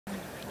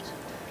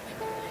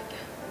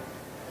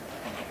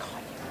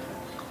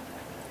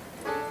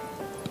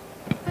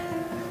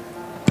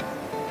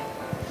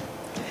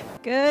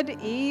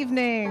Good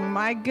evening.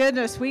 My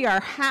goodness, we are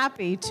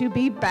happy to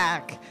be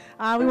back.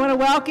 We want to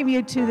welcome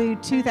you to the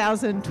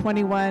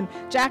 2021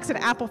 Jackson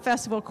Apple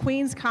Festival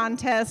Queens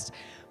Contest.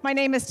 My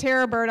name is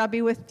Tara Bird. I'll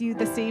be with you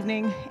this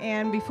evening.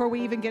 And before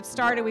we even get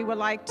started, we would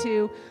like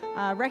to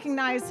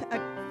recognize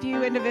a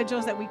few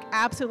individuals that we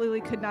absolutely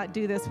could not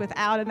do this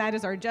without, and that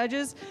is our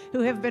judges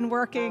who have been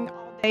working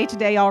all day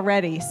today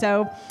already.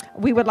 So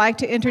we would like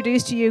to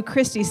introduce to you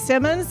Christy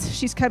Simmons.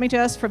 She's coming to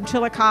us from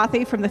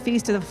Chillicothe from the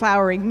Feast of the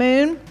Flowering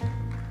Moon.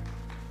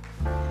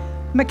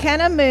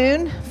 McKenna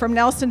Moon from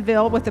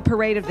Nelsonville with the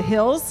Parade of the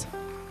Hills.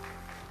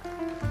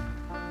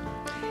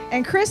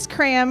 And Chris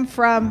Cram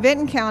from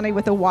Vinton County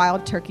with the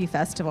Wild Turkey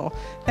Festival.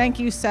 Thank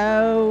you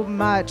so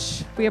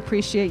much. We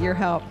appreciate your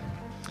help.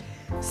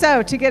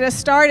 So to get us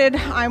started,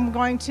 I'm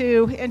going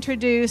to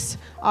introduce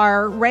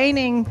our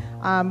reigning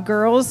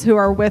girls who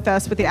are with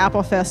us with the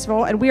Apple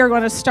Festival. And we are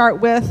going to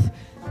start with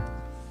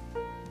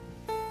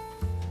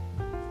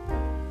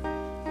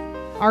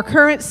our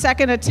current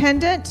second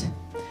attendant,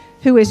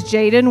 who is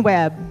Jaden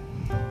Webb.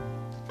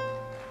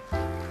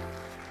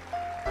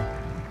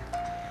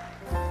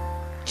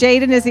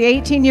 Jaden is the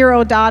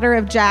 18-year-old daughter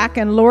of Jack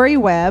and Lori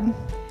Webb.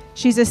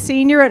 She's a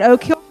senior at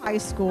Oak Hill High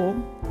School,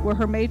 where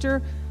her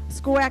major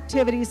school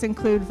activities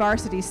include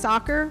varsity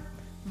soccer,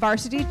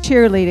 varsity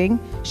cheerleading.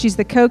 She's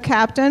the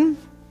co-captain,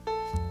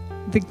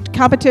 the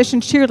competition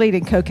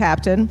cheerleading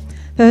co-captain,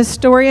 the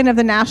historian of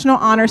the National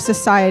Honor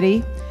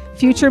Society,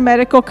 Future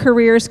Medical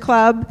Careers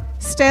Club,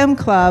 STEM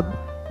Club,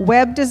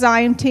 Web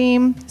Design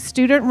Team,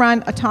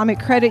 Student-Run Atomic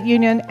Credit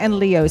Union, and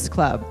Leo's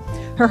Club.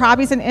 Her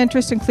hobbies and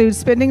interests include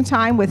spending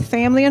time with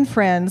family and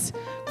friends,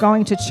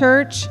 going to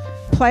church,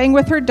 playing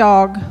with her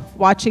dog,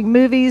 watching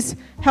movies,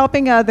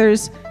 helping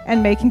others,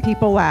 and making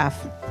people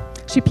laugh.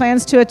 She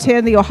plans to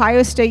attend The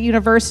Ohio State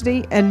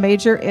University and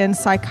major in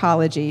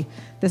psychology.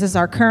 This is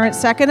our current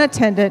second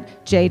attendant,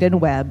 Jaden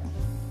Webb.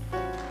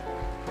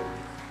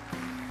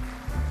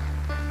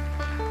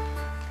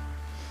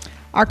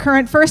 Our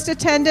current first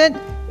attendant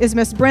is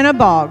Miss Brenna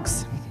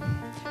Boggs.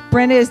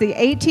 Brenna is the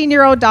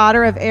 18-year-old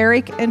daughter of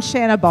Eric and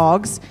Shanna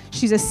Boggs.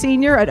 She's a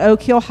senior at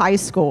Oak Hill High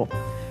School.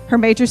 Her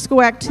major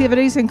school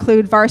activities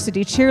include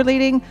varsity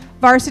cheerleading,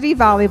 varsity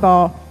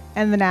volleyball,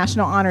 and the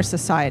National Honor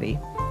Society.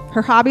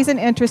 Her hobbies and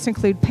interests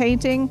include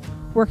painting,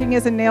 working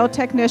as a nail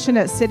technician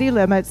at City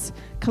Limits,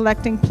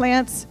 collecting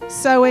plants,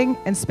 sewing,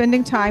 and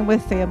spending time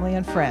with family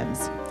and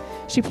friends.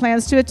 She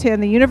plans to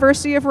attend the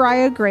University of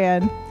Rio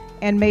Grande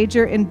and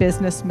major in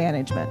business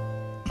management.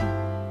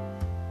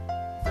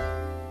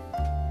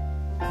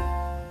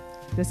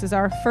 This is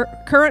our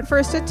current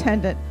first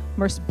attendant,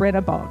 Miss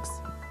Brenna Boggs.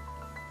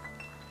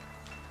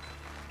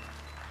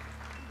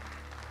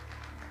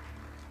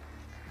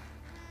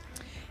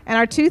 And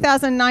our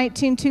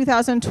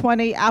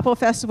 2019-2020 Apple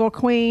Festival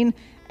Queen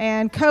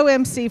and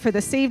co-MC for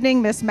this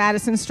evening, Miss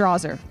Madison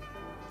Strasser.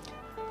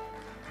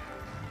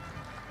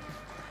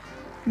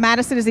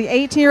 Madison is the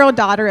 18-year-old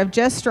daughter of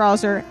Jess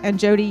Strasser and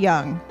Jody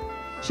Young.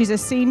 She's a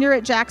senior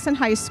at Jackson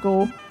High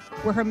School,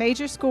 where her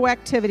major school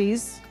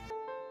activities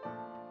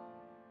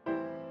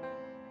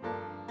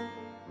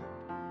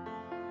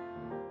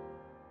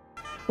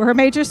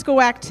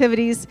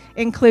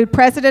include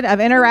president of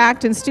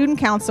Interact and Student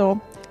Council,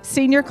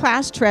 senior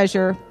class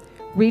treasurer,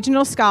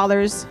 regional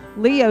scholars,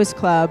 Leo's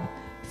Club,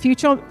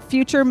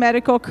 Future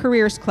Medical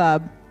Careers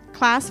Club,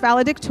 class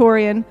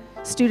valedictorian,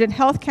 student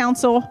health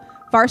council,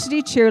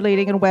 varsity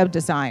cheerleading, and web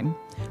design.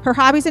 Her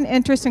hobbies and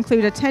interests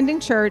include attending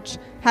church,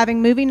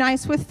 having movie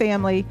nights with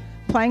family,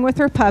 playing with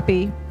her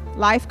puppy,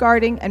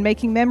 lifeguarding, and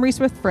making memories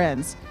with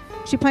friends.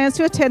 She plans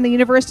to attend the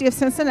University of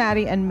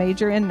Cincinnati and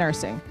major in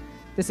nursing.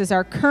 This is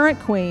our current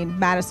queen,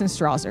 Madison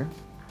Strasser.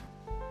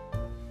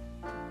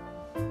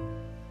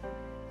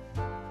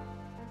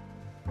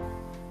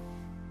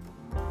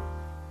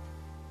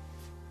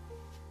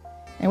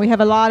 And we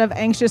have a lot of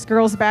anxious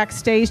girls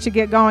backstage to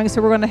get going,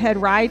 so we're going to head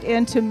right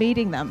into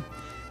meeting them.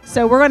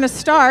 So we're going to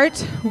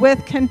start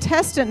with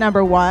contestant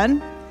number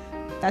 1.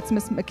 That's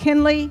Miss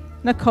McKinley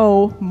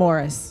Nicole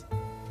Morris.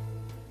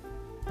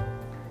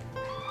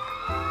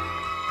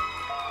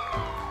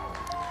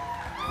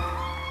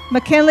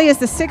 McKinley is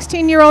the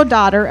 16-year-old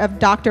daughter of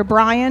Dr.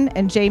 Brian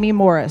and Jamie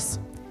Morris.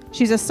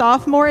 She's a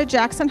sophomore at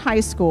Jackson High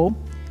School.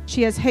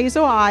 She has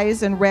hazel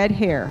eyes and red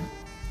hair.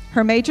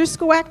 Her major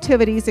school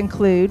activities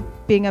include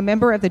being a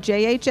member of the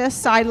JHS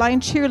sideline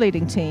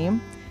cheerleading team,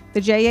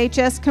 the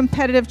JHS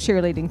competitive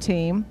cheerleading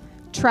team,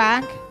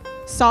 track,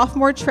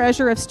 sophomore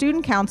treasurer of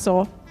student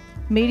council,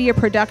 media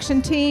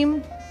production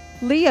team,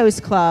 Leo's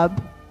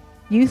Club,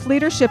 Youth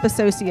Leadership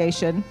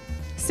Association,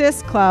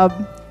 CIS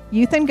Club,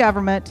 Youth and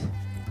Government,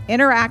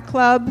 Interact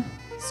Club,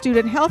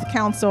 Student Health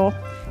Council,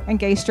 and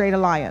Gay Straight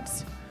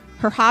Alliance.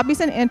 Her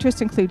hobbies and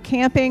interests include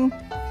camping,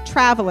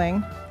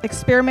 traveling,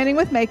 experimenting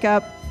with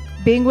makeup,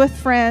 being with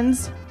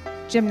friends,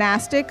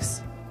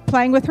 gymnastics,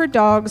 playing with her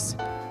dogs,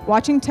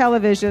 watching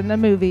television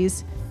and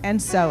movies,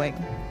 and sewing.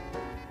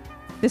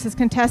 This is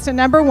contestant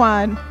number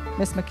 1,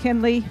 Miss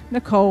McKinley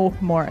Nicole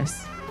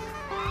Morris.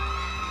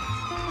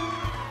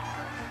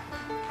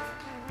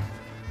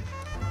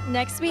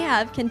 Next we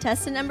have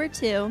contestant number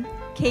 2,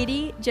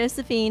 Katie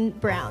Josephine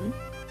Brown.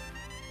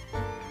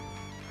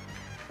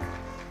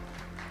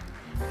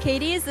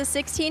 Katie is the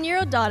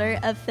 16-year-old daughter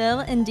of Phil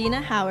and Dina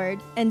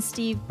Howard and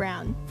Steve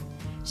Brown.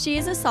 She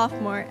is a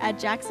sophomore at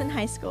Jackson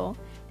High School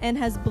and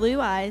has blue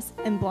eyes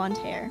and blonde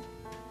hair.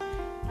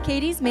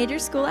 Katie's major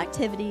school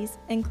activities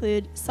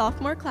include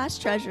sophomore class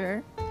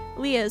treasurer,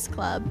 Leo's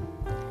Club,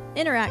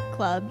 Interact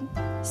Club,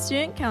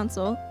 Student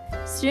Council,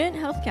 Student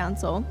Health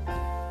Council,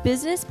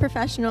 Business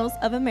Professionals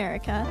of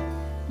America,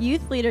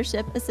 Youth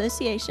Leadership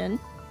Association,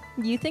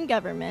 Youth in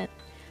Government,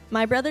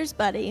 My Brother's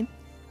Buddy,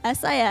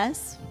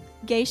 SIS,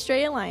 Gay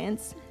Straight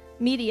Alliance,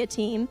 Media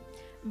Team,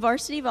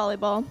 Varsity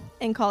Volleyball,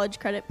 and College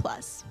Credit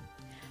Plus.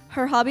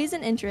 Her hobbies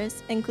and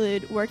interests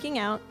include working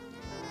out,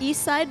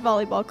 Eastside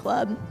Volleyball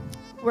Club,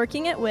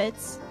 working at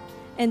WITS,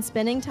 and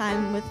spending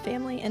time with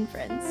family and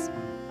friends.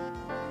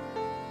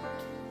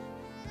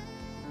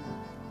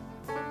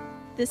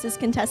 This is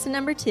contestant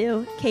number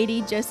 2,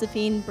 Katie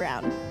Josephine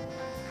Brown.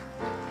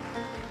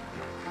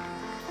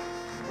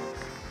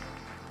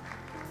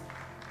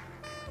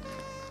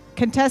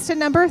 Contestant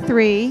number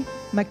 3,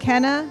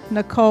 McKenna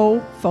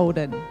Nicole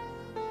Foden.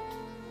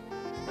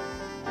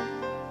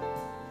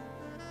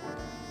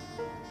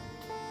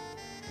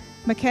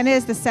 McKenna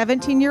is the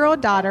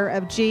 17-year-old daughter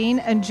of Gene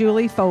and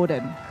Julie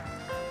Foden.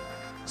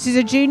 She's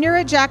a junior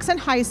at Jackson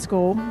High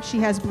School. She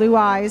has blue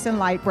eyes and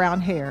light brown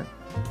hair.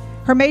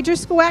 Her major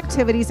school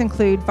activities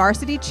include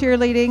varsity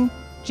cheerleading,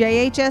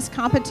 JHS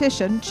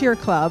competition, cheer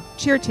club,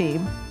 cheer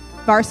team,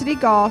 varsity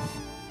golf,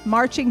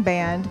 marching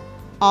band,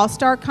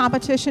 all-star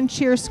competition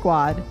cheer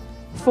squad,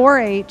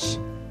 4-H,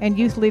 and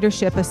Youth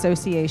Leadership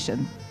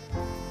Association.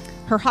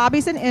 Her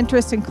hobbies and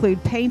interests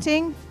include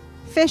painting,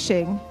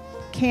 fishing,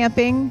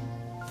 camping,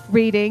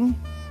 reading,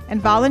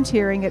 and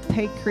volunteering at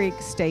Pink Creek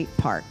State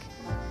Park.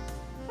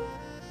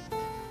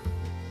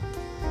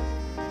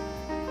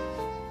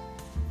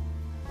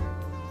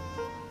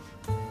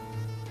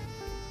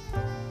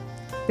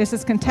 This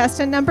is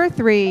contestant number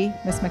 3,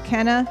 Miss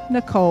McKenna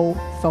Nicole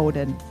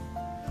Foden.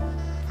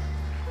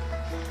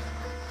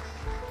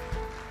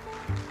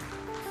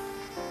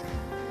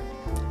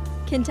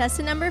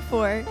 Contestant number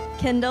 4,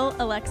 Kendall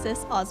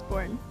Alexis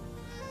Osborne.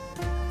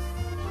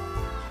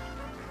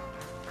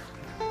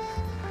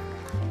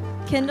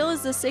 Kendall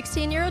is the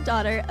 16-year-old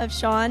daughter of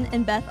Sean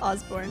and Beth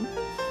Osborne.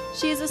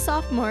 She is a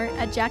sophomore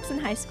at Jackson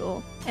High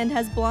School and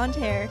has blonde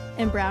hair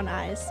and brown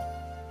eyes.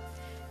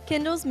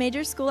 Kendall's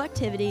major school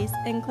activities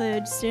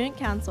include Student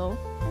Council,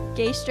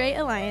 Gay Straight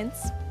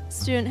Alliance,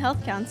 Student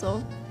Health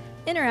Council,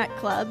 Interact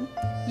Club,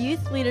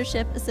 Youth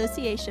Leadership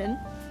Association,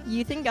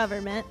 Youth in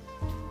Government,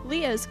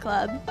 Leo's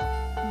Club,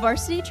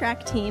 Varsity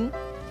Track Team,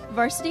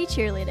 Varsity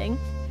Cheerleading,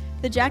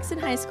 the Jackson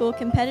High School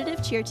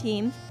Competitive Cheer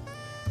Team,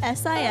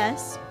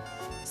 SIS,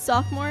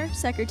 Sophomore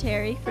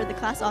Secretary for the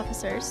Class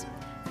Officers,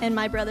 and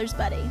My Brother's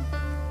Buddy.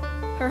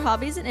 Her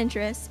hobbies and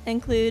interests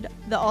include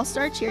the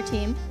All-Star Cheer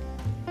Team,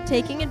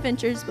 taking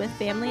adventures with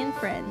family and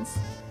friends,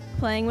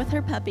 playing with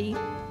her puppy,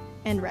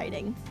 and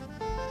writing.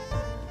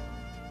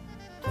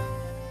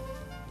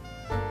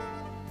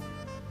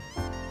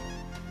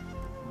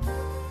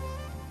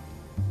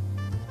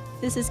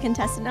 This is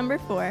contestant number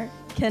 4,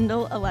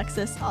 Kendall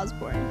Alexis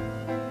Osborne.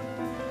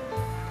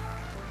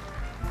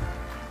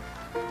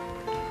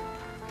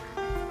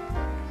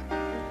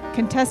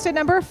 Contestant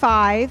number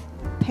 5,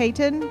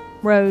 Peyton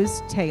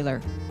Rose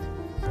Taylor.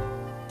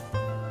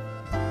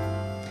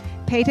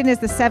 Peyton is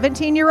the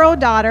 17-year-old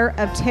daughter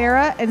of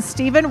Tara and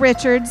Stephen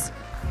Richards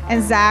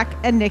and Zach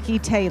and Nikki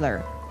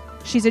Taylor.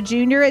 She's a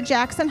junior at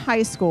Jackson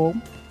High School.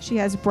 She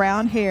has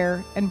brown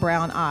hair and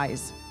brown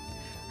eyes.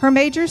 Her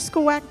major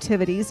school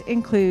activities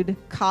include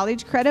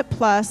College Credit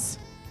Plus,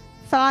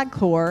 Flag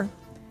Corps,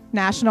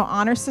 National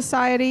Honor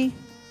Society,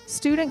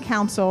 Student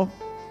Council,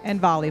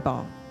 and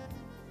volleyball.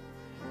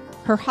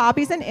 Her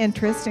hobbies and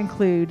interests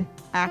include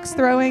axe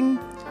throwing,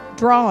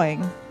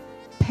 drawing,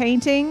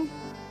 painting,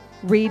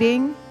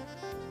 reading,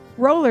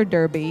 roller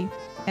derby,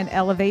 and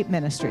Elevate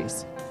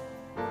Ministries.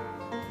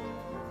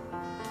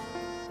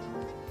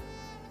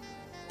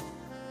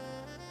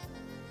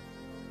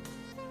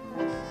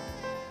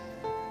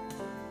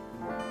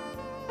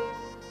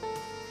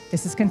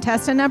 This is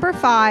contestant number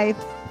 5,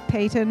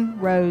 Peyton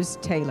Rose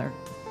Taylor.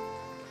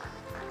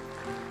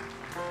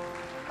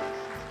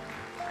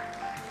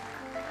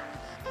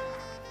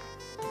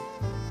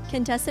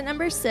 Contestant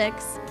number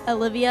 6,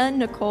 Olivia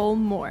Nicole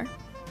Moore.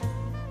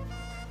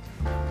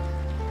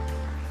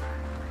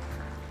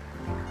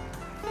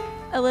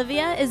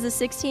 Olivia is the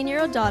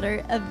 16-year-old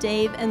daughter of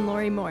Dave and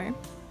Lori Moore.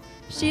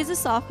 She is a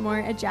sophomore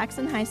at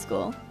Jackson High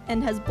School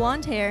and has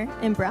blonde hair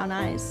and brown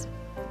eyes.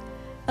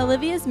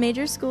 Olivia's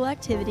major school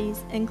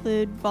activities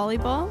include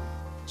volleyball,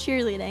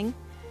 cheerleading,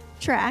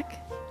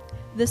 track,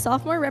 the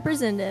sophomore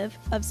representative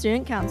of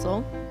Student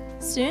Council,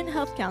 Student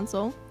Health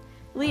Council,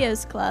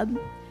 Leo's Club,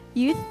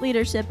 Youth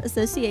Leadership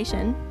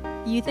Association,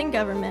 Youth in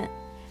Government,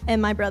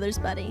 and My Brother's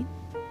Buddy.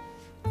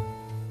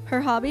 Her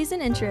hobbies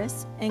and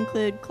interests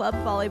include club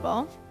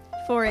volleyball,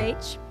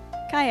 4-H,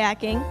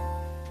 kayaking,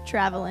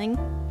 traveling,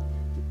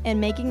 and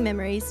making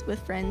memories with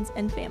friends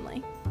and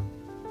family.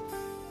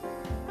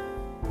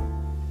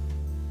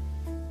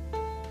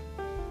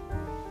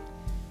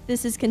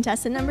 This is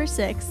contestant number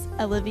 6,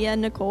 Olivia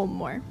Nicole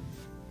Moore.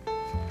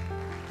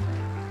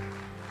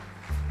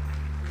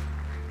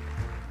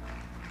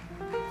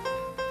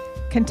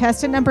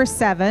 Contestant number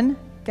 7,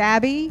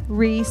 Gabby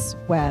Reese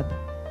Webb.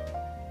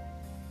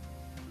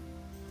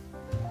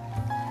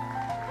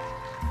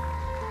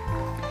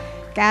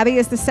 Gabby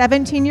is the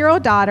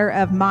 17-year-old daughter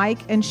of Mike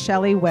and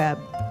Shelley Webb.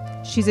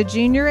 She's a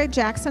junior at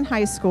Jackson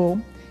High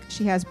School.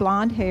 She has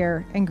blonde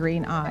hair and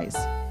green eyes.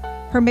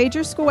 Her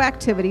major school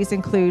activities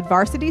include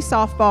varsity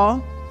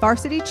softball,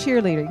 varsity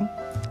cheerleading,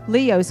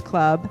 Leo's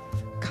Club,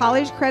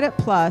 College Credit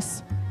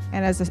Plus,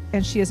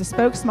 and she is a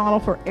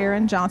spokesmodel for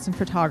Aaron Johnson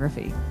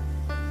Photography.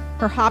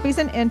 Her hobbies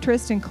and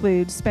interests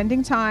include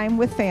spending time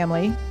with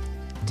family,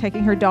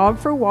 taking her dog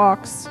for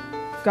walks,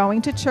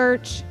 going to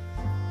church,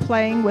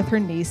 playing with her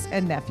niece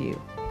and nephew.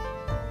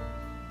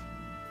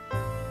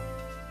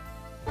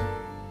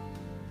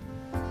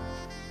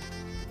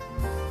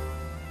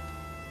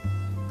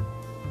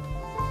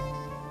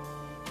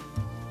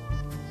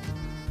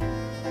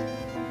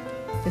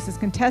 This is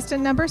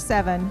contestant number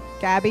 7,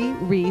 Gabby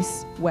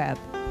Reese Webb.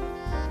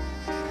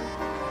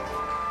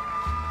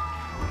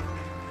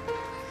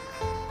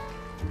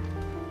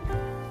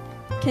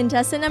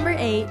 Contestant number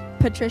 8,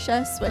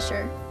 Patricia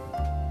Swisher.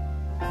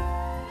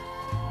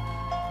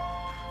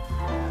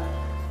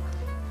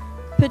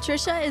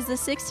 Patricia is the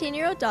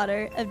 16-year-old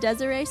daughter of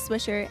Desiree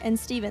Swisher and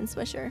Steven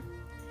Swisher.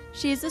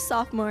 She is a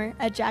sophomore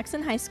at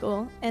Jackson High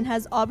School and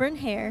has auburn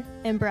hair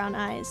and brown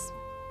eyes.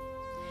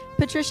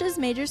 Patricia's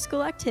major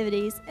school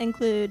activities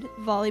include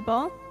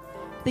volleyball,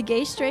 the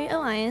Gay Straight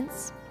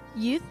Alliance,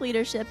 Youth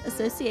Leadership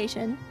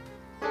Association,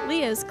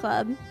 Leo's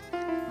Club,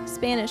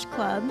 Spanish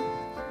Club,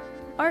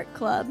 Art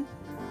Club,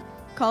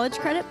 College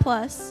Credit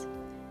Plus,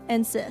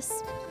 and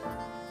SIS.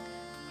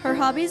 Her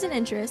hobbies and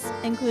interests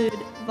include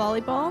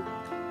volleyball,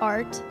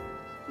 art,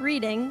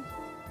 reading,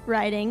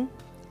 writing,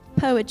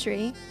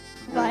 poetry,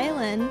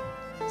 violin,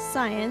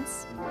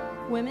 science,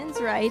 women's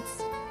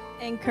rights,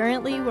 and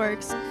currently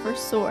works for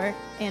SOAR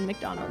and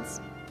McDonald's.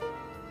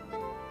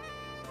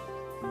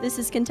 This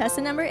is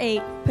contestant number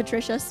 8,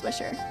 Patricia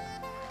Swisher.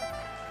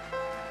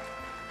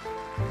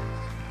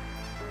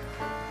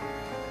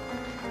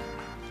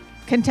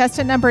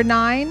 Contestant number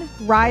 9,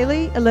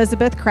 Riley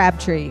Elizabeth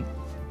Crabtree.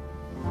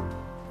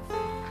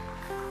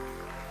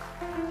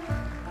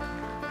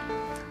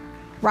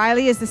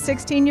 Riley is the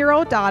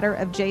 16-year-old daughter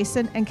of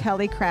Jason and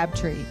Kelly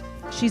Crabtree.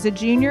 She's a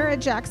junior at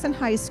Jackson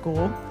High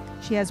School.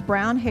 She has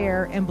brown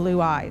hair and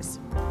blue eyes.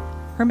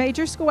 Her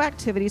major school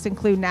activities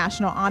include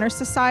National Honor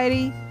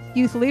Society,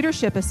 Youth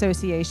Leadership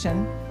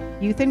Association,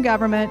 Youth in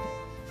Government,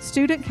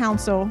 Student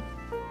Council,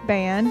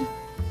 Band,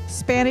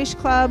 Spanish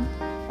Club,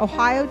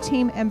 Ohio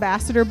Team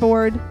Ambassador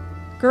Board,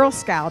 Girl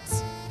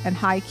Scouts, and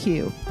High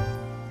Q.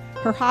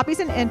 Her hobbies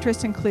and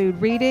interests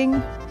include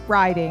reading,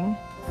 writing,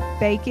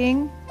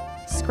 baking,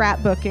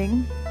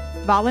 scrapbooking,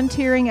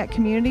 volunteering at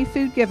community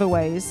food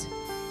giveaways,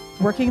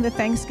 working the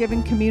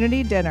Thanksgiving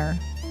community dinner,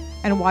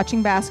 and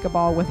watching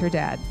basketball with her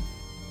dad.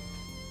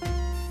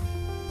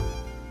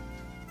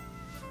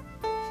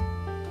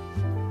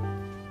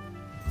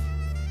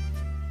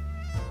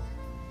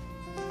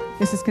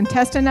 This is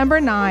contestant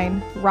number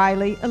 9,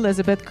 Riley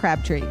Elizabeth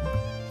Crabtree.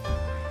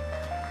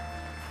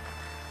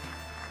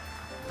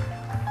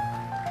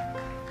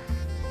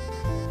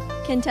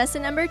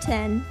 Contestant number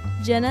 10,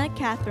 Jenna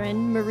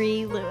Catherine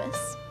Marie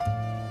Lewis.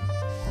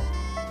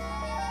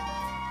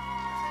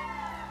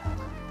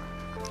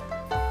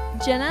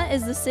 Jenna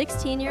is the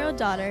 16-year-old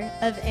daughter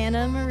of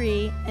Anna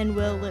Marie and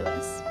Will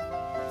Lewis.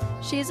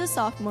 She is a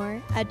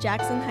sophomore at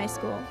Jackson High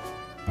School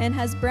and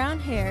has brown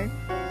hair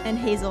and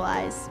hazel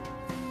eyes.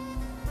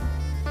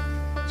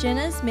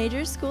 Jenna's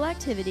major school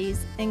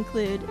activities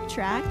include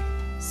track,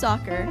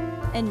 soccer,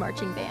 and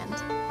marching band.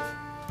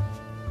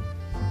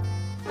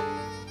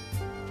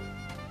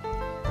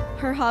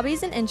 Her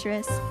hobbies and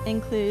interests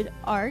include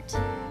art,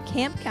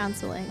 camp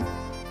counseling,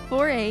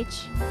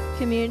 4-H,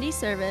 community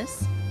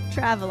service,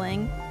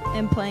 traveling,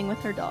 and playing with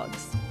her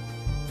dogs.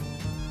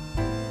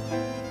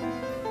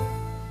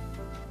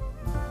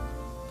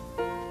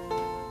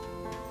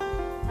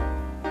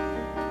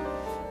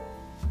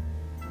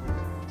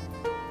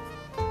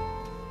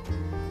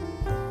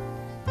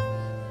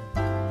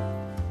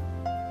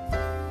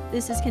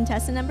 This is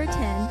contestant number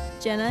 10,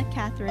 Jenna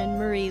Catherine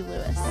Marie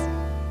Lewis.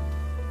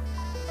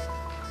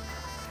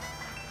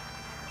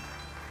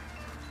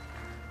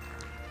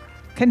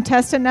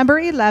 Contestant number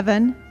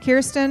 11,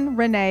 Kirsten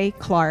Renee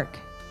Clark.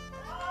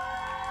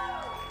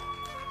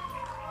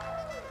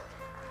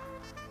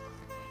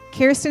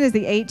 Kirsten is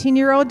the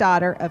 18-year-old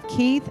daughter of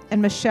Keith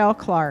and Michelle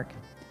Clark.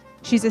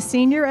 She's a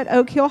senior at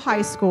Oak Hill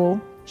High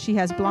School. She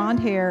has blonde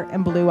hair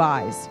and blue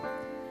eyes.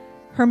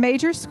 Her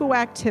major school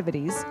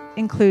activities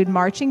include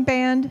marching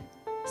band,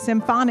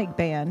 symphonic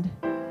band,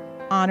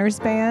 honors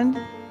band,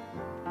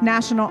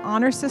 National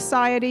Honor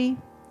Society,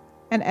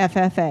 and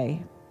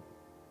FFA.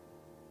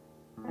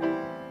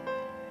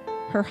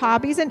 Her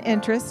hobbies and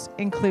interests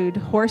include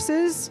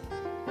horses,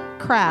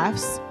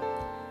 crafts,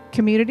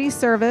 community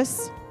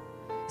service,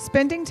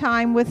 spending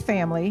time with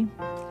family,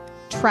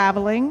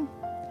 traveling,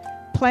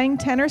 playing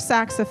tenor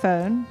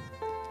saxophone,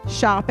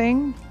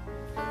 shopping,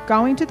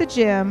 going to the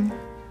gym,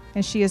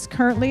 and she is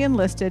currently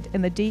enlisted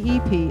in the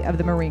DEP of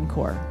the Marine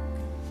Corps.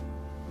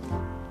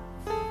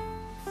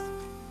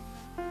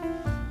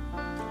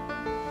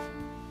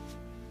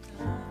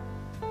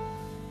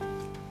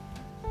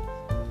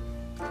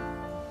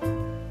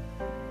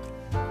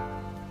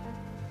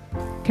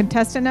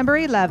 Contestant number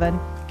 11,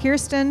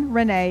 Kirsten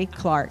Renee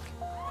Clark.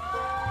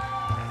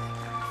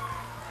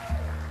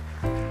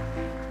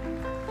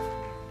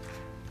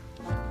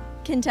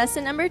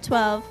 Contestant number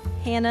 12,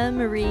 Hannah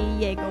Marie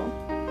Yeagle.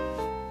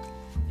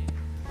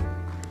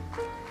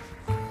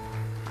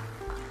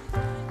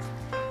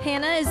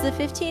 Hannah is the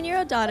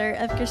 15-year-old daughter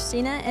of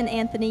Christina and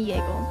Anthony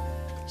Yeagle.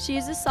 She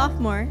is a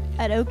sophomore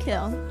at Oak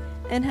Hill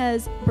and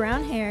has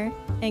brown hair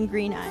and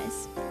green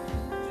eyes.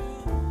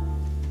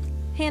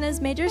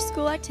 Hannah's major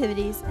school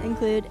activities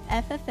include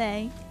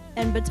FFA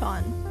and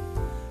baton.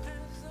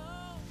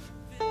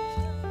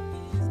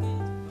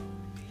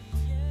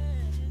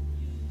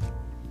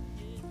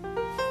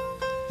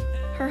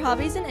 Her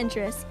hobbies and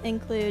interests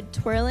include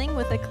twirling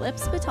with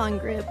Eclipse Baton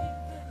Group,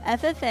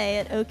 FFA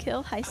at Oak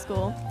Hill High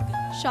School,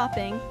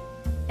 shopping,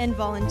 and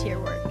volunteer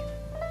work.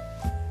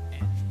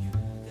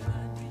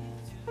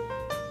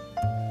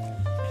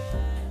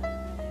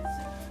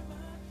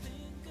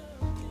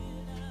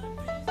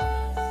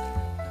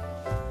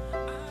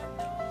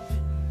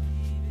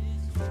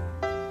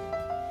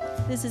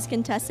 This is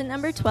contestant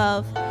number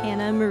 12,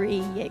 Hannah Marie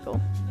Yeagle.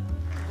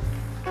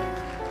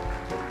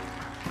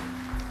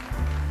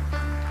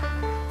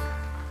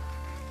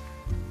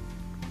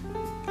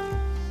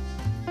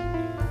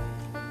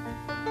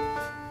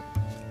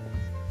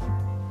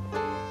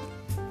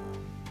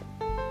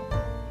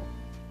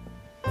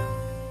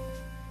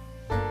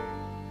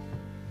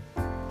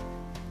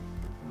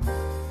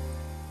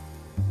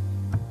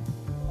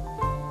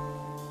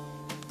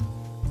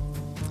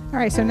 All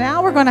right, so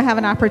now we're going to have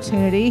an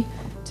opportunity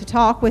to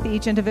talk with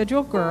each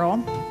individual girl.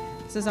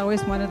 This is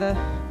always one of the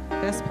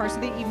best parts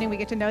of the evening. We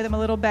get to know them a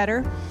little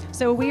better.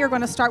 So we are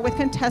going to start with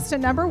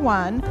contestant number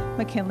 1,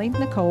 McKinley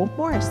Nicole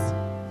Morris.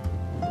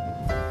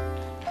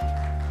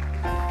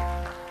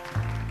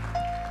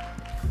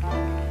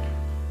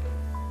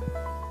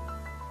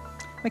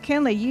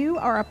 McKinley, you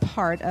are a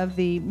part of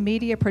the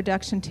media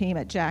production team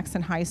at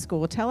Jackson High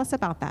School. Tell us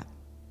about that.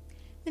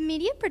 The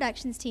Media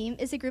Productions team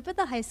is a group at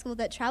the high school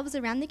that travels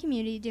around the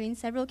community doing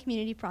several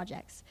community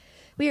projects.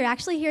 We are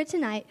actually here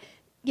tonight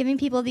giving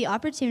people the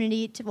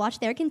opportunity to watch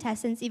their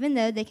contestants even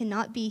though they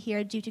cannot be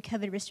here due to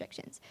COVID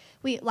restrictions.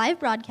 We live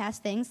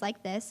broadcast things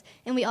like this,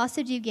 and we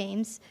also do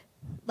games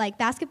like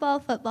basketball,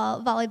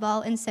 football,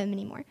 volleyball, and so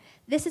many more.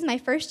 This is my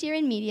first year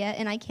in media,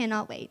 and I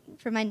cannot wait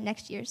for my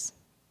next year's.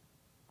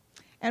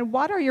 And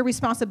what are your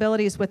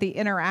responsibilities with the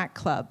Interact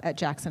Club at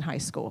Jackson High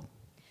School?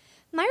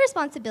 My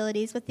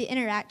responsibilities with the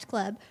Interact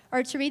Club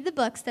are to read the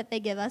books that they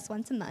give us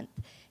once a month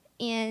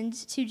and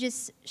to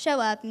just show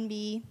up and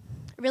be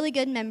a really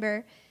good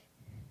member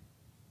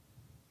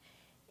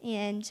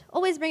and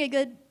always bring a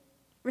good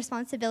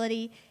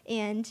responsibility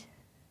and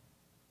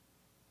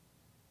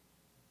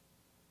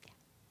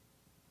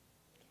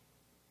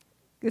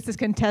This is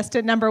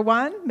contestant number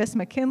 1, Miss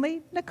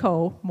McKinley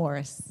Nicole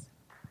Morris.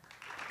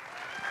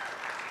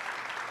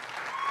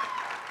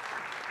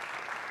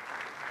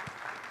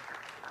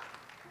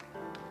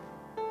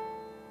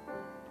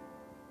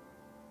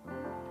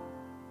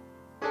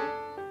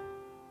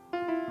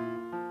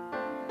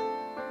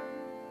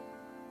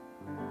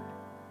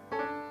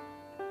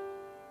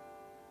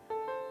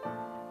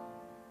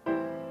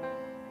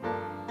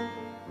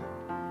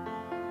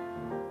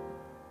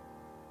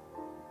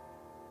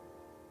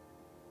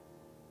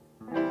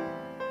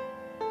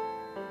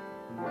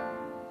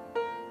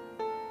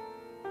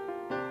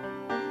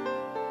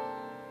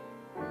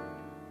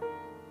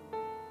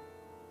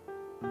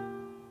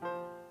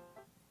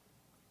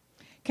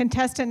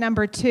 Contestant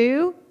number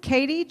 2,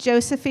 Katie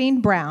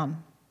Josephine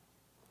Brown.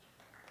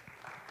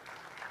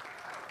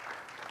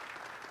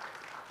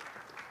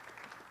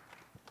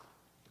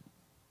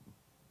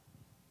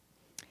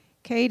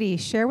 Katie,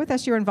 share with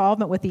us your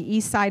involvement with the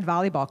Eastside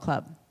Volleyball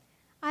Club.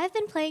 I've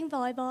been playing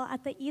volleyball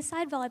at the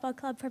Eastside Volleyball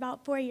Club for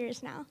about 4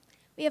 years now.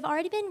 We have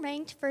already been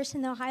ranked first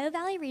in the Ohio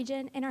Valley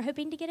region and are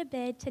hoping to get a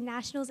bid to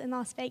nationals in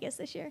Las Vegas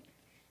this year.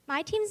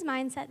 My team's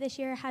mindset this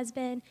year has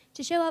been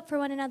to show up for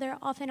one another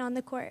off and on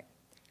the court.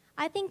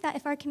 I think that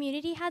if our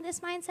community had this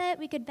mindset,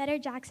 we could better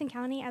Jackson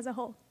County as a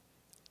whole.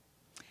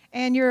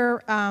 And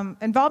your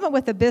involvement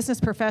with the Business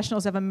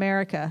Professionals of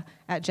America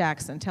at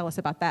Jackson, tell us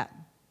about that.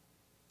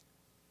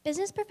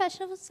 Business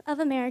Professionals of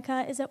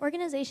America is an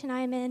organization I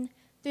am in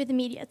through the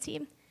media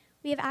team.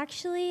 We have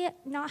actually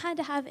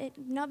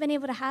not been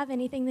able to have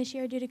anything this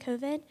year due to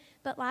COVID,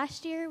 but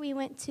last year we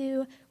went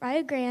to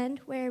Rio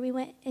Grande where we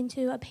went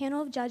into a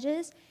panel of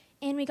judges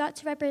and we got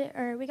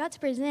to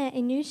present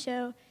a news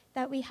show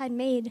that we had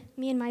made,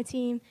 me and my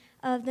team,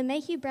 of the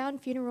Mayhew Brown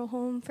Funeral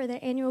Home for their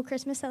annual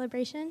Christmas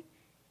celebration.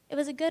 It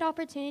was a good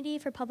opportunity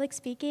for public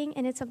speaking,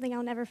 and it's something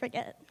I'll never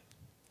forget.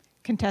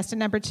 Contestant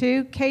number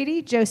 2,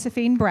 Katie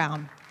Josephine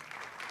Brown.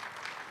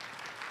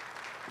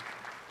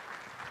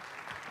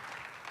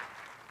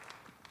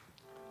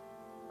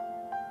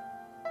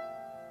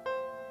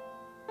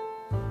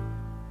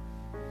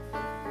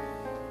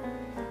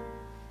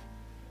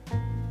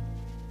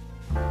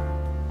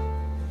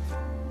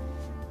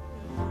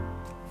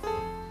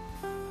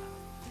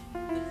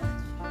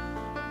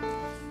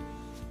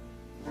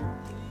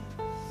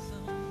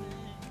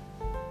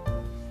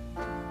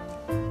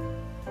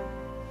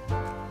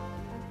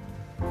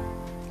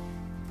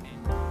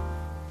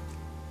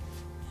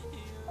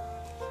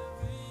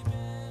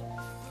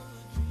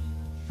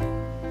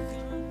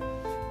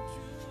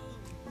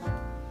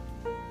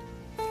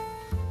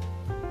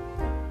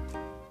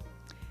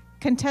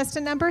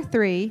 Contestant number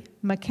 3,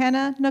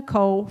 McKenna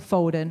Nicole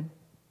Foden.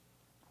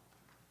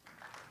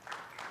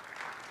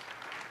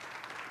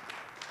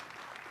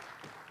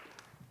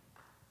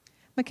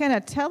 McKenna,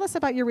 tell us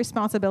about your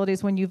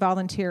responsibilities when you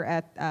volunteer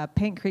at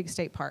Paint Creek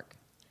State Park.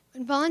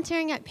 When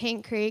volunteering at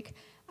Paint Creek,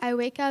 I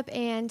wake up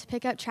and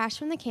pick up trash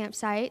from the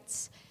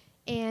campsites,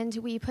 and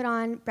we put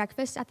on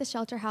breakfast at the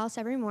shelter house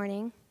every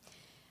morning.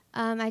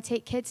 I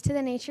take kids to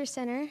the nature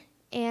center,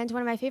 and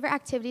one of my favorite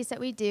activities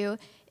that we do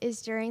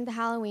is during the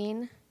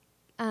Halloween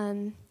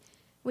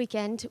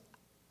weekend,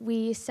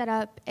 we set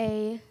up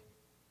a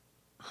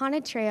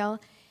haunted trail,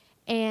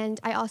 and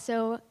I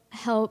also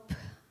help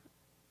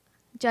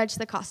judge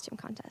the costume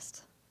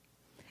contest.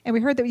 And we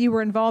heard that you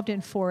were involved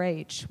in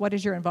 4-H. What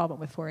is your involvement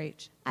with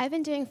 4-H? I've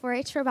been doing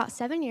 4-H for about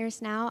 7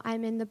 years now.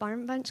 I'm in the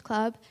Barn Bunch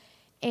Club,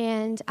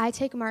 and I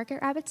take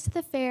market rabbits to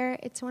the fair.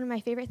 It's one of my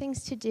favorite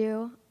things to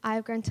do.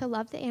 I've grown to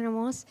love the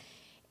animals,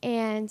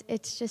 and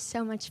it's just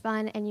so much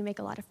fun, and you make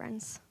a lot of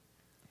friends.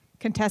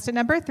 Contestant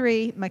number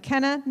 3,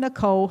 McKenna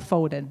Nicole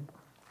Foden.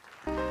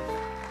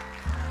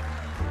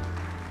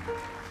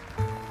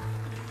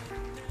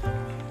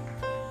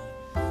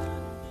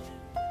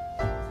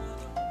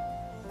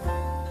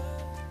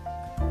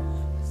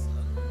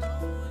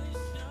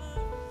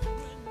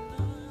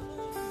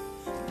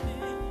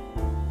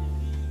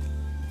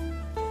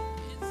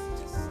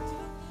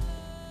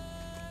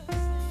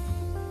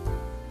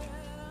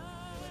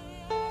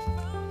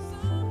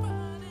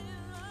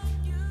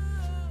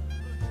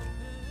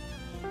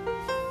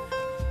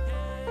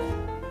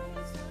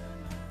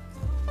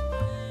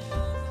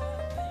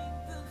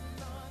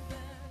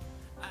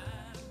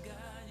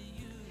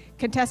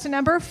 Contestant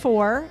number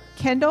 4,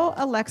 Kendall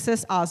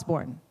Alexis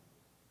Osborne.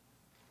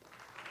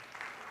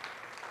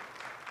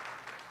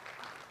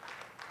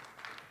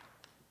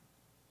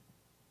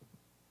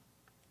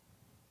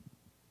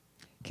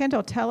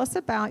 Kendall, tell us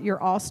about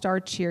your all-star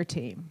cheer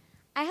team.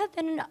 I have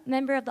been a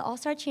member of the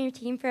all-star cheer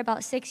team for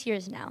about 6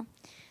 years now.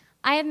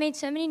 I have made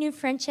so many new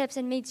friendships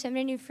and made so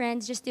many new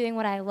friends just doing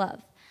what I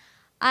love.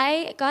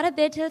 I got a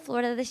bid to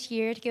Florida this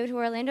year to go to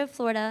Orlando,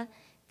 Florida,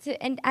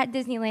 and at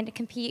Disneyland to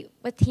compete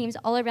with teams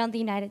all around the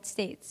United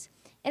States.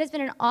 It has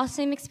been an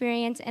awesome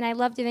experience, and I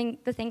love doing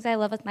the things I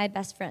love with my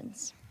best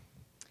friends.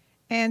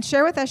 And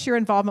share with us your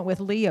involvement with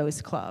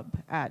Leo's Club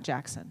at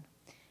Jackson.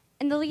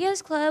 In the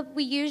Leo's Club,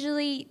 we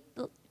usually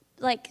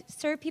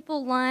serve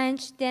people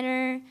lunch,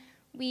 dinner.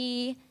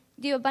 We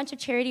do a bunch of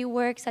charity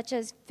work, such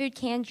as food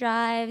can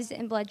drives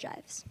and blood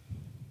drives.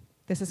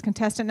 This is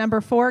contestant number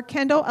 4,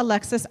 Kendall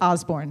Alexis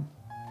Osborne.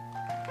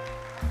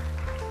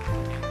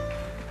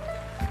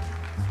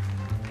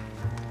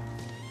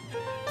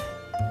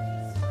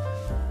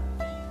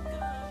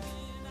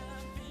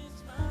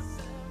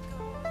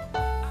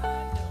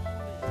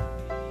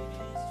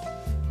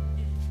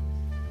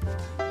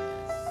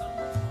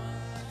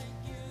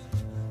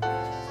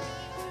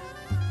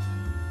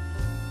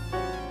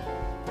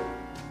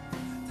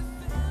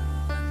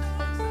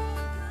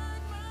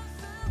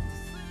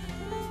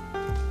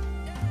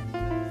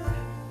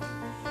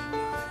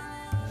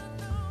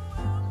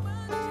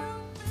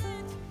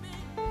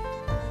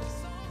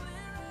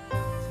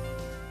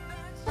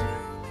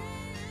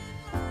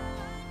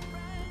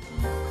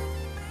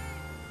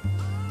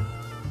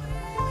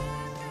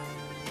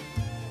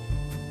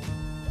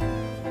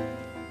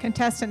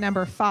 Contestant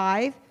number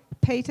 5,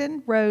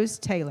 Peyton Rose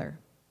Taylor.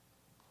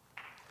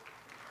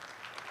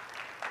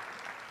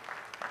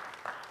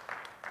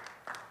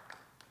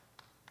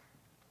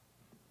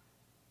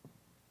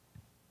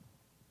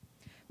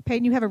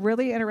 Peyton, you have a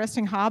really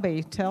interesting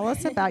hobby. Tell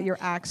us about your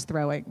axe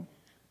throwing.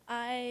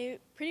 I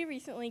pretty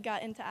recently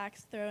got into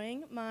axe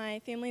throwing. My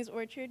family's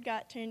orchard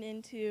got turned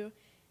into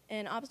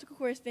an obstacle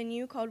course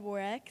venue called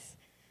Warex.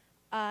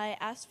 I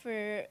asked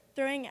for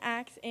throwing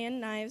axe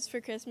and knives for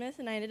Christmas,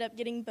 and I ended up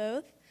getting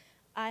both.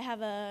 I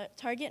have a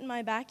target in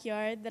my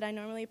backyard that I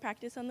normally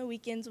practice on the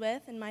weekends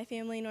with, and my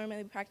family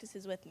normally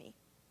practices with me.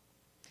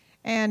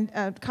 And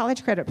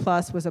College Credit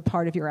Plus was a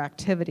part of your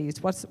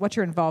activities. What's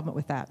your involvement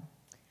with that?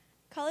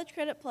 College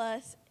Credit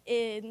Plus,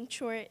 in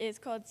short, is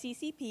called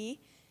CCP.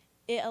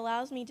 It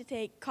allows me to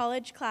take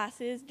college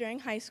classes during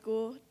high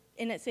school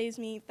and it saves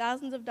me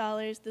thousands of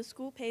dollars. The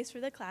school pays for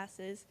the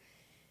classes.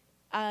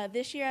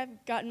 This year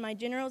I've gotten my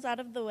generals out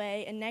of the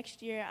way, and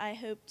next year I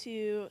hope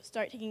to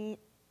start taking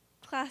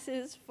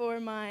classes for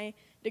my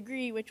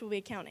degree, which will be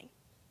accounting.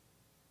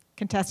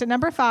 Contestant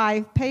number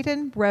 5,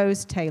 Peyton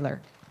Rose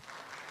Taylor.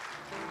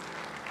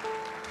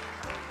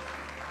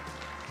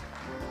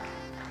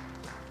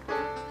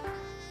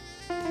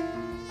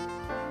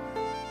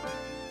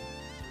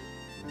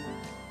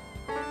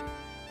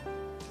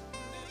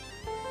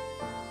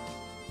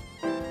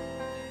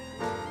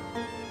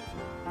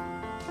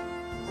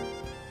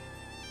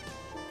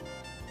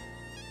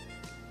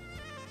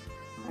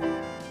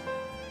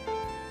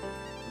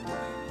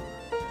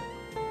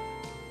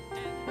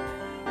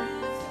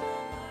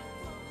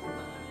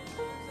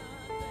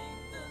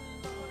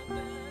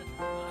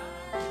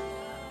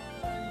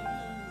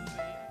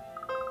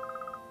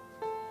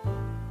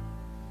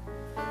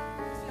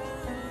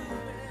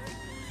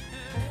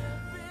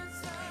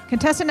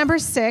 Contestant number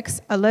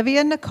 6,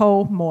 Olivia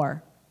Nicole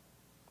Moore.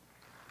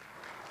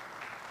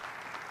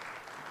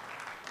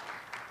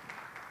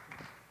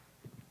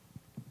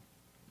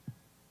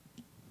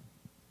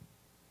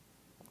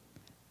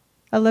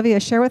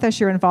 Olivia, share with us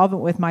your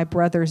involvement with My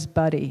Brother's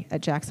Buddy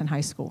at Jackson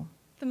High School.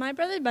 The My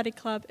Brother Buddy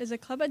Club is a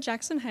club at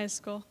Jackson High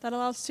School that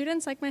allows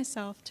students like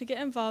myself to get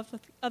involved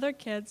with other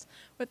kids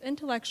with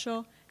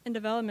intellectual and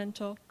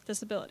developmental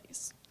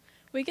disabilities.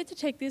 We get to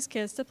take these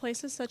kids to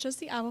places such as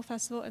the Apple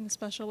Festival and the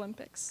Special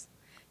Olympics.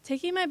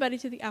 Taking my buddy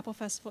to the Apple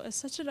Festival is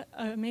such an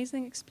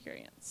amazing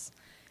experience.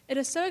 It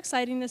is so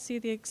exciting to see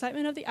the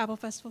excitement of the Apple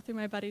Festival through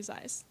my buddy's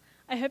eyes.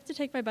 I hope to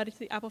take my buddy to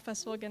the Apple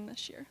Festival again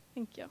this year.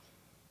 Thank you.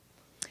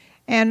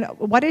 And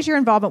what is your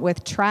involvement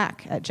with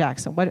track at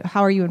Jackson?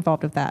 How are you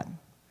involved with that?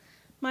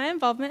 My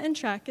involvement in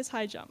track is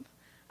high jump.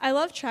 I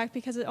love track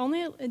because it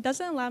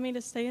allows me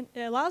to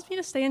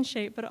stay in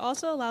shape, but it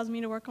also allows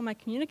me to work on my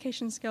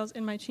communication skills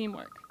and my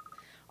teamwork.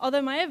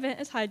 Although my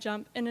event is high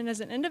jump and it is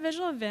an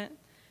individual event,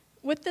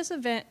 with this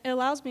event, it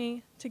allows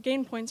me to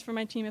gain points for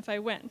my team if I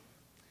win.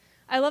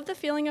 I love the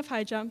feeling of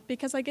high jump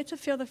because I get to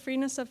feel the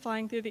freeness of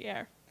flying through the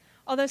air.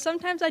 Although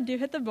sometimes I do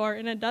hit the bar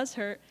and it does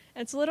hurt,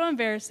 it's a little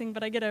embarrassing,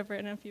 but I get over it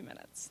in a few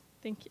minutes.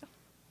 Thank you.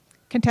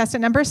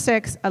 Contestant number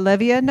 6,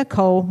 Olivia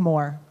Nicole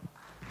Moore.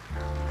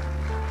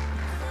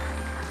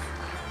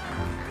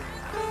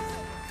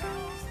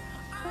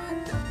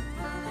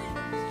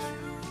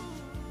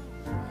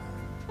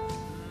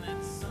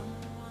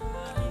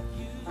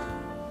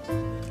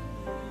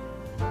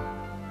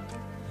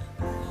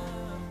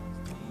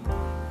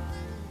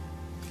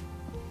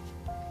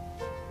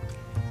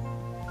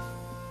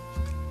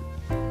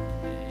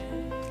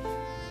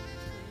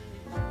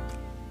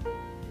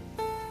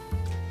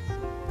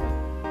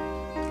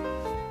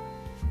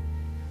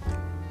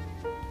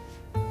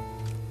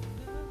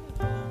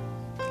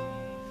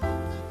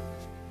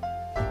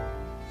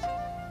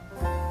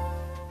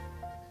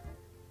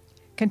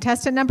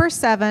 Contestant number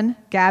 7,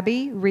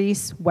 Gabby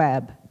Reese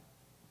Webb.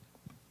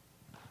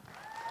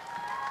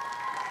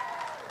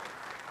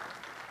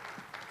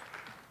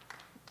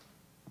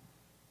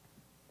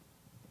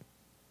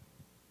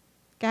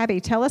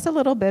 Gabby, tell us a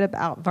little bit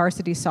about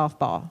varsity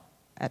softball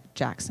at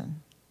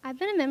Jackson. I've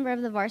been a member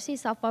of the varsity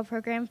softball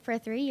program for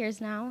 3 years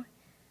now.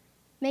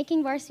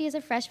 Making varsity as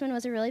a freshman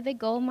was a really big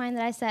goal of mine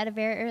that I set at a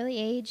very early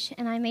age,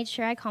 and I made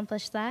sure I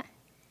accomplished that.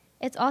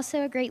 It's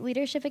also a great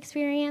leadership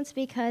experience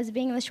because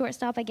being the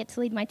shortstop, I get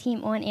to lead my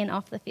team on and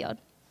off the field.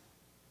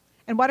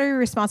 And what are your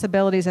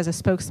responsibilities as a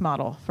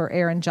spokesmodel for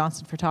Erin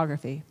Johnson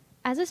Photography?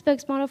 As a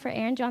spokesmodel for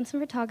Erin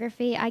Johnson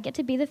Photography, I get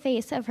to be the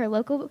face of her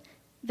local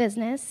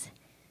business.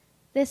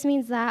 This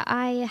means that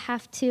I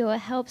have to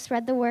help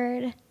spread the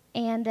word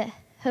and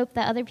hope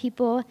that other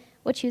people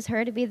will choose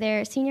her to be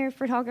their senior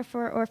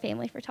photographer or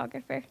family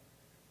photographer.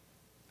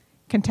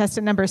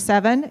 Contestant number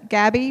 7,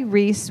 Gabby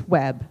Reese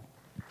Webb.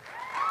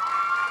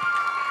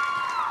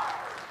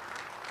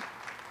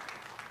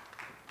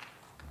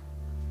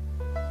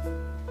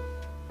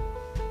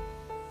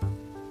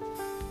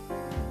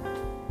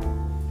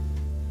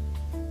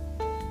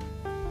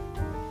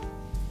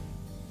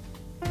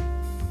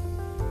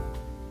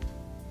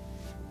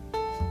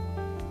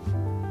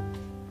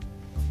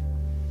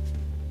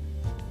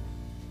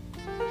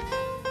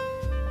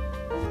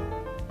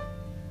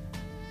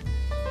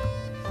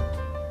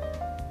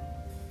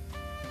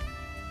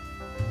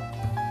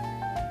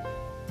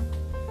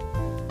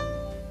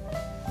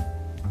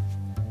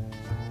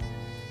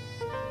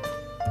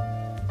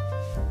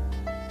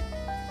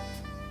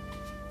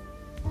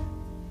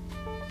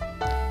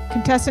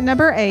 Contestant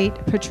number 8,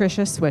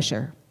 Patricia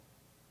Swisher.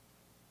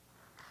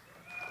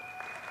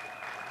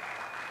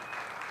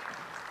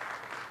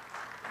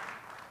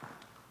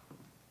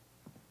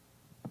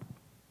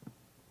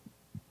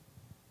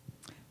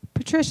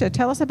 Patricia,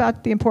 tell us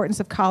about the importance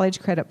of College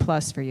Credit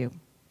Plus for you.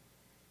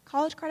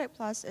 College Credit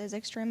Plus is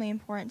extremely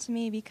important to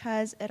me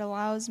because it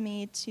allows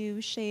me to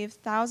shave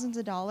thousands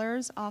of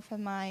dollars off of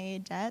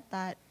my debt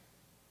that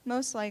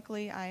most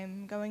likely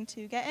I'm going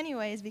to get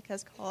anyways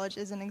because college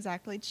isn't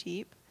exactly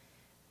cheap.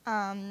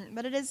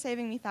 But it is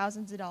saving me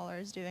thousands of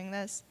dollars doing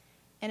this.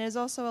 and it is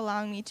also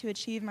allowing me to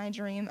achieve my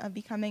dream of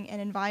becoming an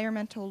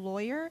environmental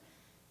lawyer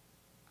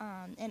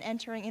and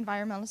entering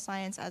environmental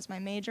science as my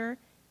major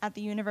at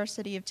the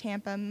University of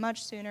Tampa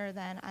much sooner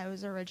than I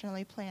was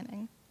originally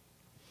planning.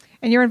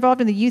 And you're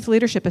involved in the Youth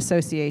Leadership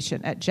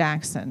Association at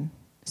Jackson.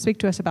 Speak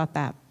to us about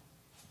that.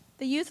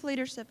 The Youth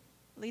Leadership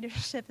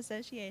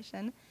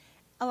Association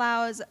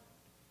allows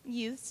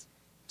youths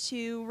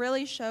to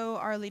really show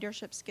our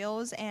leadership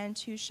skills and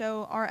to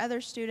show our other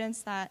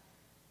students that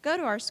go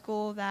to our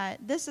school that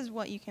this is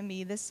what you can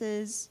be. This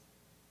is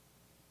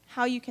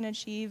how you can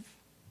achieve,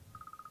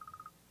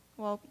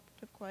 well,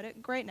 to quote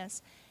it,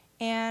 greatness.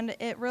 And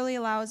it really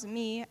allows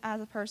me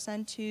as a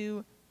person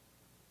to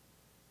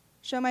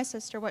show my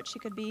sister what she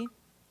could be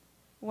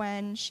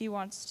when she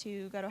wants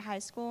to go to high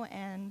school,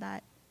 and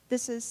that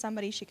this is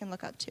somebody she can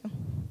look up to.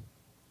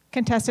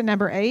 Contestant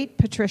number 8,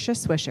 Patricia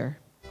Swisher.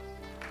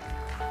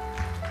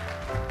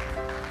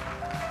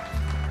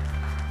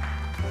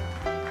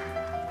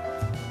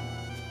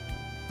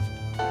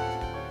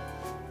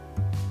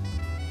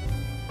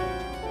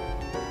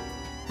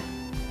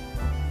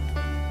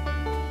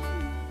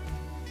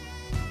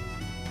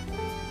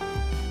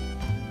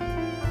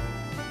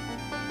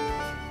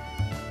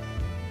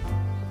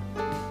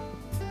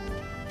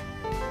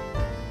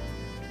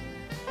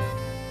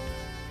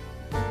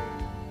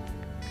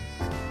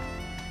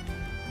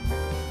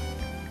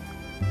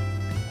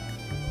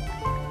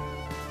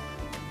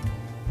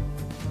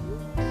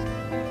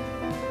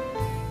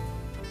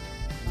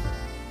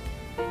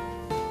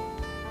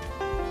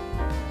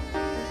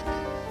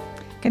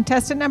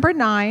 Contestant number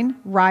 9,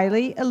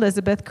 Riley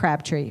Elizabeth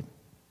Crabtree.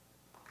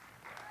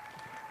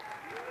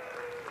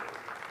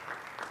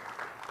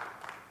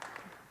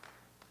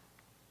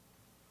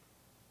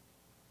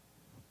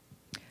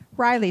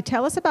 Riley,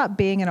 tell us about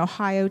being an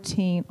Ohio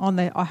teen on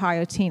the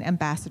Ohio Teen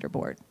Ambassador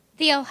Board.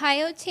 The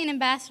Ohio Teen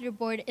Ambassador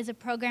Board is a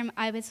program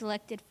I was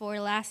selected for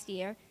last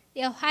year.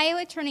 The Ohio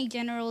Attorney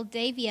General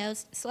Dave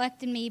Yost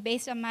selected me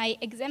based on my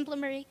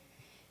exemplary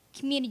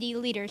community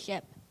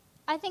leadership.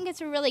 I think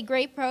it's a really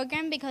great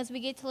program because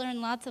we get to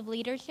learn lots of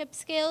leadership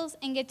skills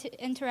and get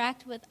to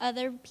interact with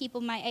other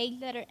people my age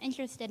that are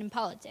interested in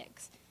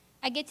politics.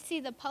 I get to see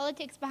the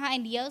politics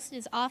behind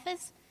Yost's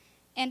office,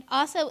 and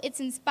also it's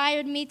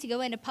inspired me to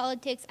go into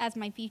politics as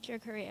my future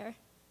career.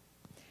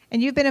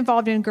 And you've been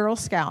involved in Girl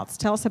Scouts.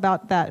 Tell us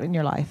about that in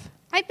your life.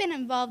 I've been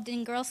involved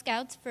in Girl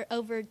Scouts for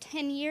over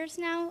 10 years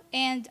now,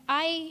 and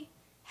I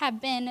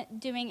have been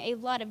doing a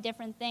lot of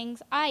different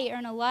things. I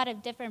earn a lot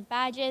of different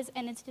badges,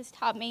 and it's just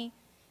taught me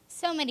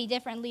so many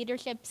different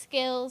leadership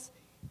skills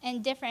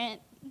and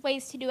different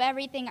ways to do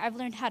everything. I've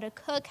learned how to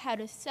cook, how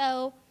to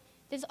sew.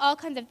 There's all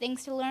kinds of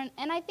things to learn,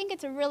 and I think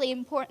it's a really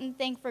important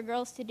thing for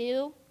girls to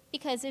do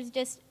because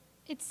it's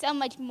so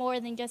much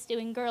more than just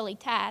doing girly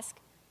tasks.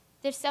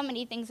 There's so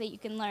many things that you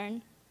can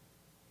learn.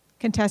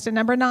 Contestant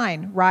number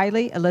 9,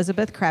 Riley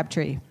Elizabeth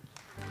Crabtree.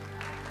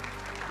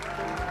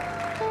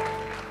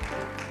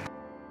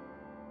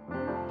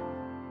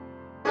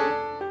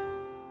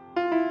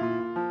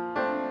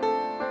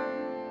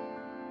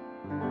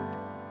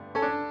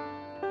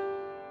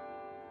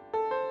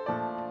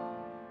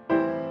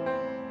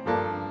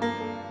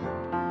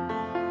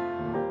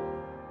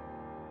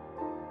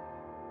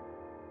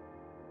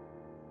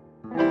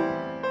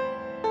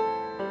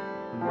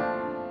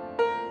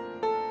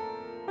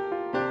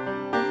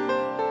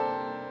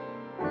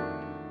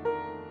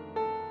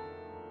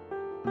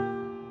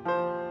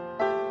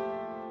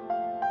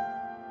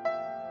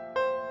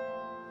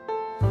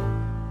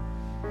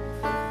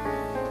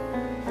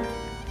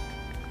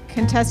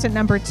 Contestant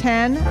number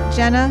 10,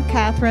 Jenna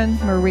Catherine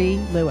Marie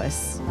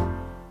Lewis.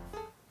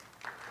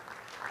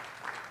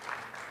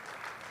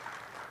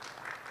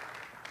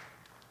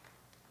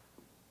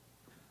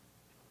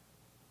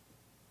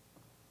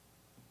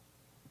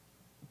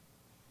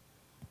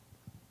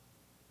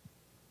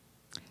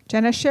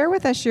 Jenna, share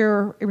with us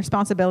your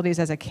responsibilities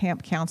as a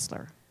camp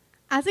counselor.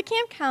 As a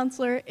camp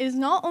counselor, it is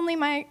not only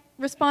my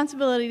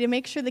responsibility to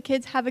make sure the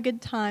kids have a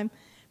good time,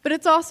 but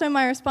it's also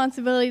my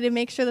responsibility to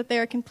make sure that they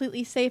are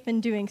completely safe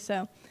in doing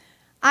so.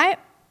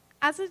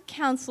 As a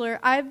counselor,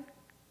 I've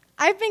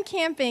been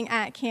camping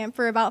at camp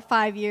for about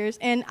 5 years,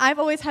 and I've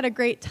always had a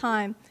great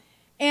time.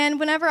 And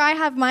whenever I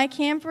have my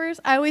campers,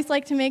 I always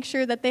like to make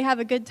sure that they have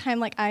a good time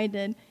like I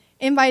did.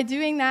 And by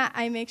doing that,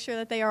 I make sure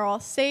that they are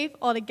all safe,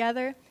 all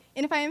together.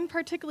 And if I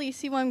particularly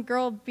see one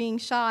girl being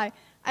shy,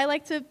 I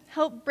like to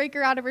help break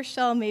her out of her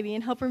shell maybe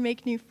and help her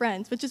make new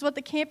friends, which is what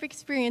the camp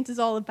experience is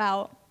all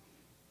about.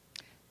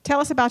 Tell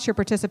us about your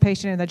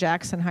participation in the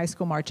Jackson High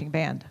School Marching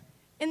Band.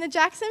 In the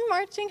Jackson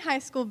Marching High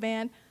School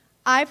Band,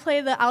 I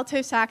play the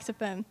alto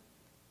saxophone.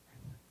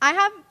 I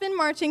have been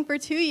marching for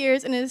 2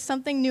 years, and it is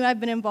something new I've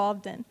been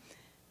involved in.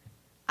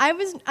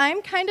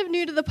 I'm kind of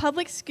new to the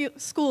public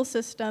school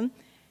system,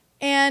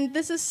 and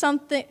this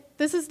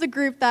is the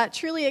group that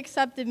truly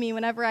accepted me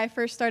whenever I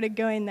first started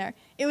going there.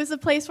 It was the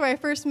place where I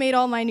first made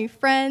all my new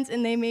friends,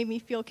 and they made me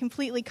feel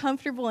completely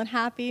comfortable and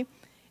happy.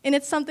 And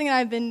it's something that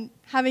I've been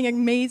having an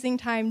amazing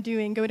time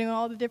doing, going to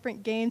all the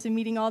different games and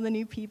meeting all the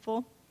new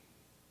people.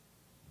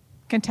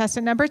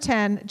 Contestant number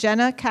 10,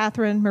 Jenna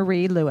Catherine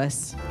Marie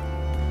Lewis.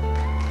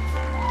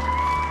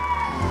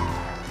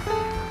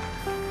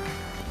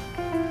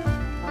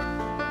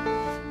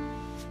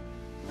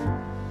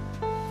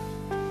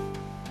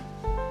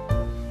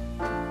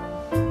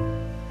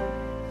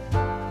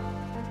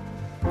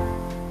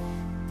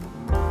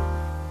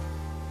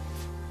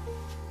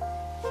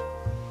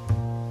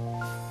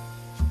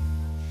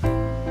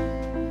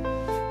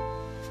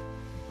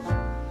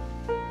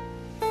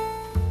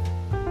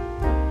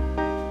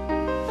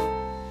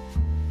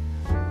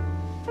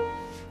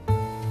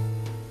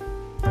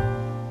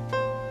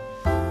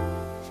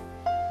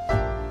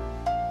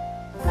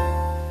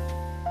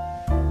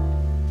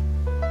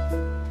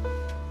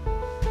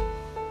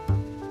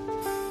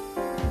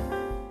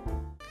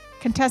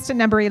 Contestant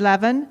number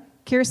 11,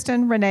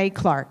 Kirsten Renee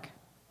Clark.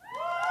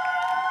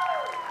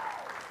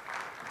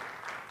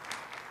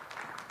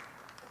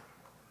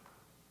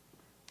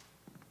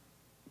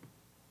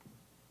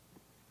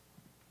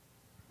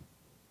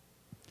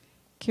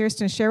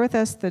 Kirsten, share with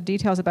us the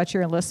details about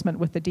your enlistment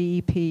with the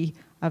DEP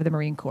of the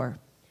Marine Corps.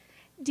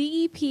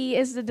 DEP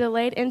is the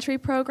Delayed Entry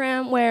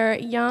Program where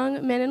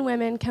young men and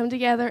women come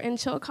together in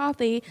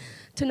Chillicothe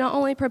to not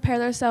only prepare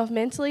themselves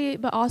mentally,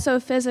 but also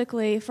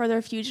physically for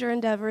their future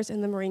endeavors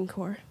in the Marine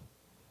Corps.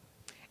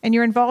 And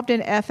you're involved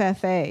in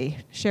FFA.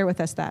 Share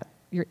with us that,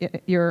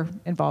 your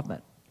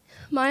involvement.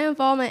 My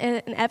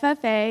involvement in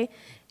FFA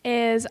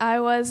is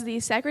I was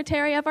the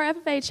secretary of our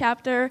FFA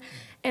chapter,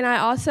 and I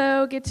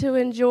also get to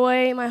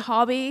enjoy my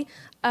hobby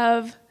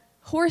of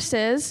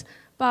horses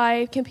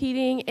by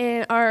competing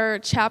in our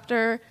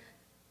chapter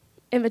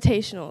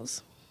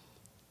invitationals.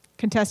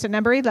 Contestant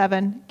number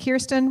 11,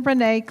 Kirsten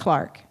Renee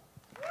Clark.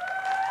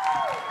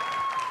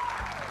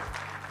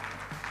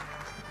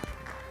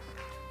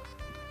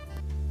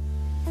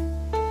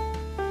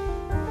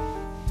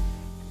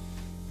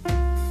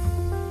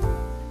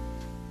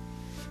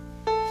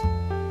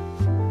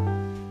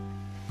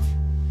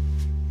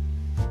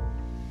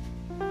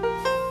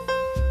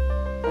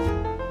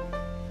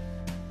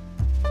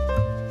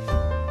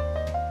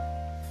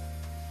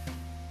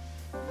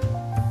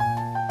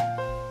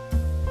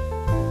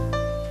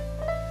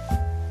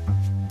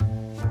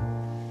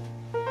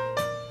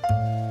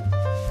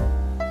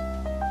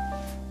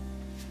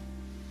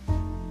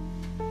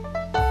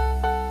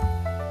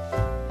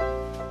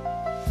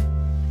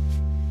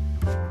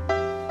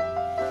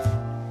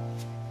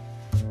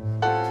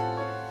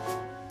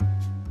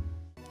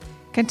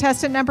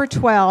 Contestant number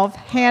 12,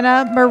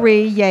 Hannah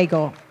Marie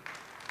Yeagle.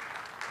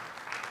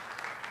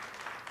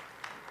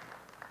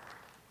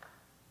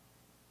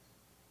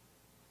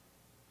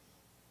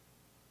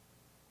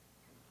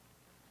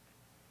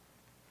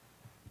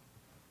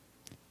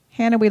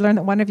 Hannah, we learned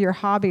that one of your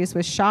hobbies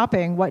was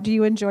shopping. What do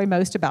you enjoy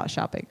most about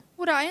shopping?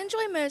 What I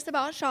enjoy most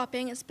about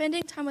shopping is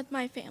spending time with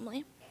my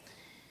family.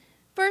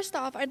 First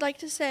off, I'd like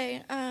to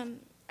say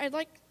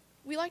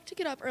we like to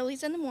get up early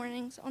in the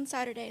mornings on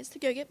Saturdays to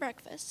go get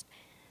breakfast.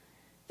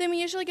 Then we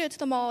usually go to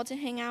the mall to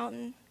hang out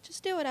and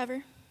just do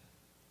whatever.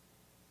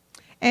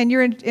 And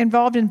you're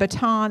involved in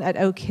Baton at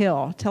Oak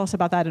Hill. Tell us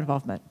about that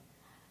involvement.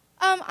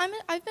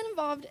 I've been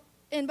involved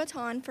in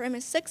Baton for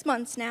almost 6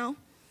 months now.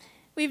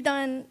 We've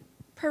done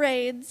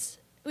parades.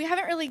 We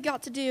haven't really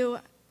got to do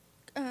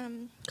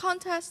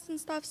contests and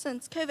stuff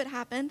since COVID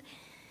happened,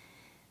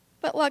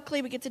 but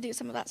luckily we get to do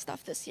some of that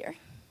stuff this year.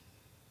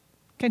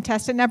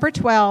 Contestant number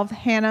 12,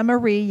 Hannah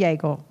Marie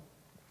Yeagle.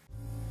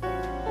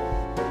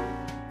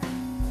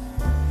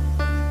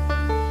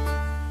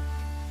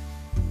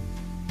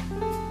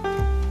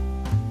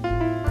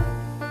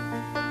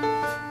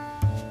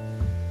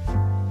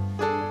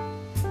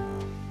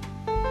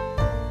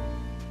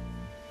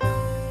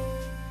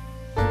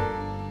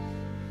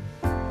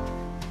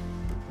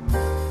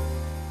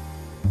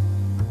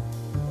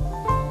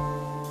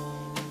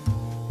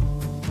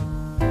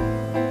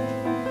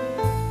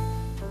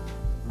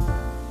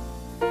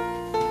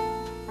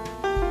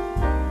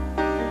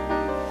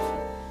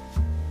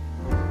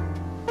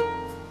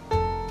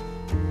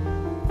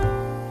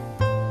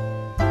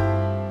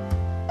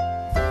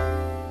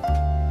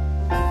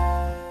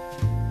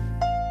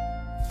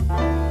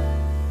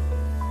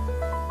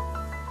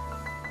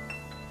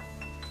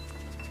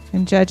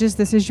 And judges,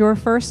 this is your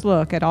first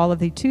look at all of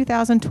the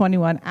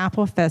 2021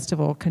 Apple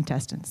Festival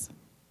contestants.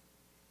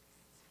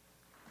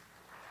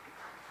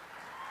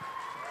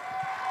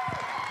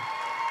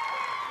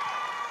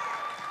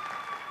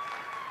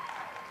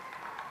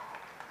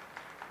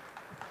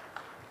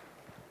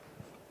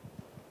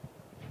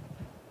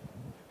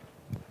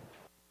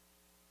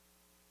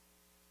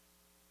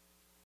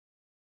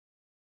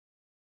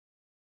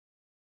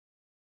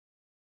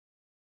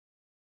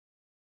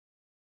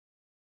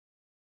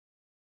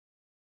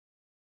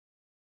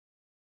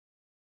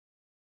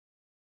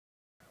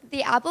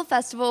 The Apple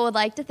Festival would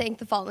like to thank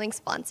the following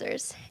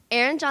sponsors: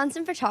 Aaron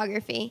Johnson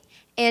Photography,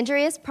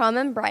 Andrea's Prom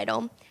and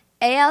Bridal,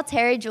 A.L.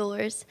 Terry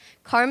Jewelers,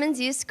 Carmen's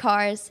Used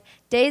Cars,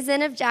 Days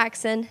Inn of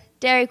Jackson,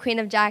 Dairy Queen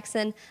of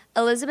Jackson,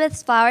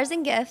 Elizabeth's Flowers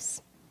and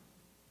Gifts.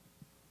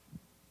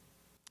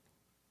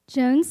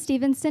 Jones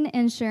Stevenson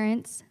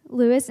Insurance,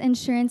 Lewis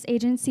Insurance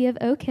Agency of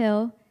Oak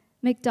Hill,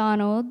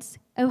 McDonald's,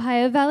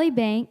 Ohio Valley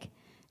Bank,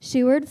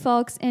 Sherwood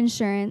Falks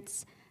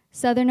Insurance,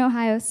 Southern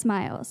Ohio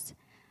Smiles.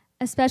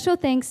 A special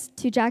thanks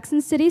to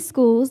Jackson City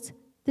Schools,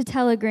 The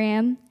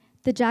Telegram,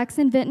 the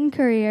Jackson Vinton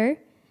Courier,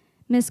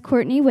 Miss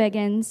Courtney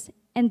Wiggins,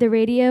 and the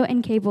radio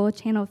and cable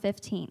Channel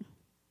 15.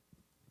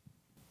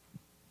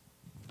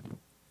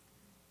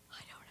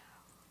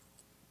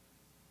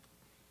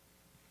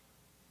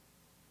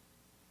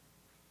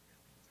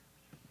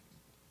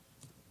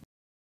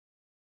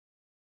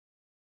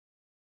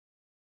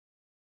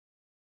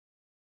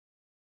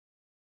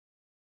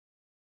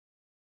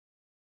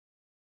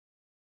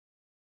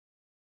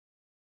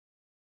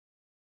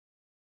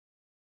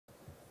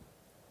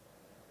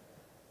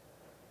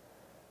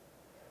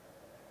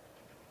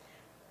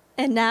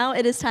 And now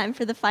it is time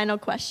for the final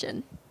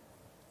question.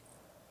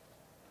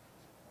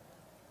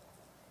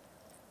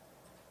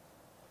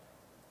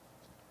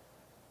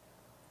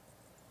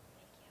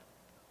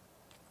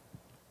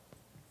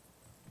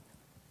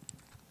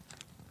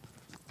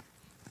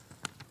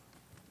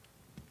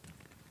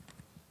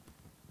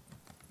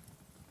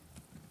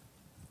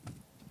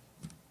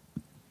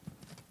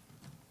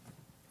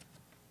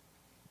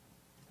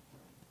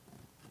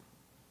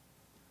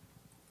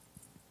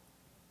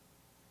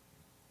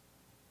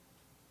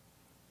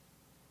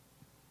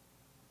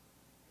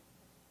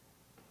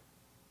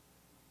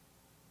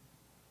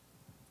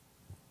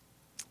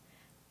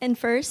 And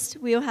first,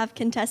 we will have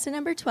contestant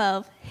number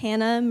 12,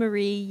 Hannah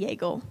Marie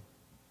Yeagle.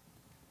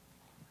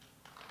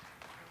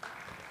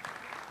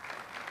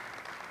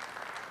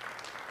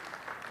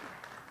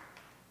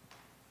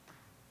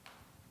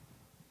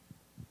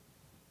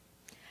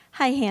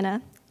 Hi,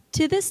 Hannah.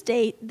 To this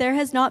date, there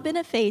has not been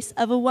a face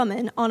of a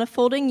woman on a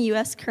folding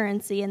U.S.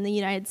 currency in the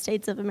United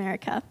States of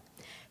America.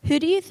 Who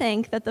do you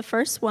think that the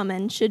first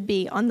woman should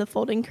be on the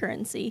folding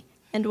currency,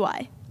 and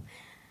why?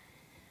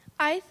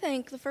 I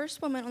think the first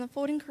woman on the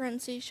folding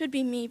currency should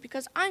be me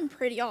because I'm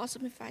pretty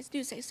awesome if I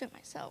do say so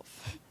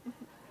myself.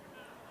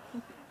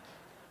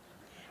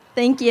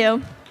 Thank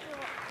you.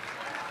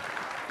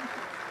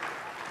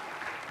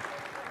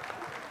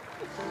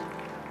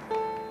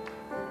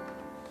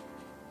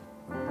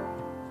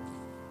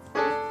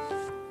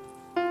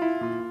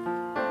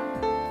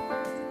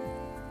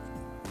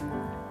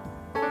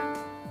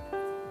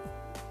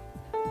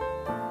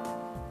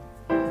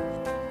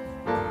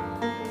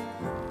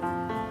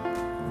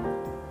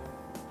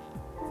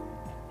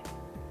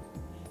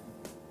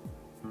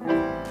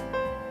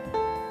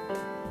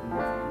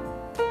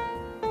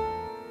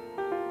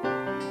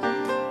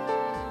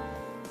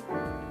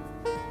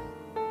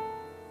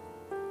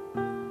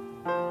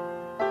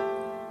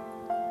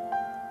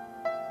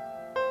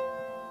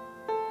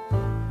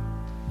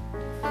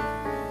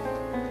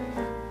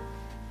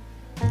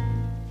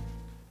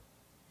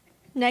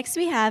 Next,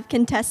 we have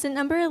contestant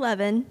number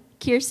 11,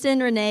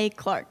 Kirsten Renee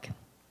Clark.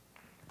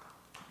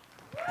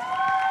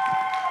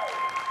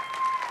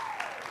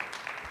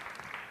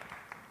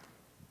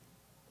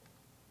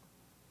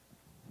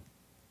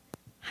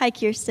 Hi,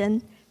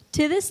 Kirsten.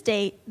 To this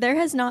date, there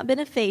has not been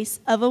a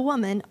face of a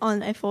woman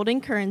on a folding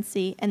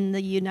currency in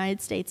the United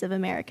States of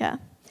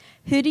America.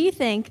 Who do you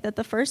think that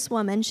the first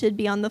woman should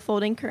be on the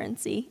folding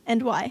currency,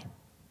 and why?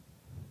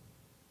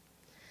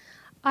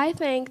 I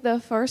think the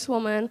first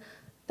woman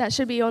that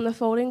should be on the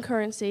folding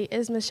currency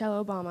is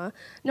Michelle Obama.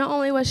 Not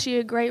only was she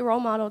a great role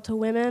model to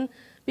women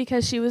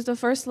because she was the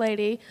first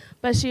lady,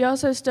 but she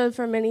also stood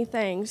for many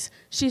things.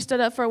 She stood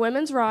up for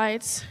women's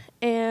rights,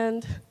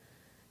 and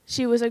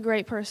she was a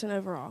great person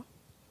overall.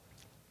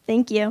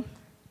 Thank you.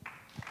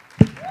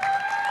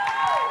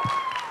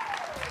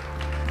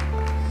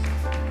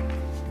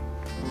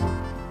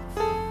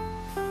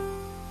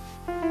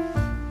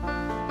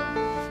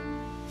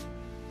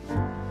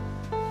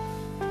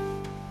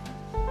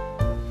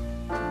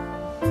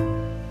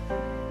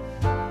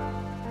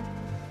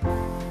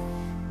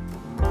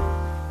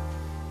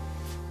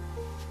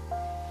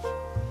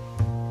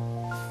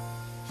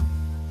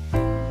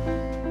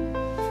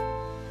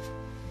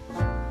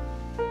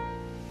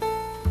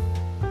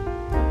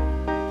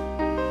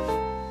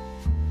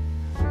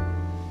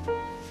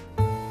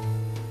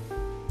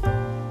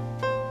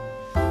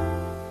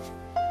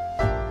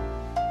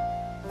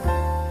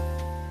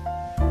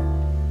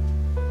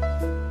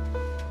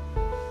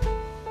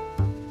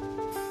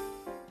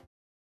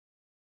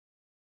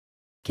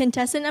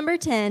 Contestant number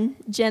 10,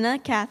 Jenna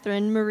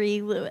Catherine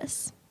Marie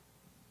Lewis.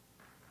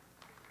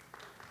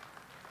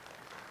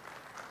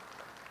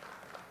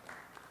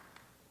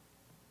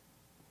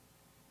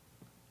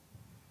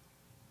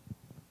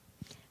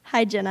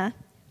 Hi, Jenna.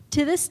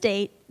 To this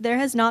date, there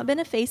has not been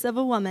a face of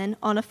a woman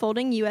on a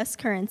folding U.S.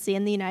 currency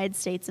in the United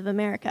States of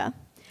America.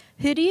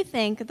 Who do you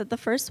think that the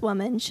first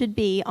woman should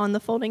be on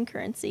the folding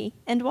currency,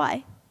 and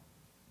why?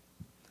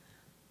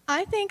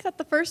 I think that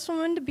the first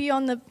woman to be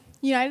on the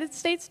United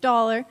States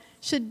dollar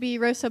should be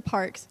Rosa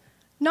Parks.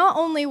 Not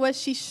only was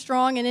she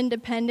strong and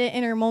independent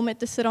in her moment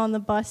to sit on the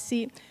bus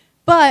seat,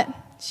 but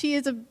she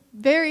is a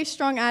very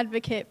strong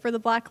advocate for the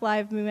Black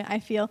Lives Movement, I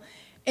feel.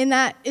 And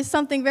that is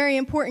something very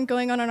important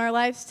going on in our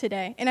lives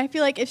today. And I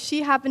feel like if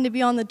she happened to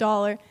be on the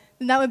dollar,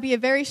 then that would be a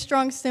very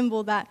strong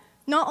symbol that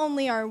not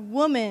only are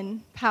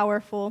women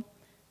powerful,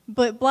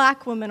 but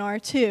black women are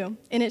too.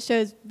 And it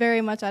shows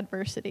very much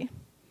adversity.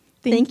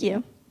 Thank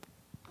you.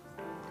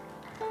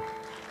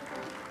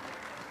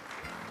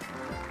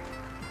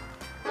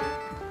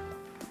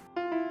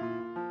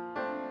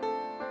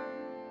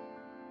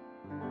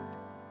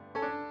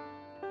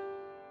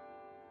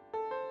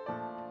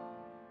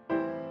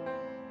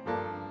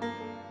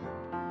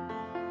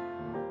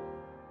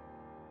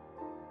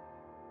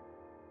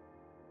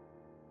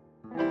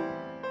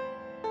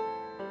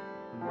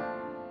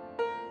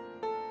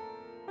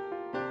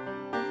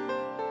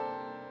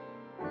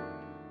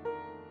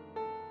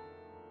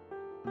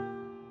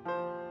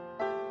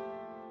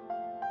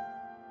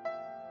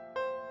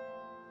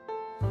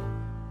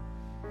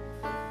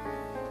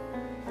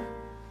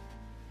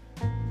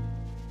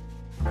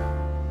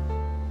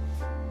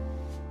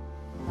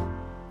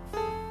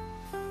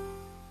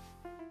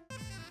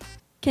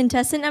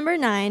 Contestant number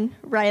 9,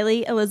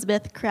 Riley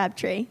Elizabeth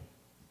Crabtree.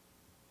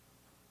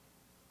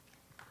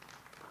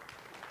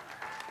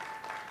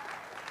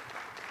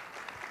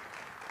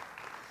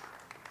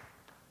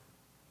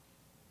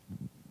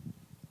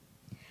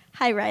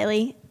 Hi,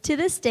 Riley. To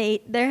this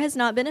date, there has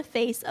not been a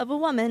face of a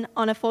woman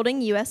on a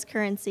folding U.S.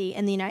 currency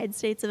in the United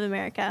States of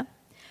America.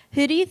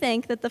 Who do you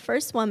think that the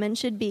first woman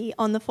should be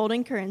on the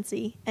folding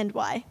currency, and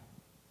why?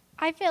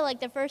 I feel like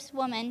the first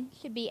woman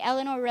should be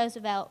Eleanor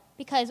Roosevelt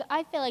because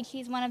I feel like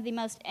she's one of the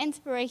most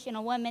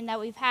inspirational women that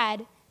we've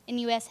had in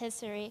U.S.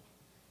 history.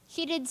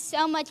 She did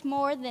so much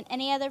more than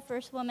any other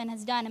first woman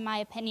has done, in my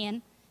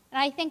opinion,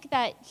 and I think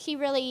that she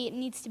really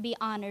needs to be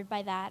honored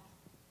by that.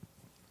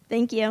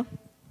 Thank you.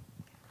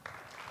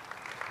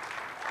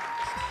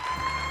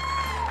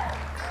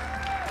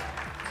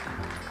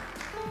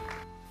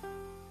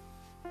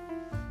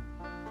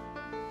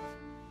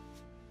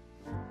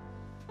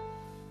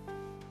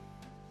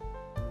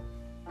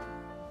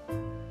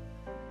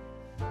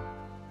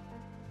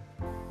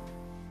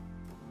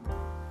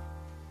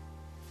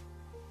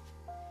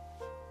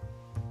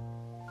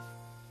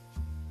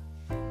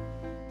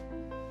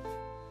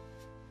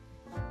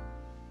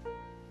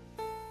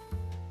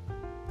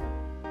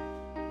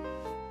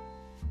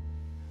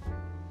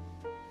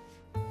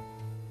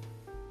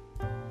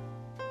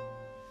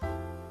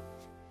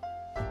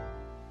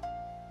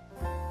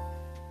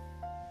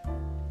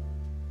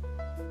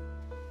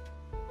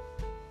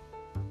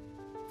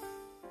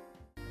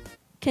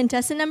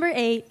 Contestant number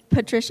 8,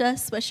 Patricia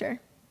Swisher.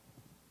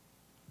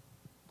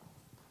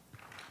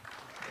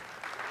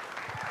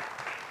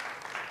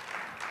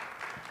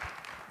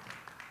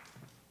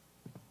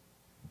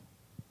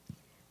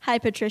 Hi,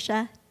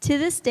 Patricia. To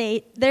this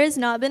date, there has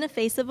not been a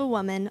face of a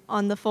woman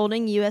on the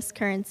folding U.S.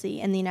 currency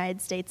in the United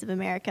States of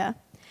America.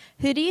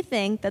 Who do you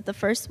think that the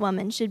first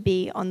woman should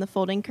be on the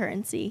folding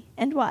currency,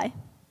 and why?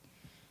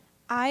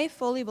 I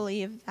fully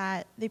believe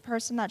that the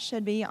person that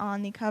should be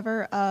on the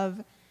cover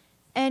of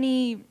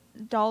any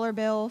dollar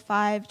bill,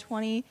 5,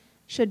 20,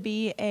 should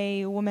be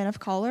a woman of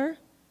color.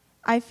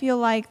 I feel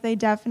like they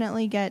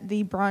definitely get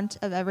the brunt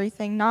of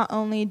everything. Not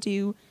only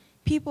do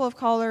people of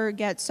color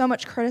get so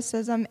much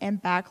criticism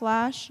and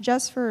backlash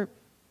just for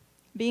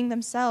being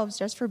themselves,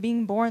 just for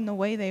being born the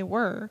way they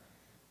were,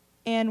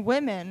 and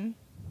women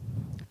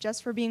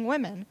just for being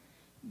women.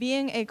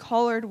 Being a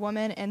colored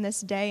woman in this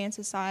day in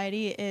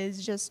society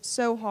is just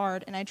so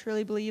hard, and I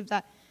truly believe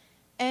that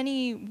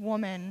any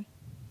woman,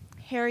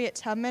 Harriet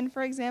Tubman,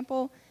 for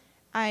example,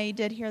 I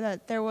did hear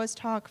that there was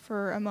talk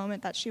for a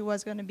moment that she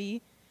was going to be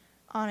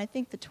on, I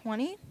think, the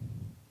 20,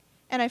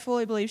 and I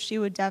fully believe she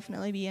would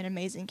definitely be an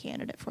amazing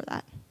candidate for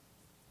that.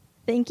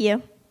 Thank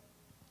you.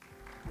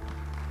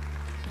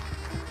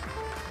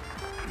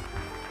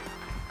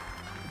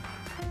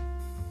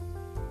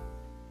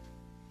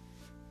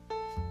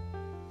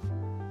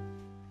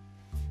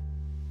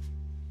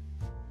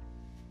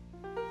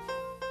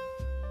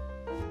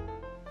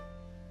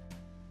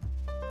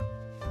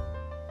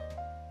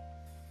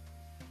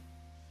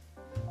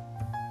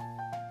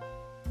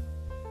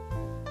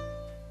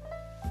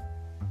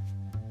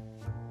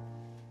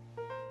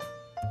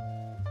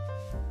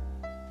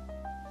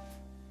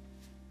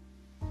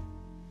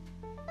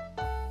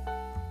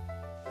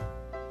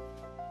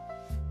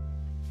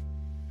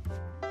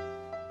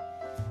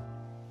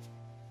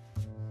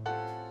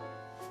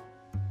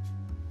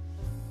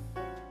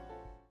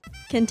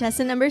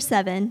 Contestant number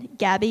 7,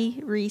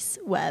 Gabby Reese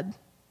Webb.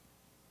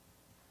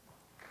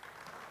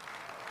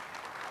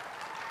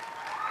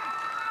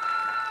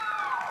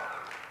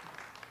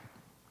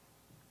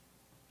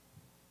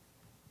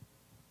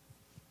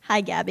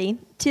 Hi, Gabby.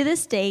 To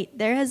this date,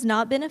 there has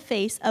not been a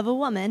face of a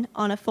woman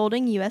on a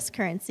folding U.S.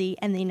 currency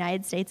in the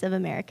United States of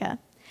America.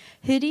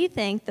 Who do you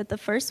think that the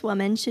first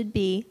woman should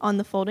be on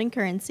the folding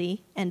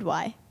currency, and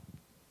why?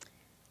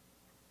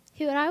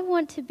 Who would I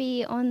want to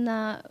be on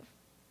the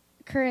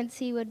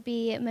currency would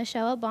be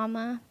Michelle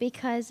Obama,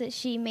 because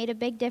she made a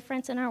big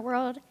difference in our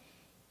world,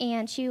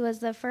 and she was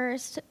the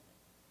first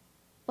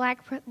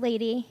black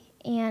lady,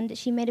 and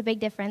she made a big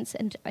difference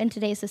in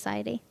today's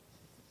society.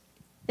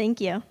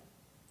 Thank you.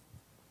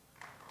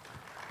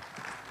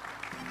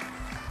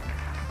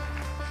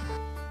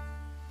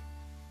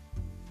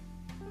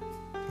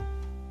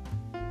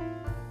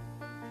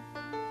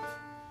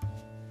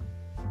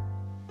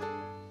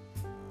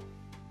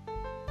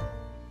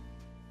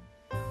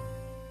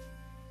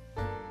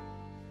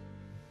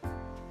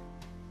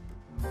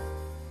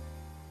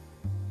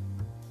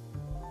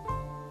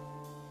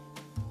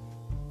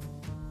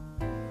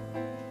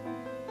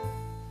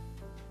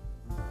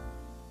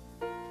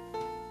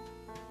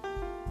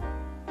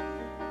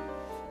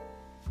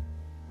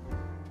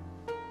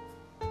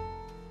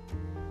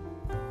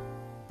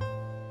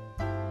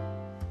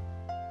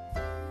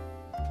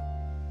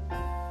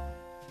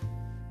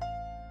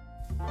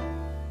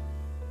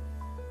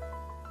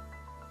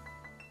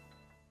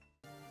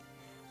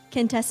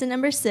 Contestant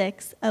number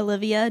 6,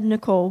 Olivia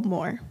Nicole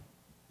Moore.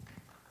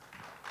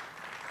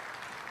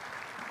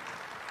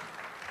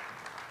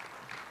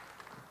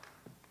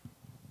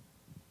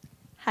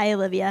 Hi,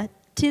 Olivia.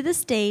 To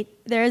this date,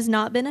 there has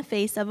not been a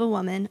face of a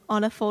woman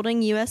on a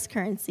folding U.S.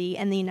 currency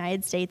in the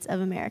United States of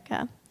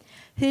America.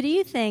 Who do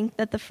you think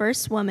that the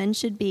first woman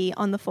should be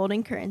on the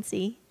folding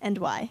currency, and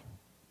why?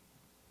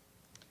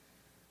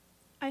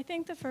 I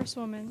think the first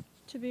woman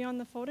to be on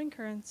the folding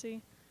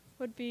currency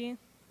would be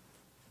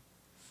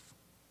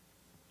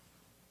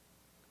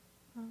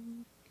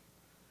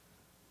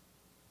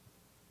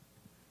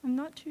I'm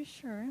not too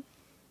sure.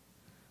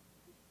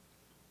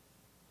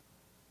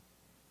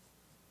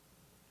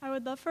 I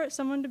would love for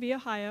someone to be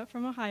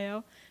from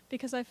Ohio,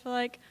 because I feel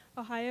like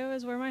Ohio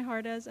is where my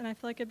heart is, and I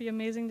feel like it'd be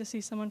amazing to see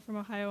someone from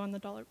Ohio on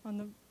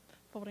the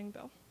folding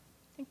bill.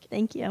 Thank you.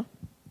 Thank you.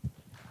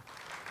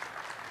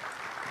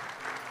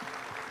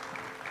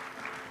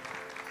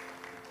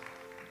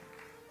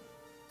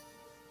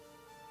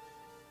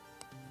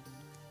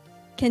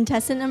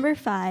 Contestant number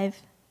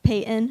 5,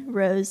 Peyton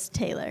Rose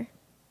Taylor.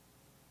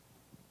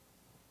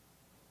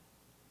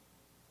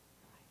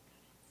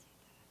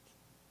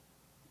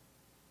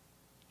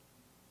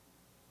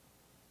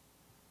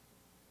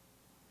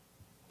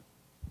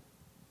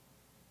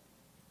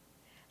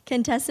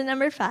 Contestant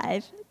number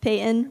 5,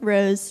 Peyton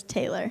Rose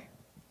Taylor.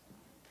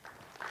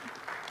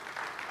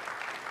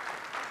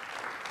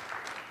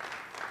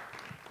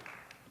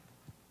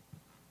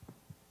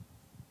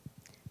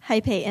 Hi,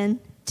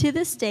 Peyton. To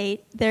this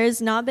date, there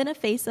has not been a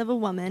face of a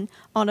woman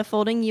on a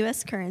folding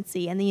U.S.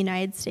 currency in the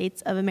United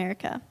States of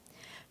America.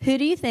 Who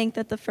do you think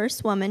that the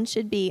first woman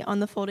should be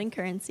on the folding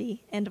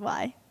currency, and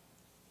why?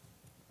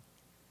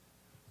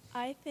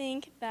 I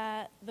think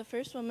that the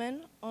first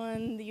woman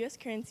on the U.S.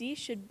 currency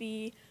should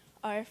be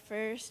our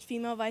first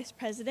female vice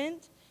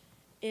president.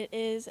 It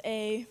is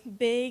a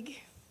big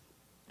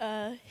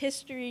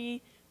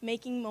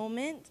history-making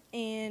moment,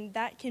 and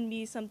that can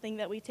be something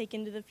that we take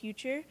into the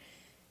future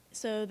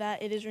so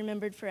that it is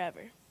remembered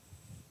forever.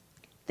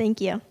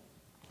 Thank you.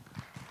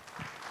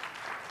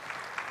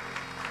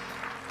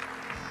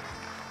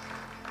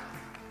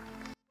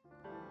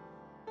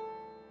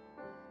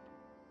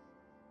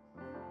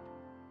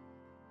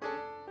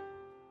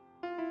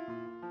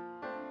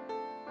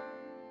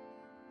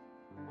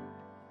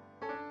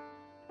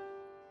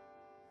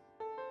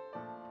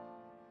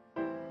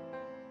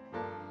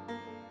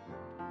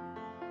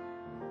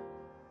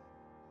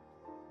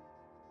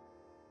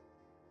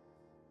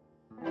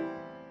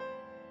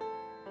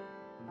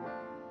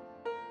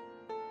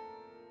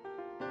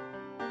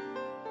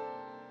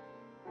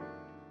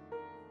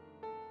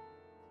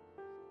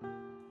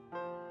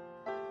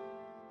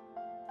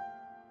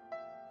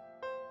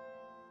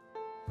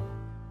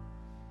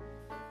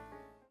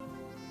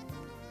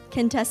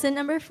 Contestant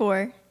number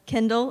 4,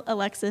 Kendall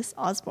Alexis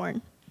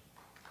Osborne.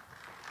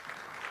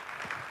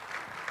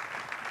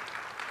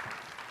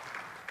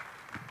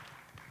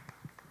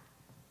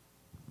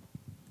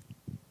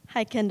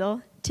 Hi,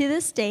 Kendall. To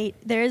this date,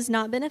 there has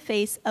not been a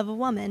face of a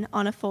woman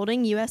on a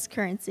folding U.S.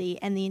 currency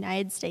in the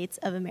United States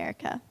of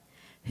America.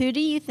 Who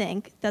do you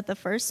think that the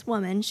first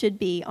woman should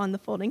be on the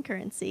folding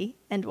currency,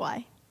 and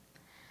why?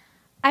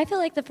 I feel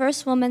like the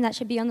first woman that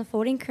should be on the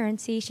folding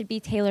currency should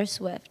be Taylor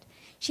Swift.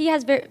 She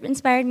has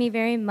inspired me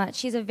very much.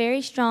 She's a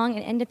very strong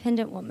and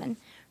independent woman.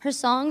 Her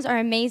songs are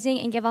amazing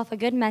and give off a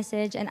good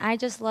message, and I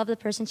just love the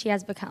person she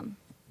has become.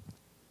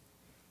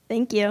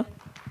 Thank you.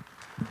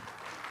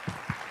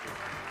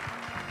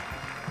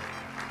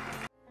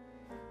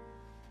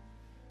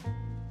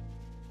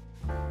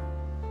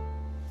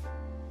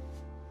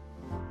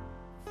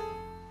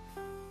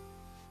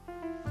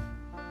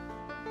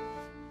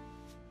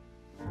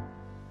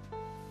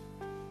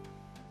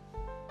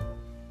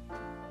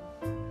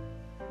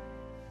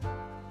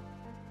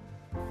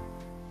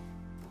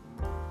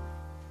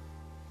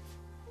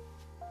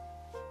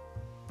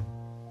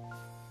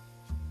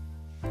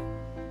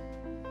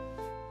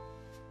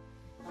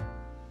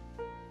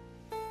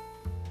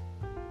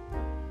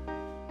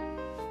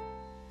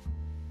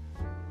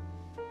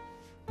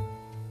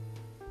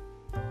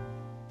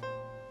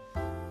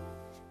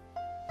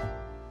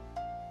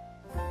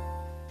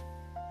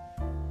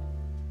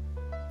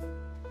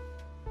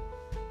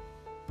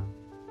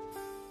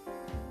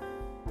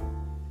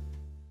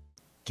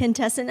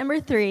 Contestant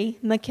number 3,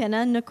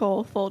 McKenna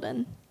Nicole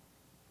Folden.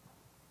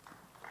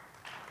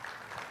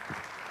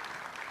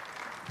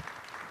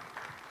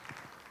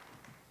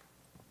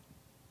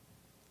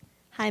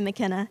 Hi,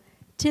 McKenna.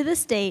 To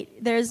this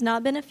date, there has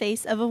not been a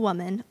face of a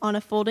woman on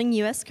a folding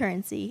U.S.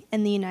 currency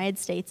in the United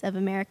States of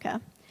America.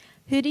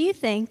 Who do you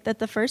think that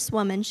the first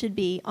woman should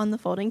be on the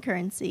folding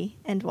currency,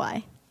 and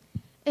why?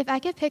 If I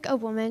could pick a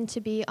woman to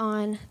be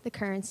on the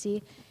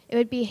currency, it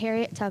would be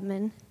Harriet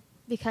Tubman,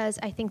 because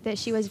I think that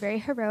she was very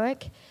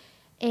heroic,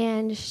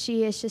 and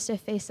she is just a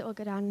face that will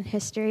go down in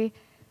history.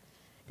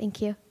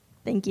 Thank you.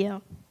 Thank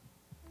you.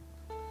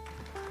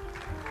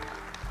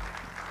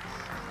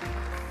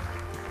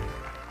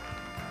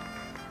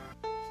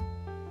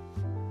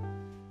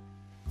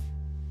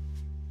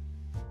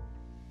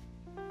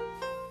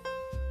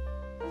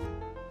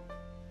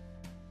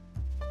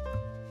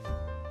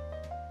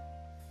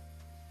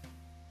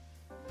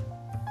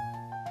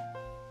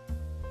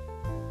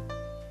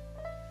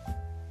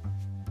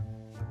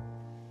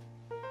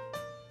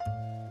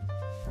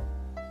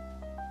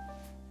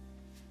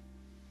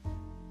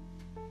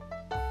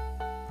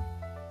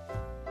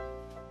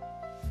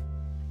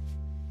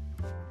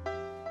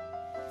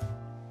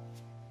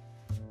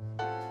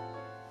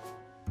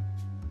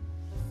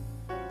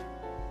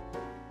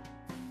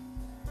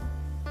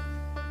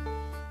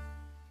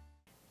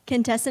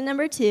 Contestant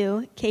number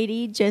 2,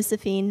 Katie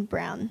Josephine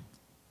Brown.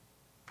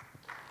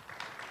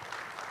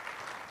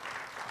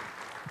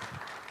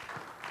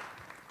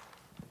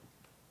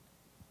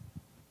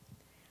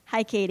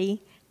 Hi,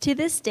 Katie. To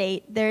this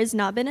date, there has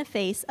not been a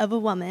face of a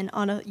woman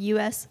on a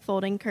U.S.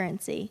 folding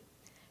currency.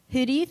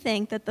 Who do you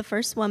think that the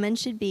first woman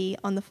should be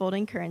on the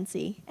folding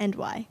currency, and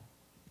why?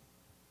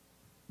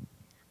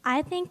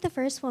 I think the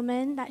first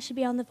woman that should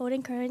be on the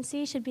folding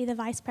currency should be the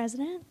vice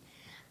president.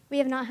 We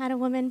have not had a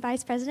woman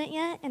vice president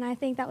yet, and I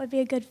think that would be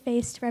a good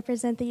face to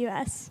represent the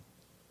U.S.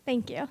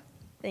 Thank you.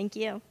 Thank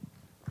you.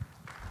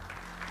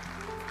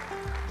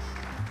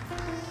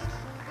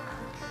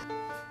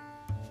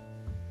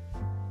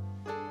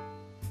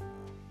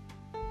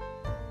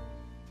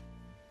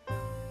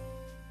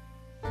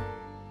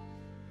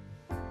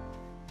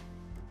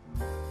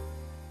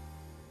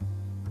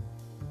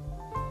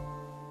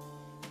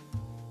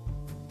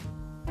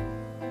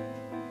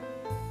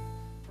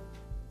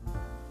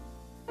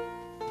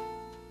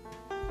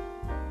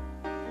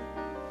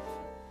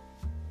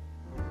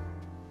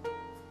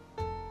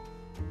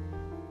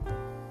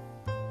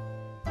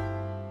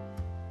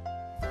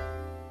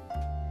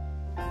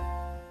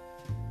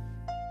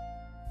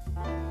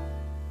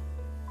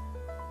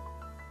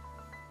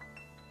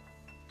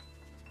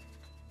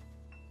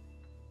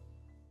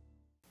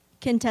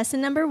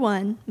 Contestant number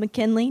 1,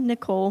 McKinley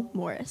Nicole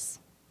Morris.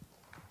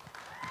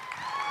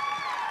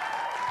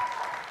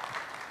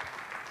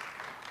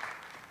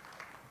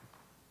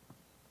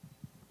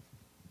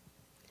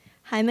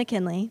 Hi,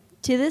 McKinley.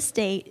 To this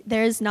date,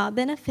 there has not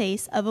been a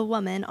face of a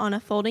woman on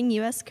a folding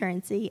U.S.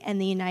 currency in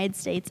the United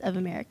States of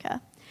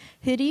America.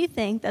 Who do you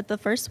think that the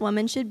first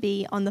woman should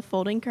be on the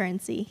folding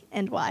currency,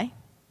 and why?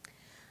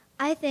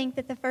 I think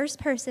that the first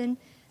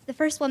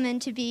woman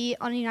to be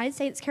on a United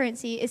States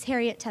currency is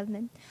Harriet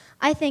Tubman.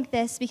 I think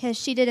this because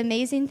she did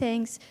amazing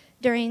things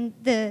during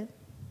the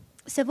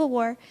Civil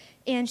War,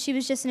 and she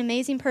was just an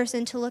amazing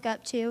person to look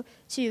up to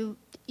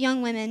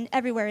young women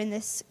everywhere in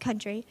this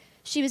country.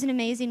 She was an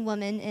amazing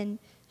woman, and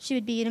she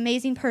would be an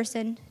amazing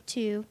person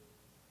to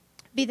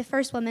be the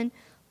first woman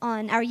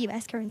on our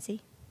U.S.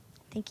 currency.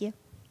 Thank you.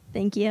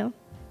 Thank you.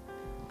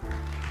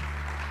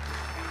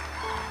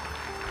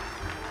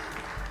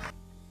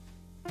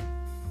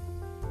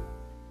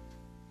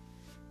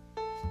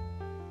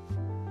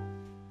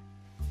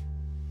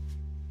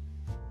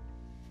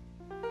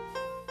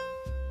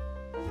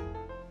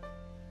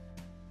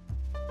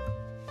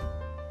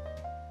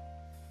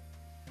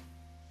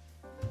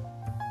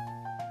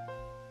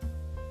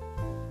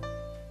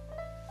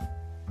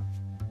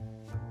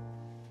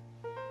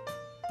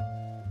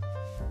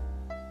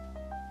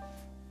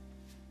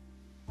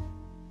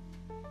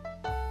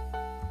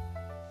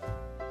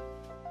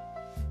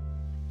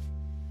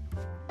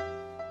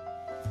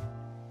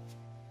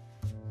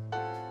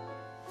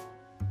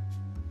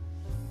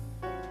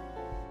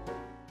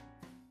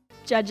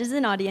 Judges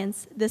and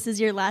audience, this is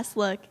your last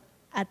look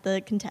at the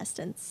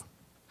contestants.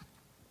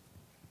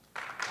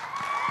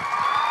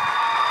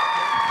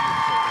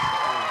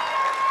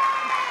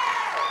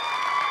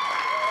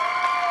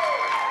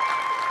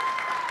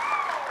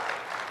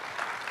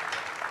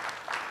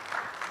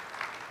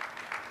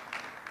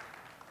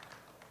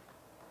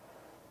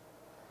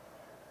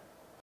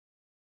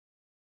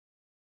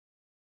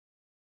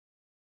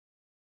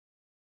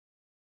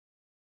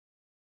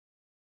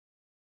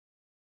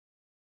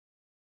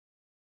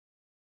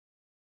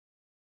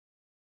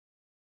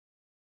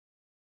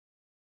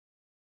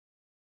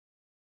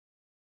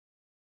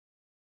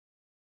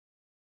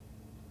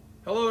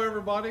 Hello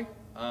everybody,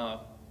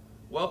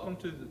 welcome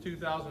to the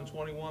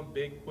 2021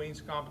 Big Queens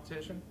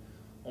Competition.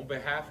 On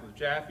behalf of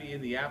Jaffe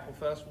and the Apple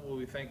Festival,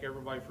 we thank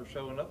everybody for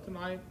showing up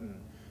tonight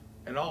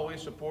and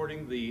always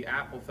supporting the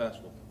Apple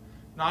Festival.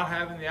 not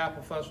having the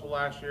Apple Festival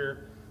last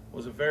year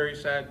was a very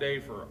sad day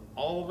for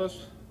all of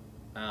us.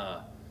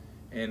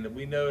 And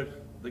we know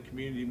the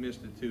community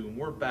missed it too. And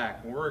we're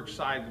back, and we're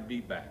excited to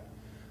be back.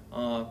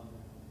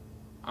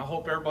 I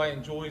hope everybody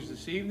enjoys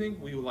this evening.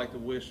 We would like to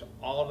wish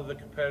all of the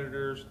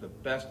competitors the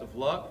best of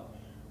luck.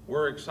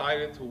 We're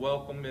excited to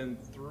welcome in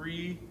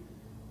 3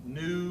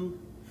 new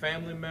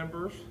family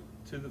members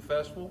to the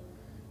festival.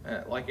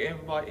 Like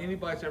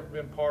anybody's ever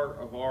been part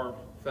of our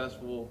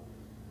festival,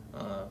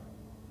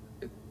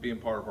 being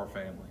part of our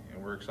family.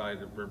 And we're excited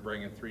that we're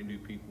bringing 3 new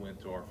people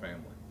into our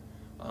family.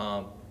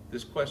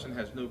 This question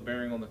has no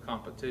bearing on the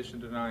competition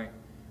tonight.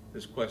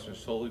 This question is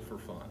solely for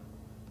fun.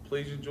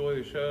 Please enjoy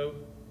the show.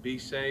 Be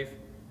safe.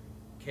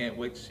 Can't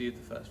wait to see you at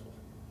the festival.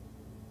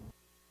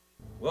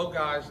 Well,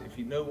 guys, if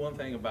you know one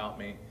thing about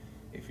me,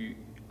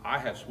 I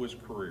have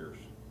switched careers.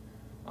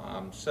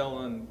 I'm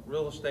selling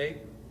real estate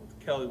with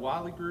the Kelly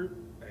Wiley Group,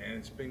 and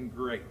it's been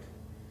great.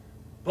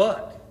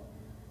 But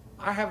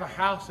I have a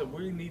house that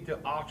we need to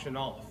auction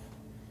off.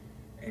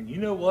 And you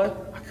know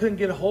what? I couldn't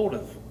get a hold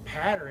of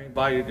Pat or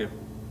anybody to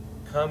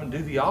come and do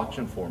the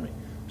auction for me.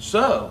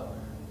 So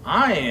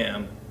I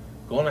am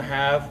going to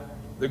have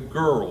the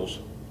girls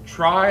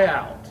try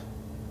out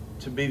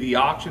to be the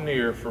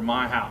auctioneer for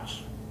my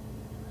house.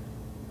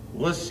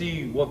 Let's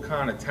see what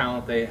kind of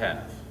talent they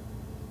have.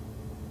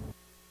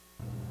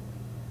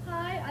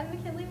 Hi, I'm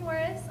McKinley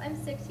Morris. I'm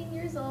 16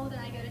 years old and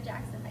I go to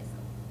Jackson High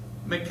School.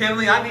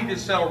 McKinley, I need to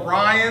sell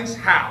Ryan's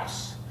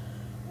house.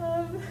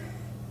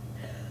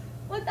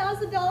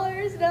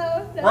 $1,000?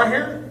 No. Right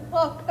here?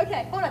 Well,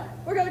 okay, hold on.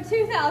 We're going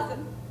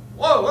 2,000.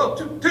 Whoa,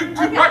 two, Okay,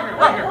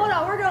 right here. Hold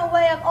on, we're going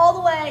way up all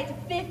the way to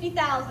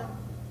 50,000.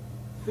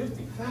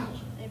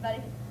 50,000?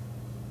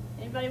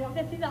 Anybody want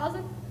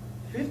 50,000?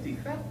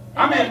 50,000?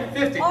 I'm in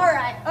 50. All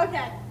right,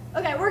 okay,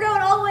 we're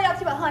going all the way up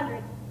to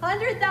 100.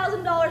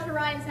 $100,000 for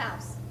Ryan's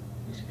house.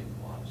 He's getting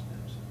a lot of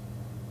steps.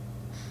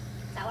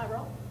 That's how I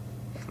roll.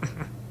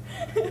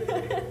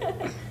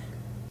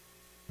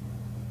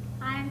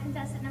 I'm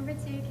contestant number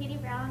 2, Katie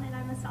Brown, and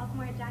I'm a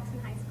sophomore at Jackson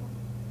High School.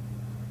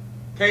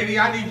 Katie,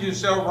 I need you to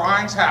sell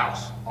Ryan's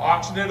house.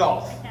 Auction it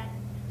off. Okay.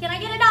 Can I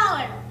get $1? $1.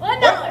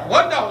 $1.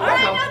 All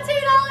right, now $2.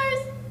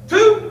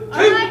 Two. All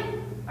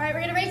right,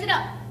 we're gonna raise it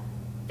up.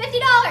 $50.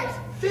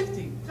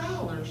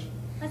 $50?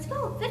 Let's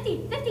go.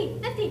 50.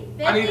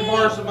 I need to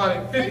borrow some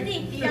money. 50.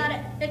 You got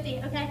it.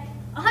 50. Okay.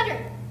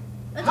 100.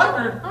 Let's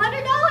 $100? go.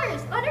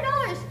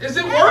 $100. Is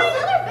it worth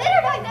it? Another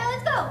bidder back there.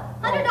 Let's go.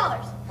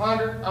 $100.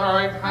 100. All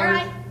right.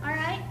 100. All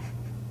right.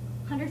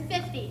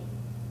 150.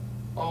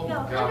 Oh Go.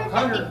 my God.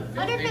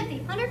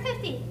 150. I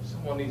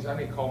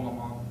need to call my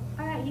mom.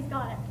 All right, he's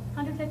got it.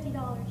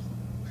 $150.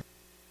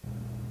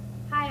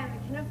 Hi, I'm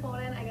McKenna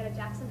Fulton. I go to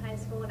Jackson High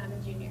School and I'm a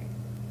junior.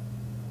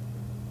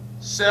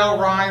 Sell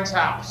Ryan's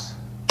house.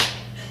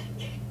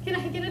 Can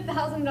I get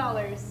 $1,000?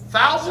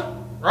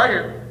 1,000? Right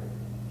here.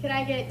 Can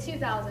I get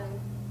 2,000?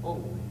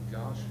 Holy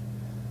gosh.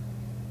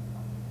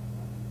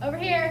 Over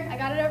here. I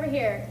got it over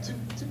here.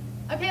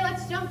 Okay,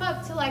 let's jump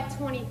up to like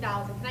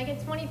 20,000. Can I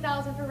get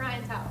 20,000 for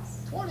Ryan's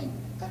house? 20?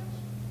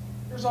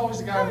 There's always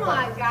a guy. Come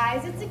on,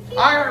 guys. It's a key.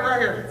 Right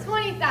here.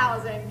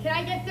 20,000. Can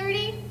I get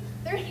 30?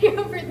 30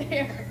 over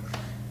there.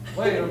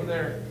 Way over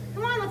there.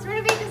 Come on, let's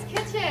renovate this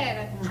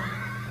kitchen.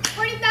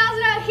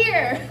 40,000 out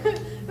here.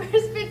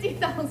 Where's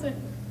 50,000?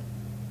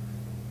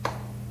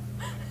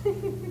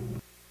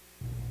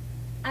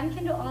 I'm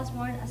Kendall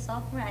Osborne, a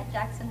sophomore at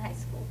Jackson High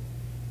School.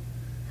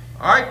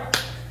 All right.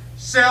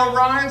 Sell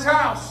Ryan's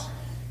house.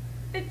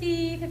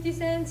 50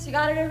 cents. You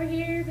got it over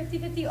here. 50.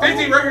 50 right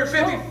here.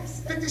 50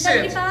 cents.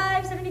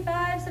 75.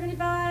 75.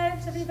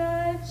 $75.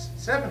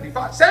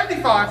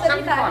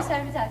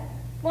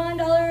 $1. $1.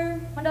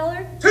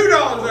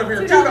 $2 over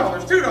here.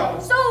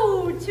 $2.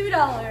 So $2.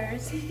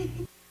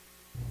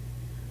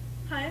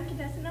 Hi, I'm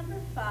contestant number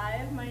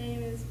 5. My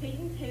name is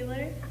Peyton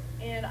Taylor,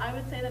 and I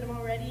would say that I'm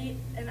already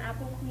an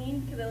apple queen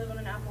because I live on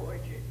an apple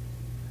orchard.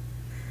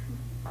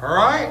 All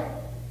right.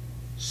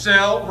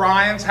 Sell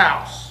Ryan's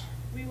house.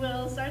 We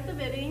will start the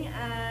bidding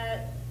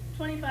at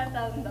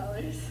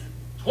 $25,000.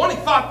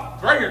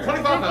 25. Right here.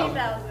 25,000.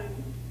 50,000.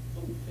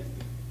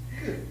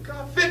 Good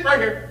God. Fit right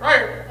here.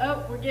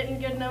 Oh, we're getting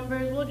good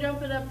numbers. We'll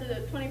jump it up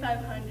to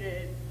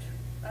 2,500.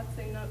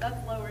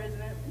 That's lower, isn't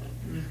it?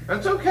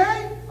 That's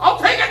okay. I'll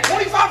take it.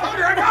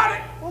 2,500. I got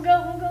it. We'll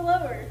go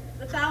lower.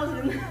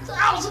 1,000.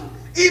 1,000.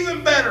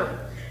 Even better.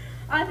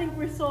 I think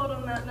we're sold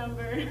on that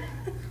number.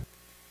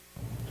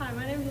 Hi,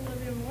 my name is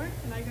Olivia Moore,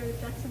 and I go to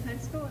Jackson High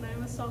School, and I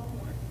am a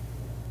sophomore.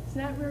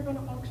 Tonight we're going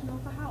to auction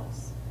off a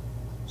house.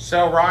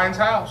 Sell Ryan's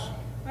house.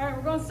 All right,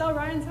 we're going to sell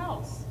Ryan's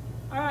house.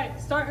 All right,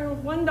 starting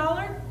with $1. All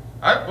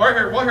right,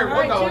 here, All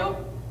right, $1.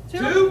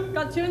 Two.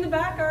 Got 2 in the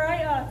back. All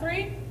right,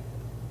 3.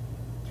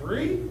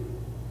 3.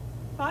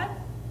 5.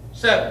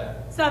 7.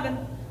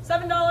 $7.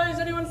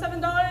 Anyone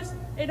 $7?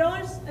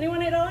 $8?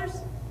 Anyone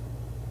 $8?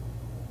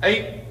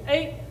 8.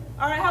 8.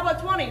 All right, how about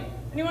 20?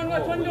 Anyone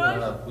got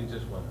 $20? We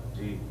just went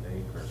deep.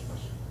 Christmas.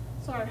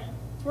 Sorry.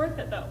 It's worth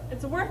it though.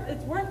 It's worth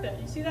it.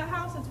 You see that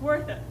house? It's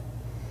worth it.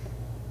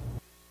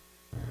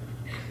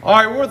 All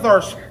right, with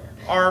our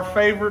our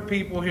favorite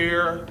people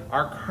here,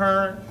 our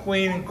current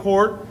queen in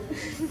court.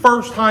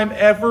 First time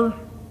ever,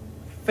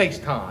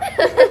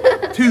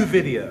 FaceTime to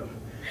video.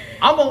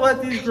 I'm going to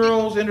let these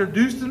girls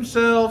introduce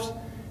themselves,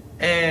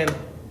 and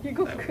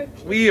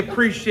we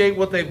appreciate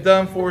what they've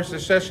done for us,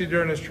 especially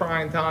during this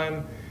trying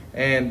time,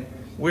 and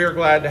we're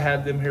glad to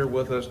have them here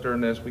with us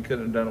during this. We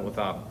couldn't have done it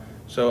without them.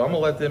 So I'm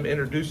going to let them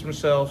introduce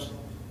themselves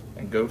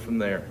and go from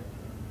there.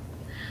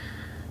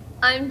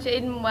 I'm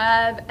Jaden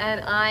Webb,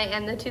 and I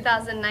am the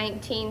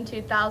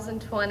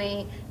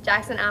 2019-2020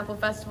 Jackson Apple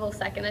Festival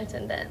second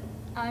attendant.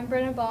 I'm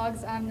Brenna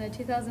Boggs. I'm the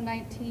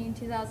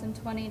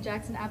 2019-2020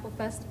 Jackson Apple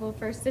Festival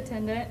first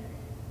attendant.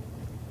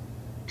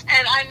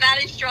 And I'm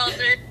Maddie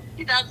Strasser,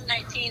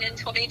 2019 and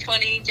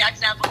 2020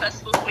 Jackson Apple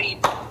Festival queen.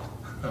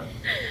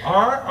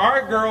 All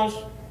right,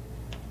 girls.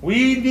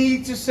 We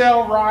need to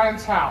sell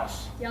Ryan's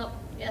house. Yep.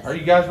 Yes. Are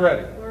you guys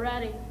ready? We're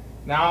ready.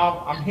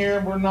 Now, I'm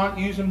hearing we're not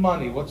using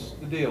money. What's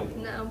the deal?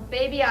 No,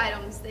 baby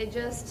items. They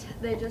just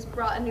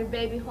brought a new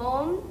baby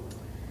home,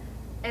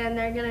 and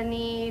they're gonna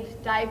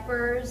need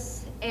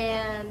diapers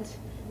and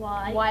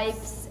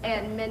wipes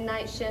and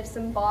midnight shifts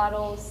and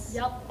bottles.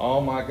 Yep. Oh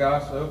my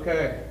gosh,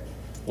 okay.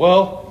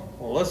 Well,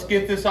 let's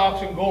get this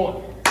auction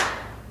going.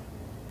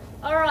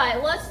 All right,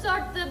 let's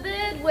start the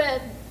bid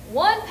with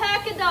 1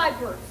 pack of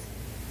diapers.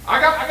 I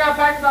got a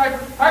pack of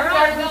diapers,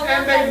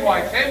 and baby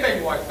wipes, and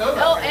baby wipes.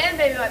 And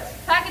baby wipes.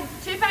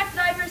 2 packs of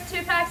diapers,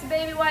 2 packs of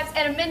baby wipes,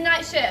 and a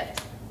midnight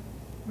shift.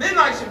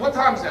 Midnight shift, what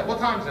time is that? What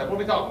time is that? What are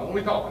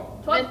we talking?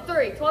 12 to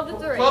 3. 12 to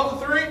 3. 12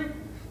 to 3?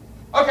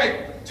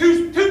 Okay,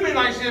 two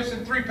midnight shifts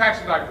and 3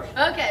 packs of diapers.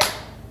 Okay,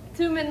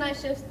 2 midnight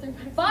shifts, 3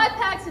 packs. 5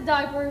 packs of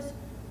diapers,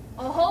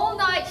 a whole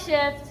night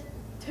shift,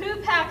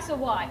 2 packs of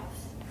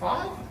wipes.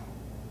 5?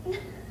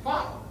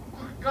 5?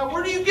 God,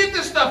 where do you get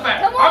this stuff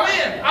at? Come on.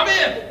 I'm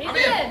in. He's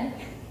in.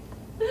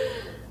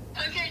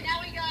 Okay, now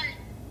we got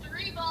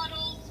 3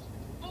 bottles,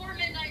 4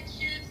 midnight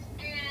shifts,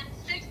 and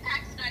 6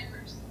 packs of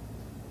diapers.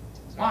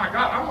 My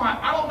God,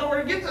 I don't know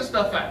where to get this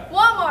stuff at.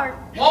 Walmart.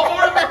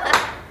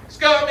 Let's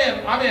go. I'm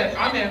in.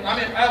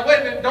 Wait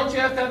a minute. Don't you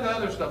have to have the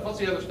other stuff? What's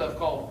the other stuff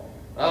called?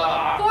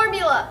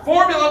 Formula.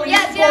 Formula.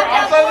 Yes,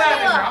 I'll throw that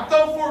in there. I'm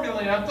throwing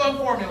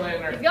formula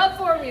in there. You've got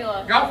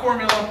formula. Got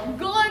formula.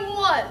 Going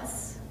once.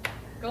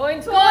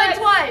 Going twice. Going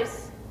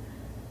twice.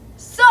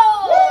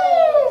 Sold!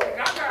 Woo!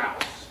 Got the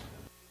house.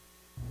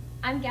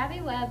 I'm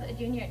Gabby Webb, a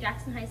junior at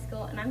Jackson High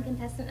School, and I'm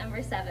contestant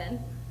number 7.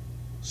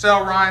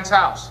 Sell Ryan's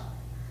house.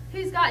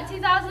 Who's got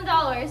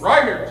 $2,000?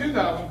 Right here,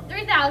 2,000.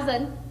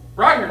 3,000.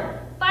 Right here.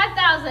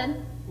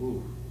 5,000.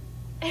 Ooh.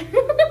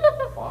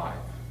 5.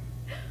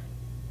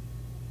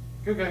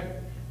 Okay.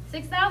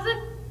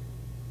 6,000.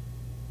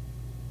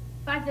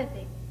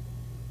 550.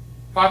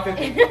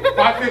 550.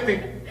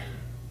 550.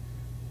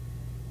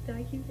 Do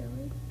I keep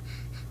going?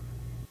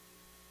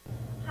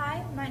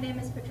 Hi, my name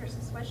is Patricia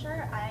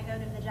Swisher. I go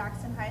to the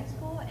Jackson High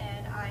School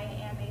and I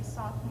am a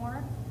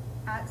sophomore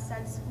at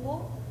said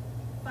school.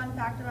 Fun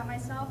fact about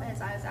myself is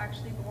I was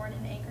actually born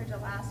in Anchorage,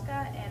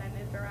 Alaska, and I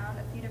moved around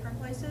a few different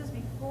places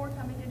before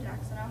coming to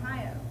Jackson,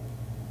 Ohio.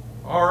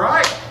 All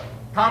right.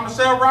 Time to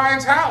sell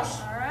Ryan's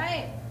house. All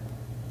right.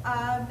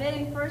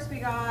 Bidding first, we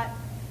got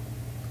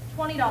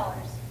 $20.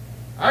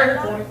 I hear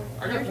 20.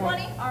 I got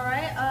 20. All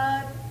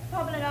right.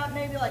 Pumping it up,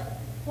 maybe like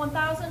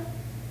 1,000.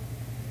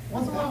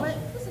 Just a little bit.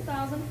 Just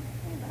 1,000.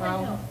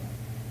 1,000.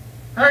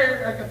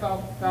 Hey, I got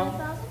 1,000.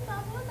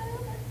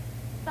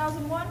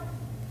 1,001.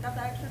 Got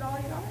the extra dollar,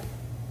 you got it?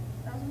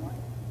 1,001.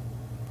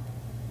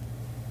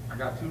 I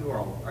got $2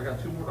 more. I got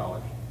 $2 more.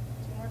 $2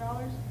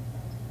 more?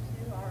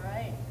 2, all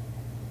right.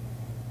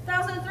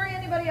 1,003,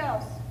 anybody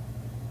else?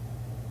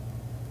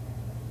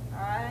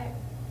 All right,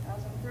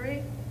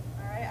 1,003.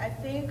 All right, I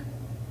think,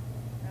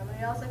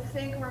 nobody else, I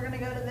think we're gonna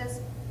go to this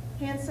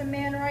handsome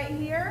man right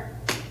here.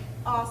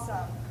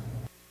 Awesome.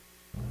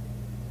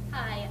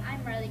 Hi,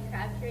 I'm Riley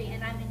Crabtree,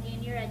 and I'm a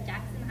junior at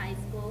Jackson High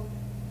School.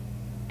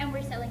 And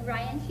we're selling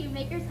Ryan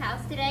Shoemaker's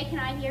house today. Can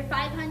I hear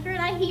 500?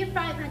 I hear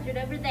 500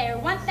 over there.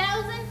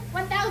 1,000?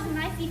 1,000.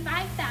 I see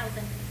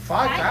 5,000.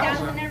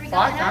 5,000? Are we going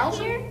up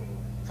here?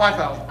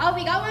 5,000. Oh,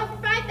 we got one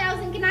for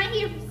 5,000. Can I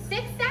hear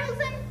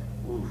 6,000?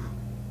 Oof.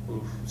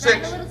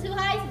 6. A little too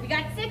high. So we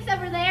got 6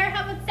 over there.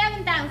 How about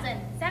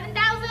 7,000?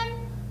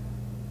 7,000?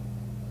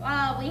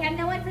 Oh, we have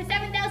no one for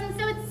 7,000,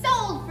 so it's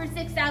sold for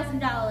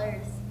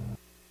 $6,000.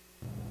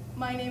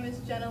 My name is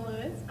Jenna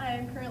Lewis. I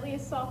am currently a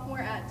sophomore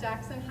at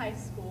Jackson High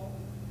School.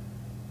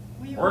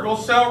 We're going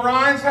to sell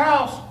Ryan's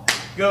house.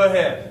 Go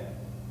ahead.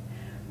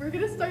 We're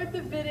going to start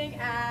the bidding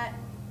at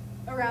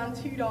around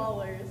 $2.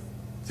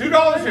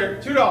 $2 here.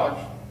 $2.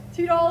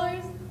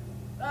 $2.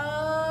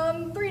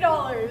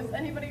 $3.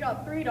 Anybody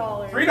got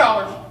 $3?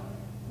 $3.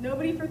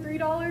 Nobody for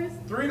 $3?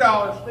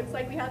 $3. Looks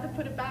like we had to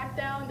put it back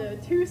down to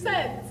 2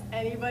 cents.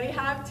 Anybody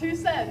have 2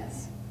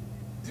 cents?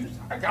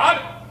 I got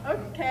it.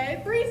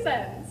 Okay, 3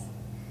 cents.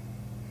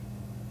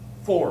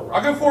 4.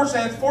 I'll go 4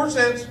 cents. 4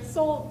 cents.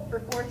 Sold for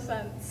 4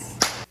 cents.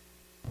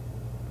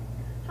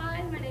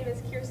 Hi, my name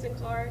is Kirsten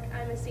Clark.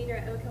 I'm a senior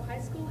at Oak Hill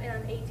High School, and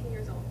I'm 18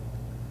 years old.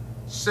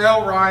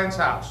 Sell Ryan's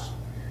house.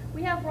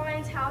 We have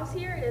Ryan's house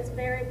here. It is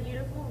very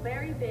beautiful,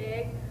 very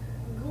big,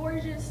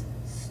 gorgeous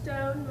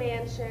stone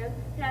mansion.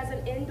 It has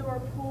an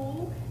indoor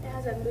pool. It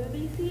has a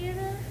movie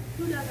theater.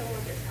 Who doesn't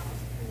want this house?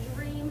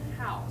 Dream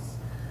house.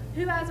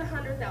 Who has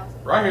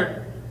 100,000? Right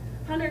here.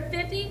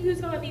 150?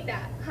 Who's going to beat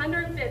that?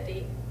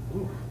 150.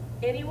 Ooh.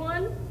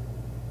 Anyone?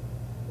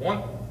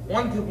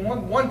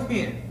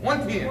 110. 110.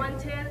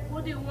 110.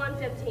 We'll do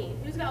 115.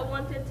 Who's got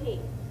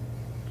 115?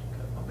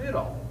 A bit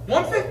off.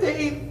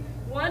 115.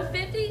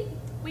 150?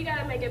 We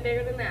got to make it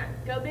bigger than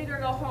that. Go big or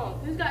go home.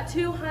 Who's got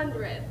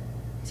 200?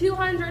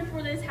 200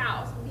 for this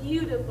house.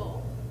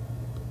 Beautiful.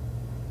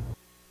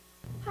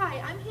 Hi,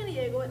 I'm Hannah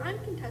Yeagle, and I'm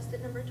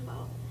contestant number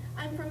 12.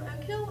 I'm from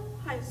Oak Hill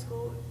High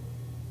School,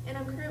 and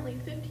I'm currently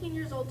 15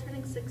 years old,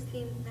 turning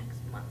 16 next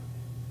month.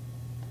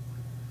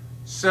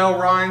 Sell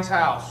Ryan's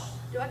house.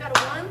 Do I got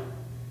a 1?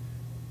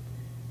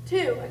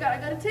 2. I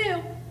got a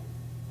 2.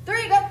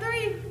 3. I got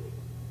 3.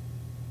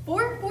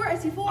 4. 4. I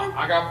see 4.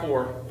 I got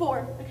 4.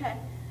 4. Okay.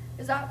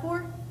 Is that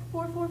 4?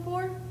 4. 4.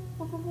 4.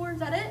 4. 4. 4. Is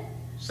that it?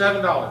 $7.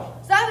 7.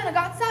 I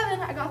got 7.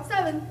 I got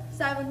 7.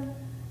 7.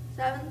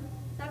 7.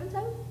 7.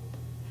 7.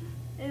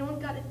 Anyone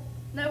got it?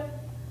 Nope.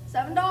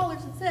 $7.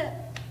 That's it.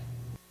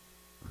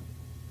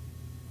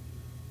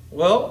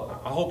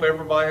 Well, I hope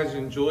everybody has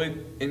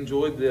enjoyed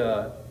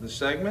the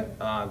segment.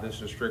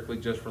 This is strictly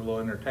just for a little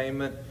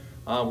entertainment.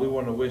 We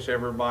want to wish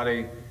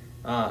everybody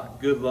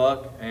good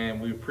luck, and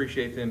we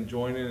appreciate them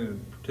joining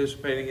and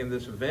participating in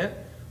this event.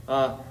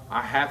 I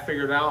have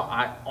figured out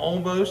I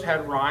almost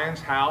had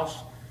Ryan's house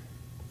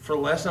for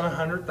less than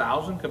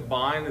 $100,000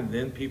 combined, and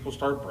then people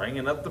start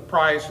bringing up the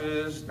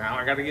prices. Now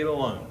I got to get a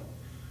loan.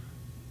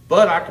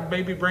 But I could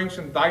maybe bring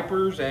some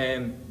diapers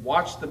and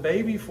watch the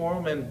baby for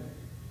them, and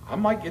I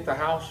might get the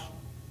house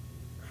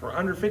for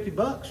under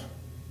 $50.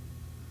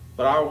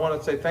 But I want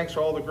to say thanks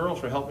to all the girls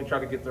for helping me try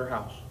to get their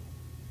house.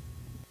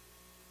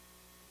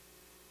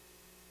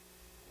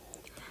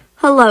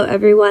 Hello,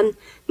 everyone.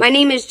 My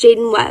name is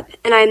Jaden Webb,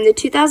 and I am the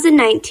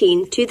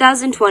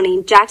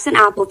 2019-2020 Jackson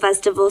Apple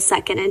Festival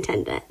second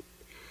attendant.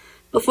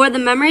 Before the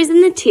memories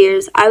and the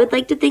tears, I would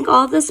like to thank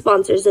all of the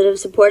sponsors that have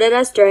supported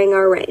us during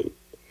our reign.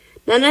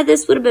 None of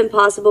this would have been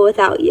possible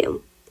without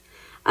you.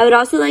 I would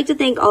also like to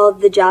thank all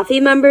of the Jaffe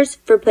members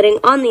for putting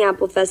on the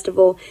Apple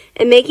Festival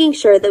and making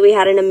sure that we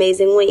had an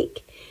amazing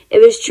week. It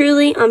was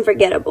truly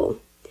unforgettable.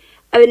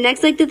 I would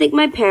next like to thank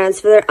my parents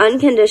for their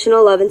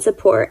unconditional love and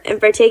support and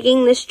for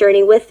taking this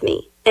journey with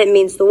me. It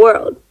means the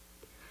world.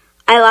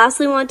 I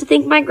lastly want to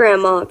thank my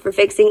grandma for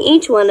fixing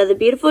each one of the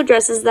beautiful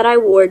dresses that I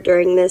wore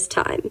during this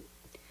time.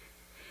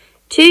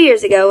 2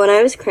 years ago, when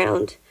I was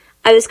crowned,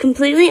 I was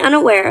completely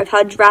unaware of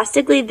how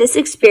drastically this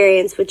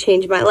experience would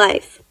change my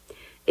life.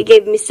 It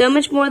gave me so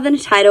much more than a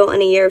title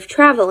and a year of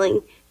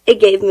traveling. It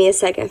gave me a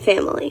second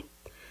family.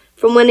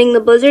 From winning the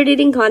blizzard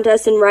eating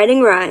contest and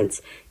riding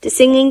rides to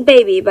singing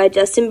Baby by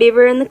Justin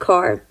Bieber in the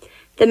car,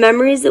 the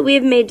memories that we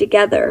have made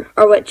together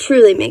are what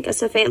truly make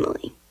us a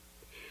family.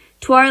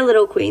 To our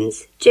little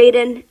queens,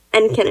 Jaden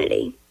and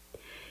Kennedy,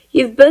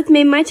 you've both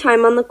made my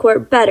time on the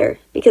court better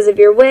because of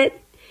your wit,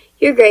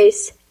 your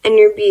grace, and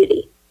your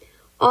beauty,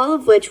 all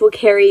of which will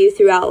carry you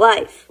throughout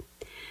life.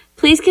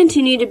 Please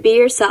continue to be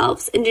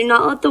yourselves and do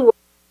not let the world.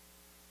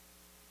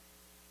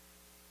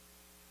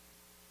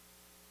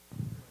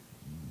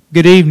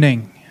 Good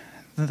evening.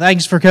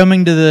 Thanks for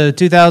coming to the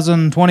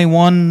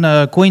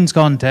 2021 Queens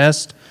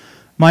Contest.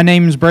 My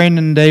name is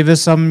Brandon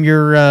Davis. I'm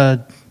your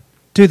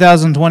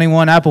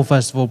 2021 Apple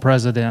Festival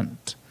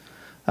president.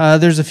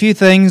 There's a few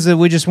things that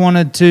we just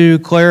wanted to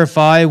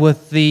clarify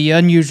with the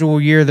unusual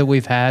year that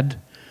we've had.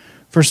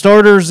 For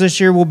starters, this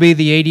year will be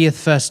the 80th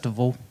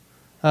festival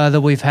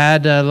that we've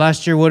had.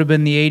 Last year would have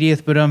been the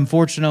 80th, but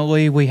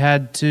unfortunately we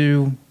had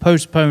to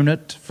postpone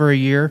it for a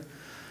year.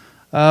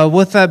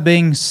 With that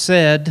being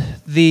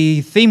said,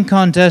 the theme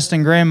contest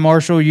and Grand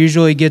Marshal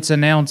usually gets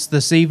announced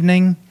this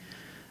evening.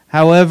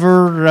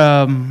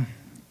 However,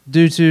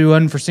 due to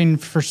unforeseen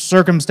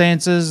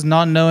circumstances,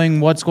 not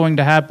knowing what's going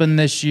to happen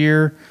this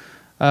year,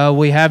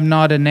 we have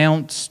not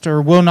announced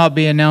or will not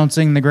be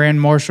announcing the Grand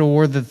Marshal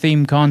or the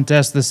theme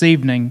contest this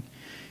evening.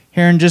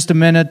 Here in just a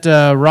minute,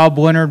 Rob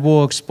Leonard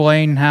will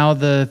explain how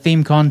the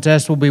theme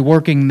contest will be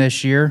working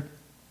this year.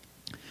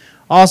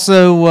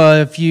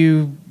 Also, if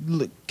you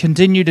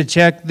continue to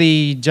check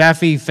the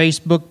Jaffe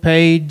Facebook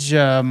page,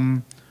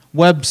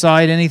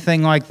 website,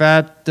 anything like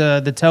that,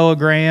 the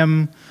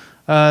Telegram,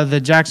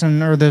 the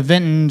Jackson or the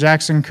Vinton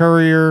Jackson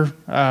Courier,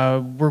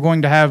 we're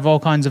going to have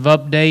all kinds of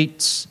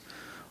updates.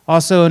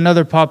 Also,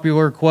 another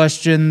popular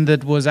question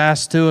that was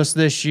asked to us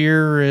this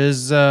year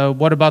is,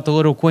 what about the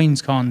Little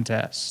Queens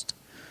contest?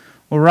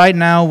 Well, right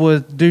now,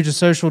 due to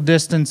social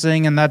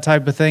distancing and that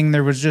type of thing,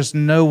 there was just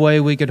no way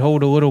we could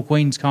hold a Little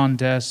Queens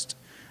contest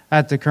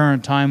at the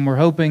current time. We're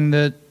hoping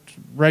that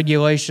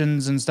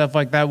regulations and stuff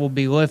like that will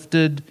be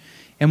lifted,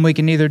 and we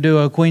can either do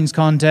a Queens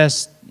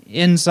contest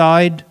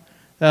inside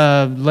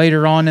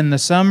later on in the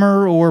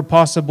summer, or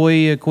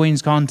possibly a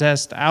Queens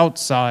contest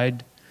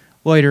outside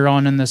later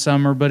on in the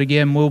summer. But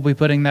again, we'll be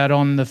putting that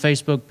on the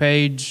Facebook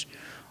page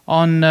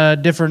on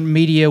different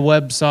media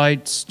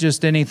websites,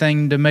 just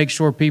anything to make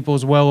sure people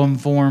is well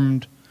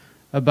informed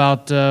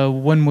about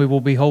when we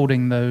will be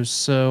holding those.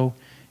 So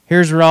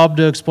here's Rob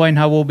to explain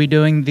how we'll be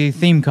doing the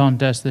theme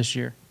contest this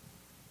year.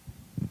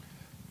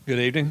 Good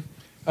evening.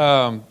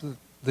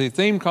 The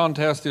theme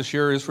contest this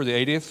year is for the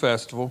 80th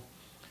Festival.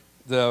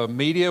 The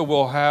media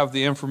will have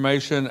the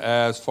information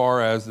as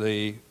far as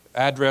the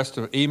address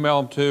to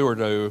email them to or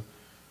to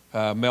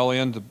mail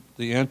in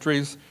the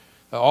entries.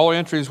 All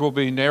entries will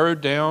be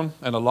narrowed down,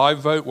 and a live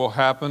vote will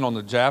happen on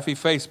the Jaffe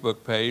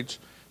Facebook page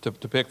to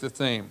pick the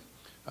theme.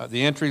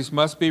 The entries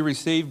must be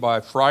received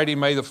by Friday,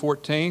 May the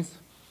 14th.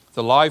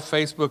 The live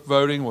Facebook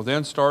voting will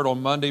then start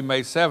on Monday,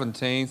 May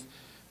 17th,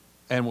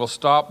 and will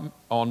stop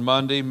on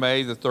Monday,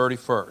 May the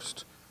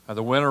 31st.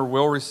 The winner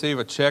will receive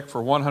a check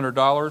for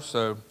 $100,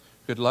 so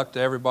good luck to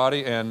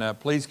everybody, and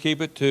please keep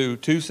it to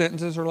 2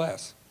 sentences or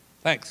less.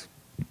 Thanks.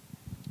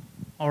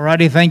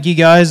 Alrighty, thank you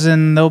guys,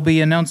 and they'll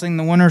be announcing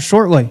the winner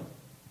shortly.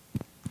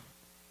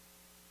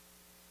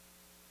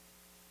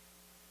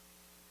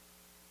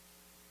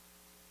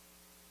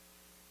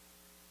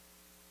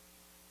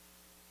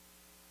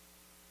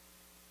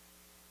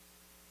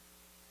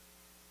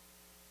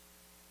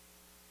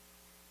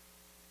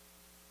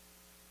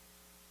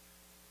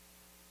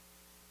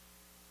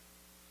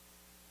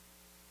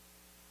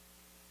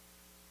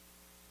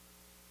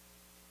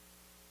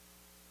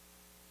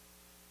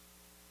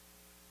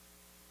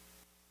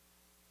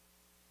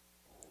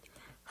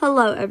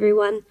 Hello,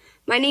 everyone.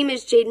 My name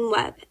is Jaden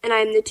Webb, and I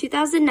am the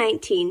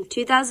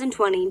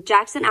 2019-2020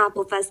 Jackson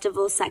Apple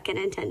Festival second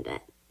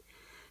attendant.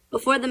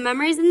 Before the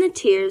memories and the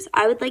tears,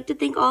 I would like to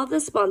thank all of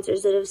the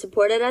sponsors that have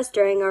supported us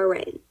during our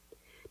reign.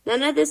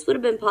 None of this would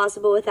have been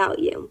possible without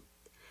you.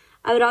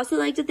 I would also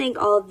like to thank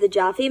all of the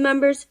Jaffe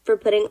members for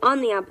putting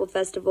on the Apple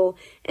Festival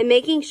and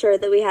making sure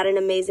that we had an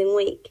amazing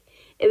week.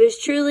 It was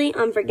truly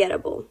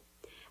unforgettable.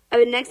 I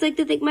would next like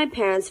to thank my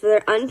parents for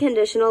their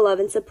unconditional love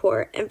and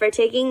support and for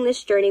taking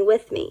this journey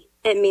with me.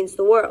 It means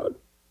the world.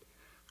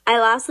 I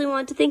lastly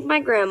want to thank my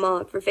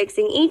grandma for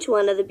fixing each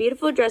one of the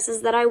beautiful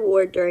dresses that I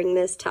wore during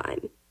this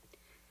time.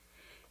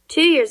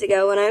 2 years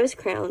ago, when I was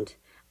crowned,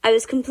 I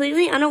was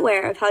completely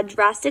unaware of how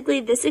drastically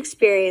this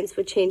experience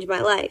would change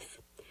my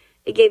life.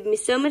 It gave me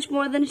so much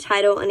more than a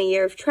title and a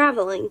year of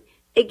traveling.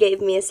 It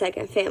gave me a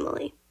second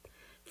family.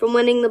 From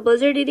winning the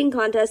blizzard eating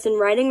contest and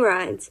riding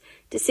rides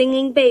to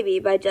singing Baby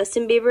by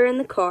Justin Bieber in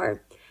the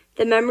car,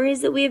 the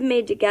memories that we have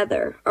made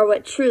together are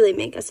what truly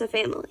make us a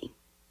family.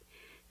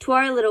 To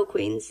our little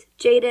queens,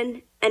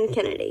 Jaden and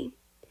Kennedy,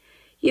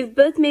 you've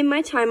both made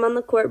my time on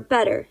the court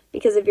better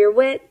because of your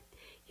wit,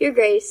 your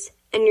grace,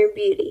 and your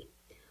beauty,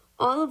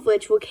 all of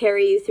which will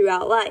carry you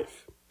throughout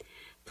life.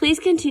 Please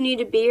continue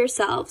to be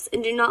yourselves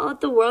and do not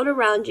let the world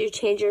around you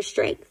change your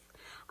strength.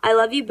 I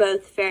love you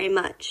both very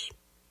much.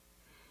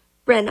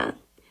 Brenna,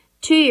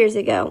 2 years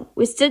ago,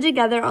 we stood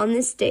together on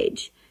this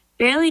stage,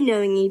 barely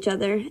knowing each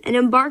other, and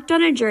embarked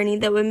on a journey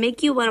that would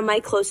make you one of my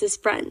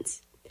closest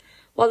friends.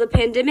 While the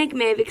pandemic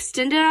may have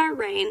extended our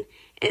reign,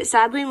 it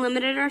sadly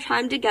limited our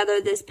time together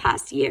this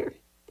past year.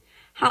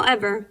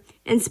 However,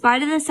 in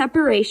spite of the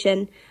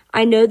separation,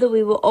 I know that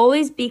we will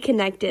always be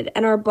connected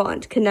and our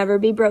bond can never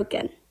be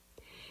broken.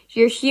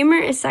 Your humor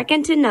is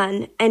second to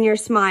none, and your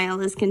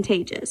smile is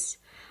contagious.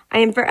 I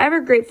am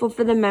forever grateful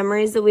for the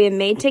memories that we have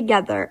made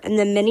together and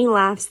the many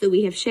laughs that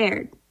we have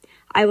shared.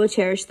 I will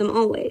cherish them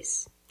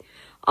always.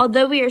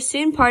 Although we are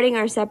soon parting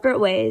our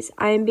separate ways,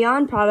 I am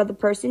beyond proud of the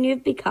person you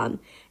have become,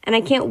 and I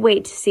can't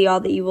wait to see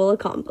all that you will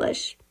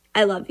accomplish.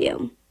 I love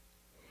you.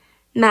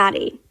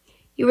 Maddie,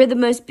 you were the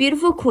most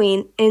beautiful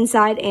queen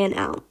inside and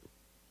out.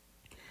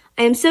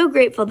 I am so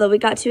grateful that we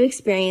got to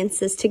experience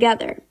this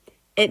together.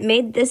 It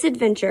made this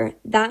adventure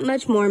that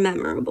much more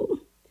memorable.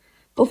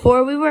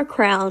 Before we were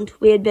crowned,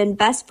 we had been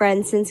best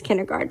friends since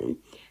kindergarten.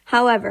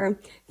 However,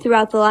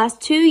 throughout the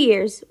last 2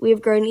 years, we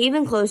have grown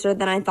even closer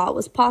than I thought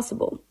was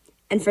possible.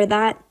 And for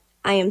that,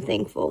 I am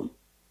thankful.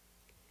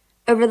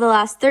 Over the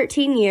last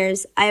 13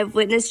 years, I have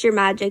witnessed your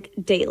magic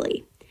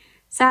daily.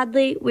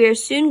 Sadly, we are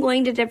soon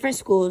going to different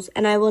schools,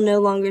 and I will no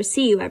longer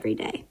see you every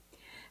day.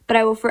 But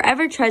I will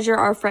forever treasure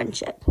our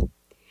friendship.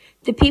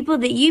 The people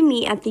that you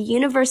meet at the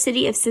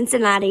University of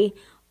Cincinnati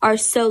are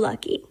so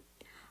lucky.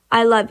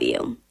 I love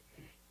you.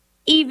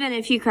 Even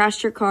if you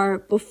crashed your car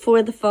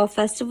before the Fall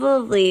Festival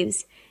of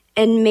Leaves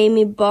and made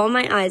me bawl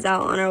my eyes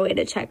out on our way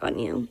to check on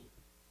you.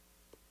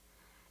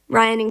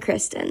 Ryan and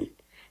Kristen,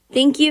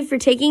 thank you for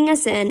taking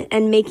us in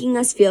and making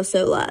us feel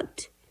so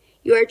loved.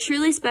 You are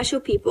truly special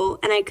people,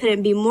 and I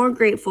couldn't be more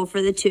grateful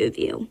for the two of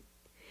you.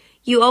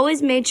 You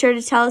always made sure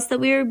to tell us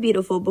that we were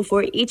beautiful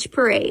before each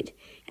parade,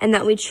 and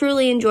that we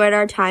truly enjoyed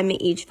our time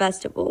at each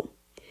festival.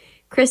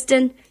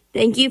 Kristen,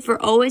 thank you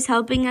for always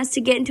helping us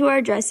to get into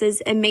our dresses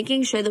and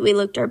making sure that we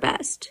looked our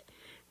best.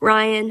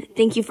 Ryan,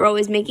 thank you for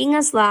always making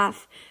us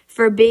laugh,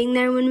 for being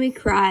there when we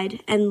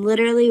cried, and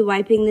literally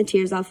wiping the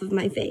tears off of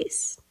my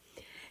face.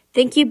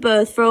 Thank you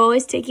both for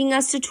always taking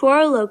us to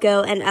Toro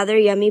Loco and other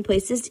yummy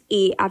places to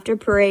eat after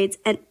parades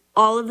and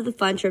all of the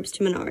fun trips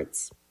to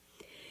Menards.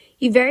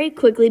 You very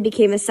quickly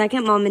became a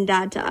second mom and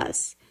dad to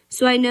us,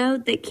 So I know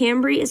that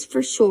Cambry is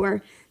for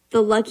sure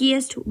the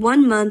luckiest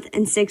 1 month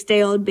and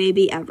 6-day-old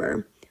baby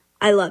ever.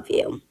 I love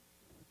you.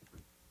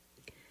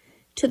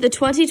 To the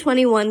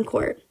 2021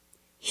 court,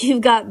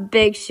 you've got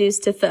big shoes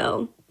to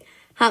fill.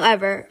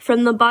 However,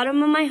 from the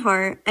bottom of my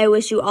heart, I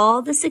wish you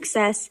all the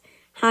success,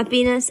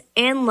 happiness,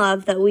 and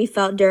love that we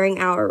felt during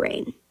our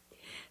reign.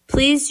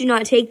 Please do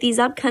not take these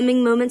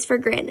upcoming moments for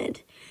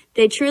granted.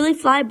 They truly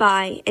fly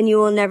by, and you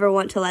will never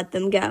want to let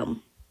them go.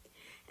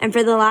 And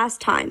for the last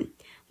time,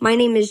 my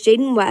name is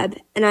Jaden Webb,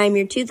 and I am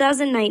your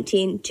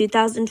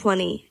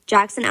 2019-2020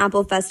 Jackson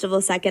Apple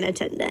Festival second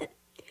attendant.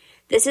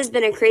 This has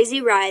been a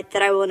crazy ride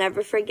that I will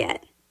never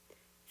forget.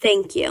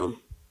 Thank you.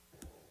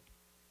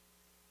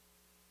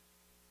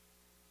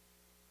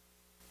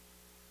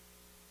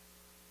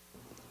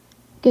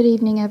 Good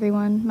evening,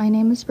 everyone. My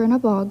name is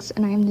Brenna Boggs,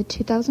 and I am the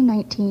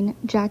 2019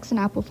 Jackson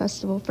Apple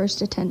Festival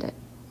first attendant.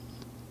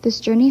 This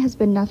journey has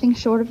been nothing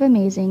short of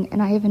amazing,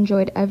 and I have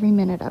enjoyed every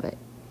minute of it.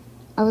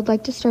 I would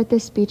like to start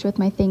this speech with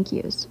my thank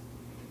yous.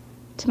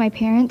 To my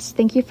parents,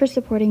 thank you for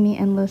supporting me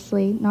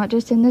endlessly, not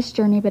just in this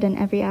journey, but in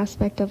every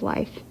aspect of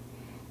life.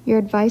 Your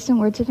advice and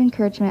words of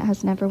encouragement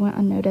has never went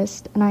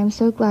unnoticed, and I am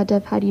so glad to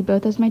have had you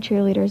both as my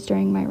cheerleaders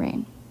during my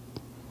reign.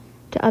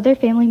 To other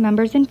family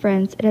members and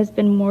friends, it has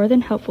been more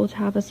than helpful to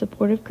have a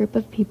supportive group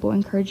of people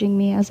encouraging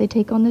me as I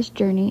take on this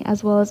journey,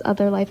 as well as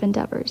other life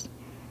endeavors.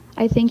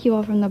 I thank you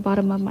all from the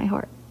bottom of my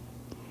heart.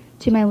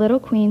 To my little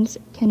queens,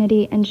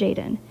 Kennedy and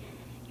Jaden,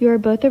 you are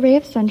both a ray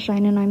of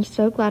sunshine, and I'm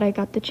so glad I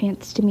got the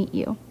chance to meet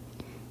you.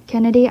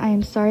 Kennedy, I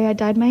am sorry I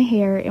dyed my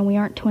hair and we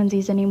aren't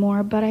twinsies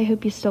anymore, but I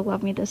hope you still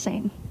love me the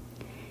same.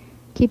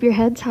 Keep your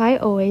heads high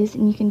always,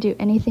 and you can do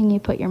anything you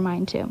put your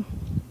mind to.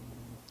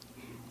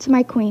 To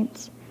my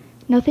queens,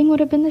 nothing would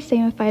have been the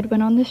same if I had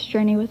went on this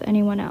journey with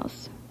anyone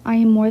else. I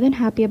am more than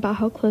happy about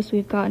how close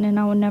we've gotten, and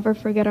I will never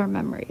forget our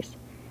memories.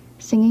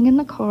 Singing in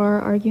the car,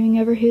 arguing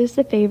over who's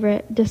the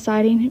favorite,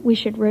 deciding we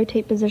should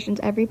rotate positions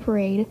every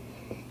parade,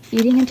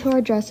 eating until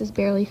our dresses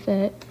barely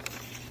fit,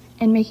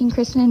 and making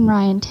Kristen and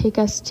Ryan take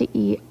us to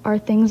eat are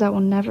things I will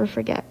never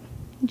forget.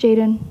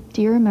 Jaden,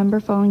 do you remember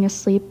falling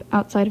asleep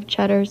outside of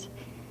Cheddar's?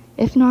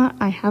 If not,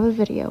 I have a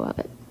video of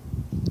it.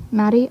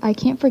 Maddie, I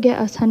can't forget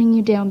us hunting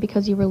you down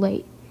because you were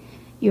late.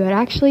 You had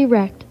actually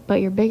wrecked,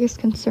 but your biggest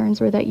concerns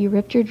were that you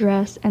ripped your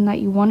dress and that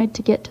you wanted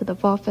to get to the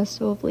Fall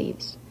Festival of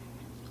Leaves.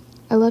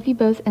 I love you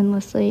both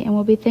endlessly and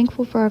will be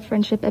thankful for our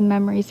friendship and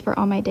memories for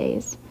all my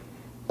days.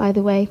 By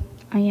the way,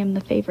 I am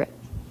the favorite.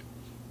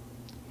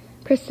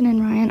 Kristen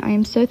and Ryan, I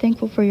am so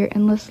thankful for your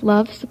endless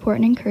love, support,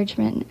 and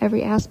encouragement in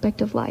every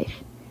aspect of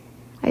life.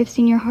 I have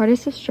seen your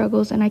hardest of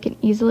struggles, and I can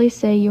easily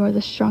say you are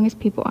the strongest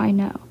people I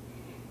know.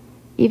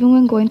 Even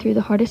when going through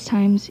the hardest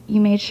times,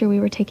 you made sure we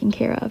were taken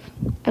care of.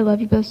 I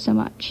love you both so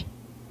much.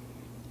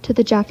 To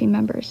the Jaffe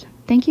members,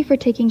 thank you for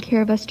taking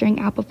care of us during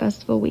Apple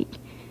Festival week.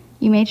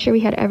 You made sure we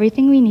had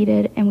everything we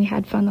needed, and we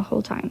had fun the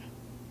whole time.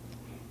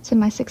 To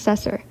my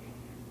successor,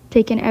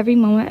 take in every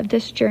moment of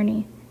this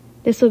journey.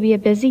 This will be a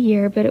busy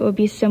year, but it will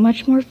be so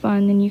much more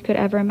fun than you could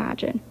ever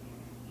imagine.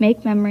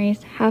 Make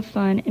memories, have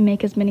fun, and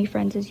make as many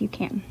friends as you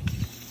can.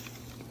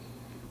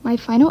 My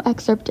final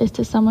excerpt is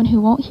to someone who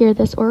won't hear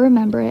this or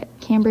remember it,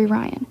 Cambry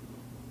Ryan.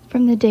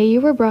 From the day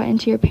you were brought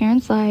into your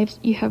parents'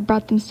 lives, you have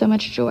brought them so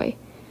much joy.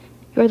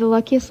 You are the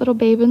luckiest little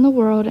babe in the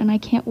world, and I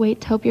can't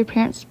wait to help your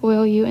parents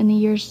spoil you in the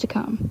years to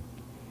come.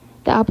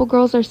 The Apple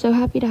Girls are so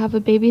happy to have a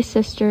baby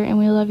sister, and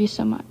we love you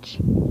so much.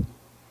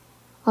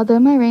 Although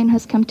my reign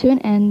has come to an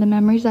end, the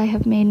memories I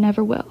have made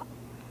never will.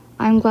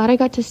 I am glad I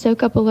got to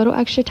soak up a little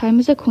extra time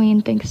as a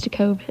queen thanks to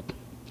COVID.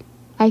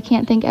 I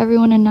can't thank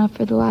everyone enough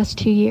for the last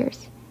 2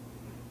 years.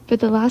 For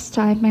the last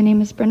time, my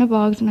name is Brenna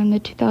Boggs, and I'm the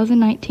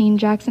 2019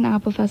 Jackson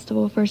Apple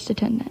Festival first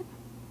attendant.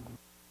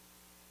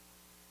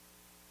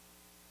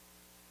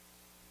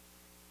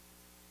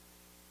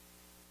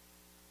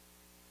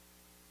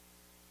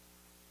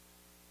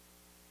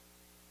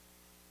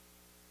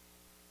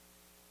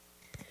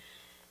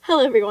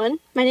 Hello everyone,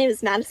 my name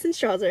is Madison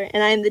Strauser,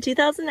 and I am the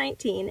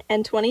 2019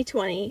 and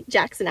 2020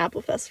 Jackson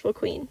Apple Festival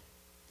Queen.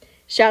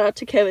 Shout out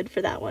to COVID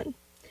for that one.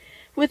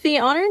 With the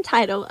honor and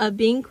title of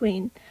being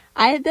Queen,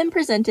 I have been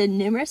presented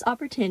numerous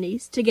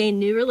opportunities to gain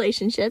new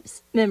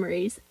relationships,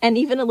 memories, and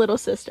even a little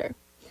sister.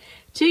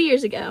 2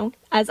 years ago,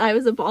 as I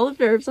was a ball of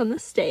nerves on the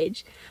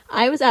stage,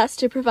 I was asked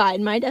to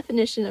provide my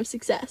definition of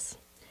success.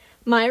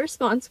 My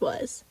response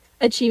was,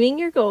 achieving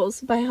your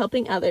goals by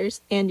helping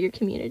others and your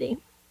community.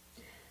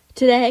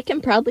 Today, I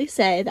can proudly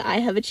say that I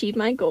have achieved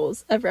my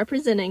goals of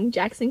representing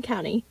Jackson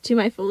County to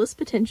my fullest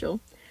potential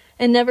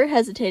and never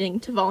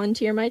hesitating to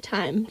volunteer my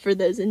time for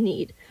those in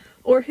need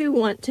or who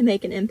want to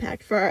make an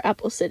impact for our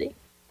Apple City.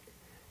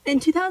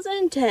 In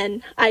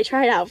 2010, I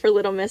tried out for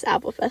Little Miss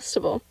Apple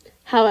Festival.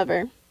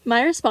 However,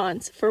 my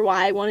response for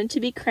why I wanted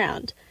to be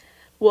crowned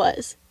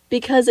was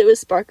because it was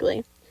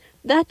sparkly.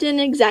 That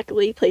didn't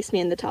exactly place me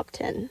in the top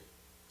 10.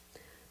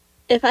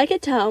 If I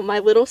could tell my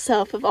little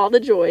self of all the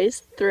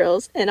joys,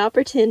 thrills, and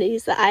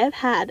opportunities that I have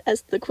had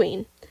as the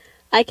Queen,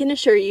 I can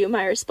assure you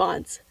my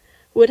response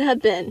would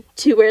have been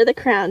to wear the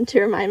crown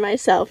to remind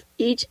myself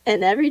each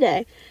and every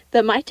day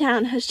that my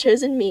town has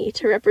chosen me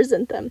to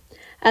represent them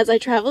as I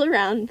travel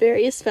around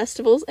various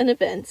festivals and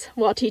events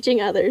while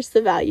teaching others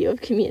the value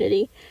of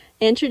community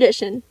and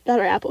tradition that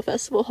our Apple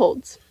Festival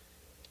holds.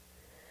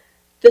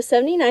 The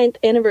 79th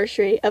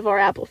anniversary of our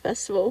Apple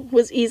Festival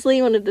was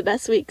easily one of the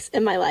best weeks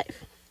in my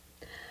life.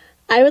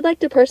 I would like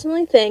to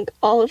personally thank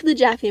all of the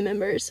Jaffe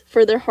members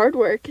for their hard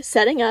work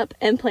setting up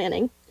and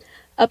planning,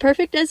 a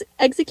perfect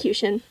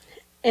execution,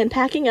 and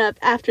packing up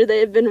after they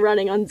have been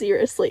running on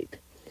zero sleep.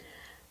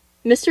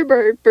 Mr.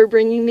 Bird for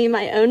bringing me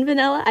my own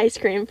vanilla ice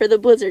cream for the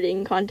blizzard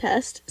eating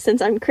contest,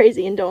 since I'm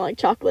crazy and don't like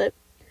chocolate.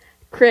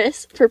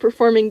 Chris for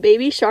performing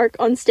Baby Shark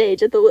on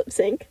stage at the lip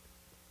sync.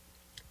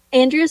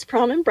 Andrea's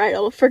Prom and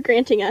Bridal for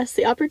granting us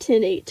the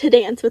opportunity to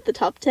dance with the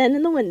top 10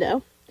 in the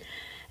window.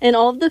 And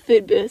all of the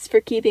food booths for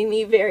keeping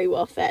me very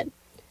well fed.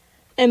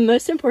 And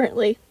most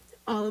importantly,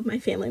 all of my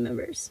family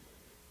members.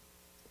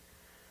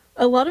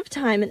 A lot of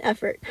time and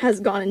effort has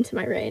gone into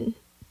my reign.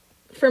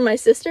 From my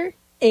sister,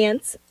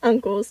 aunts,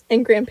 uncles,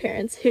 and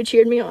grandparents who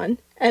cheered me on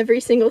every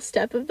single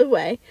step of the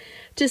way,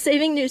 to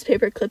saving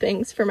newspaper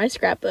clippings for my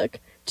scrapbook,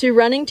 to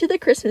running to the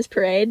Christmas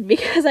parade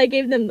because I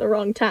gave them the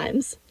wrong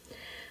times.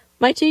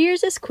 My 2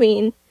 years as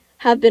queen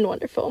have been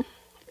wonderful.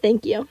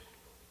 Thank you.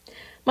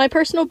 My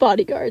personal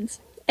bodyguards,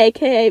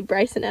 aka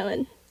Bryce and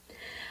Owen.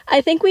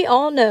 I think we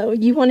all know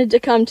you wanted to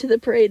come to the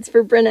parades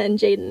for Brenna and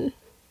Jaden,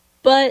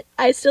 but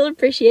I still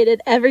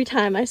appreciated every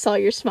time I saw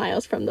your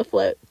smiles from the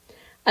float.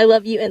 I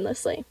love you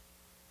endlessly.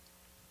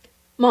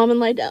 Mom and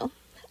Lydell,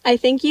 I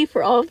thank you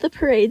for all of the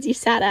parades you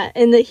sat at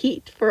in the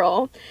heat, for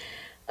all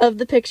of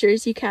the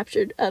pictures you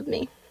captured of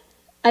me.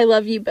 I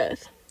love you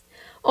both.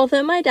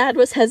 Although my dad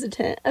was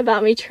hesitant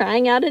about me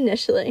trying out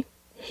initially,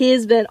 he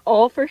has been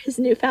all for his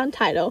newfound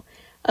title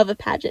of a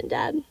pageant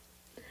dad.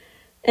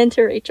 And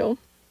to Rachel,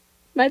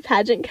 my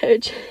pageant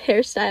coach,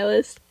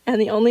 hairstylist, and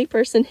the only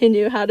person who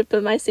knew how to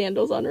put my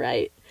sandals on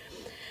right.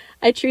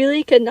 I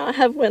truly could not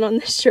have went on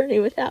this journey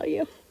without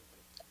you.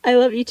 I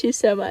love you two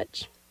so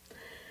much.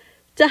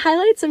 To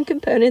highlight some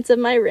components of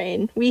my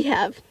reign, we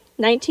have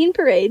 19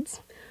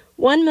 parades,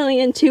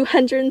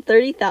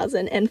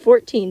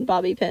 1,230,014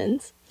 bobby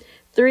pins,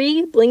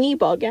 3 blingy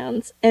ball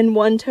gowns, and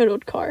 1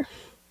 totaled car.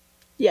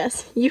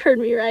 Yes, you heard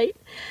me right.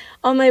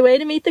 On my way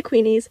to meet the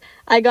Queenies,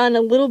 I got in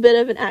a little bit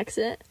of an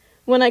accident.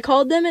 When I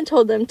called them and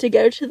told them to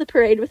go to the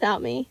parade without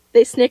me,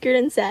 they snickered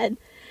and said,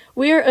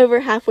 "We are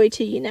over halfway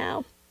to you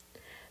now."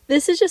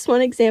 This is just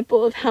one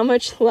example of how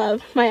much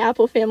love my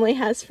Apple family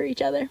has for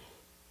each other.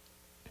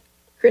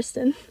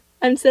 Kristen,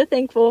 I'm so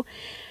thankful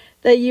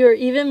that you are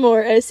even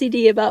more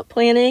OCD about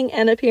planning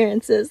and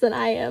appearances than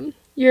I am.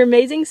 Your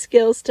amazing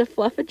skills to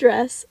fluff a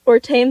dress or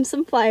tame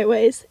some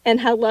flyaways,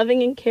 and how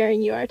loving and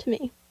caring you are to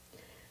me.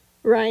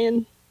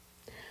 Ryan,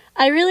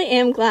 I really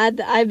am glad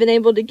that I've been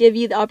able to give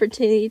you the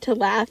opportunity to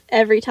laugh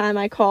every time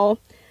I call.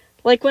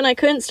 Like when I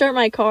couldn't start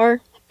my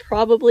car,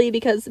 probably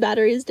because the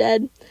battery is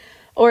dead,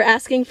 or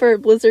asking for a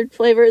Blizzard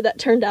flavor that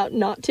turned out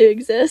not to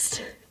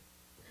exist.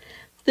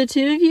 The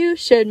two of you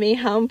showed me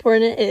how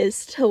important it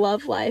is to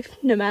love life,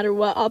 no matter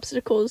what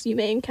obstacles you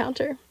may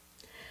encounter.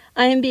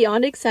 I am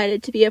beyond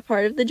excited to be a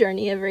part of the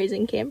journey of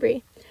raising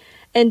Cambry.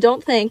 And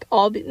don't think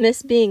I'll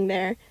miss being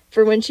there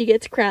for when she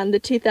gets crowned the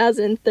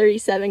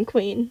 2037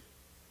 queen.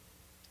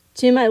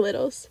 To my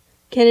littles,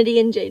 Kennedy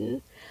and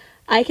Jaden,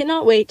 I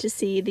cannot wait to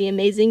see the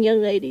amazing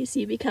young ladies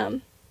you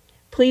become.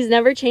 Please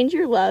never change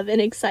your love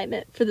and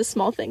excitement for the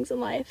small things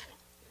in life.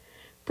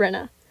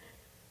 Brenna,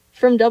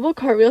 from double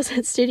cartwheels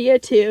at Studio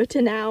 2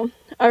 to now,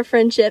 our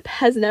friendship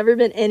has never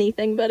been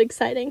anything but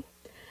exciting.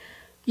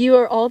 You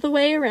are all the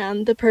way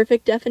around the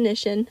perfect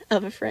definition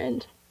of a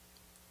friend.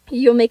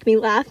 You'll make me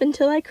laugh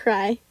until I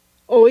cry,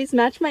 always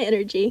match my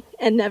energy,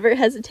 and never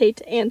hesitate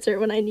to answer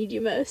when I need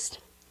you most.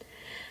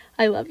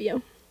 I love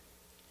you.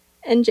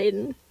 And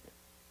Jaden,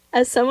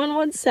 as someone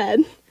once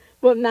said,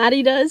 what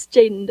Maddie does,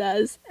 Jaden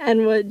does,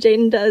 and what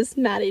Jaden does,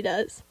 Maddie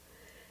does.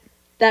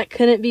 That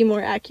couldn't be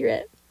more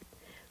accurate.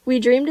 We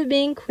dreamed of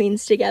being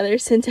queens together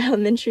since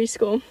elementary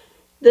school.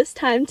 This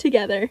time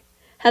together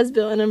has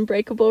built an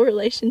unbreakable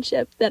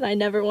relationship that I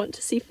never want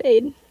to see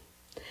fade.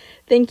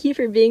 Thank you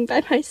for being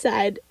by my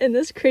side in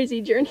this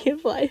crazy journey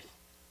of life.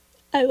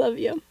 I love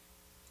you.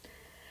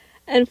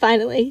 And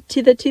finally,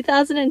 to the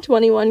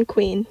 2021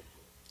 queen,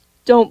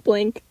 don't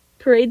blink.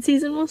 Parade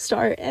season will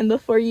start, and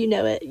before you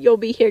know it, you'll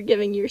be here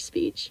giving your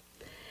speech.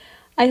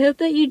 I hope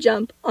that you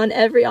jump on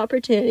every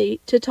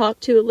opportunity to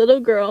talk to a little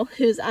girl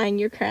who's eyeing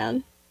your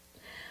crown.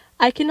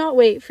 I cannot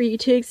wait for you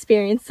to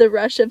experience the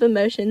rush of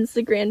emotions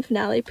the grand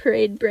finale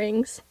parade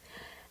brings,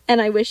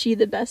 and I wish you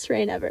the best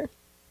reign ever.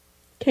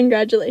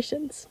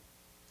 Congratulations.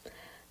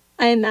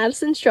 I am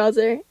Madison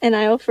Strauser, and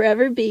I will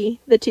forever be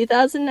the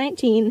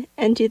 2019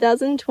 and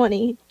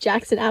 2020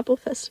 Jackson Apple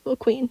Festival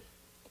Queen.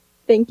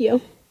 Thank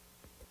you.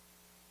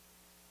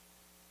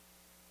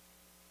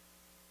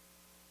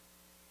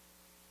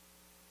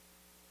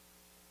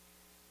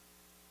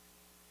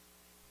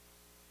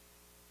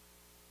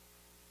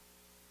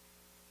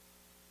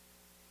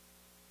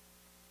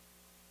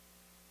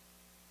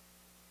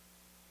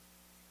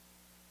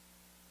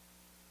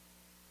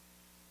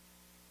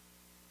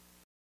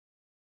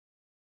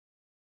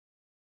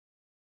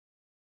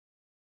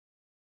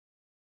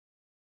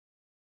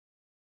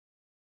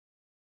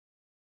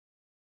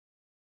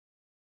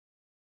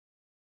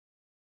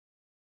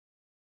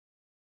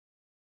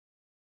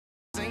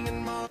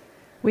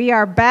 We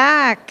are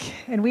back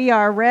and we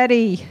are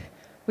ready.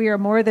 We are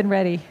more than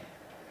ready.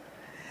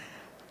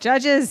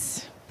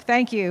 Judges,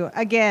 thank you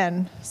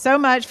again so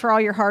much for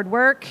all your hard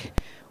work.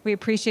 We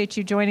appreciate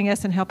you joining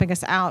us and helping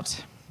us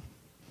out.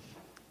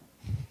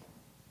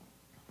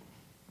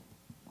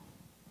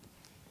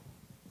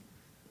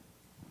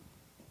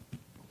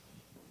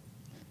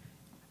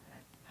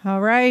 All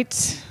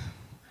right.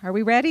 Are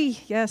we ready?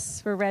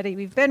 Yes, we're ready.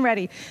 We've been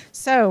ready.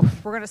 So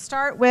we're going to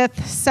start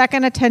with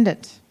second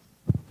attendant.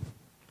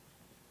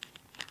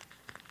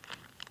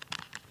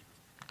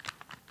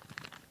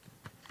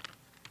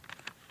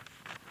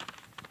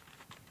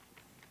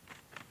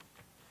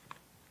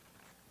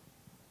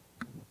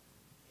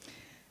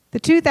 The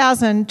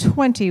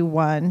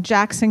 2021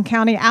 Jackson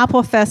County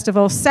Apple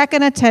Festival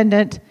second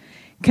attendant,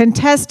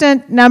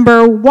 contestant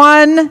number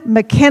 1,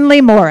 McKinley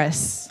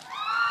Morris.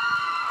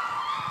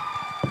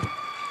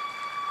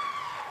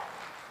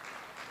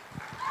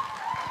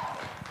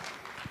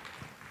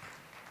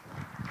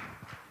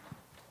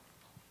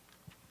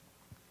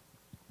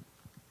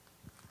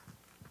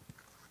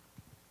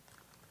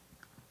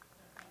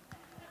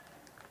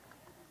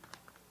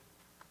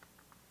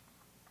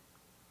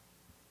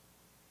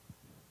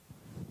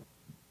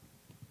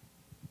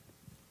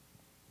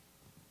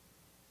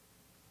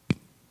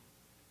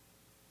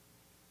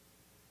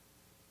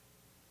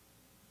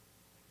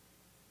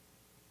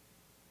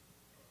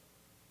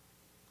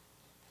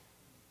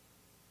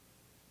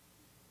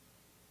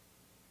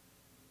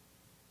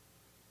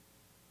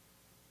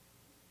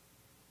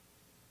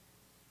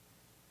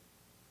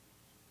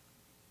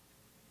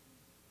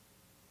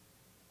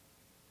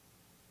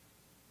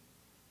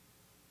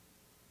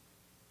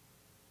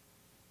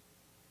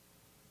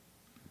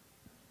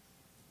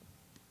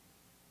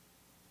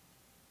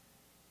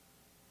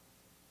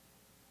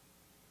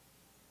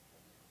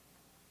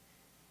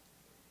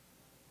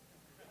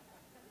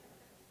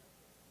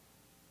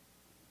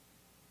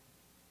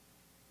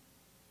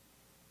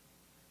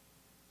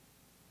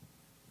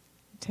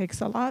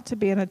 Takes a lot to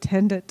be an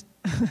attendant.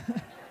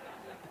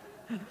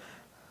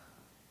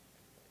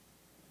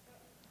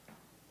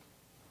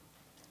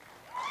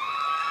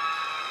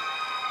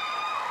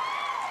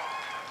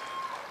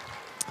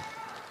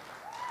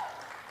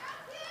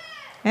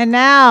 And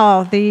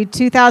now the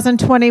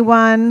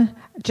 2021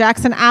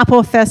 Jackson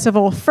Apple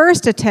Festival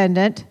first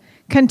attendant,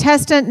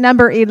 contestant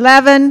number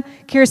 11,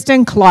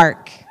 Kirsten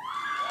Clark.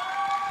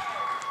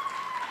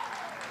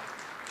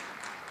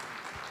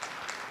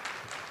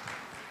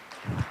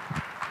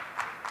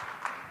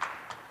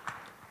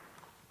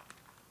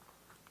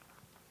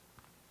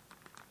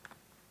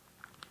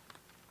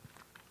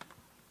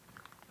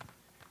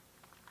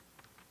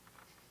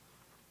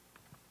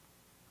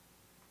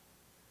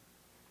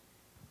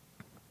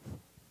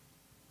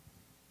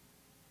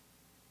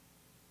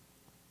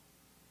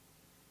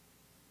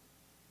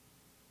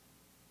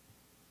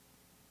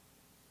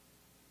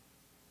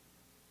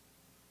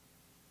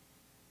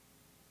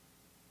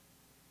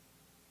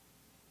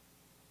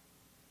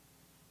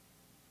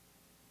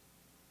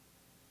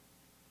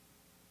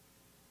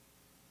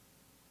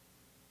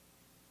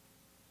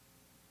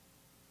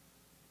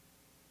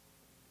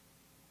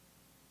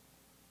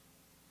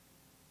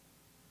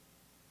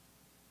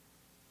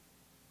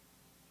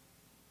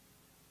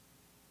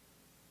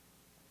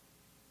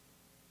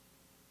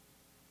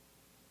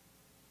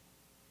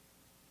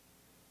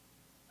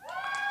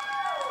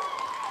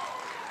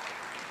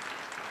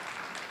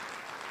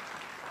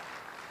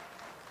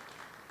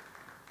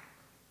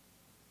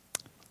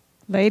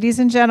 Ladies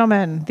and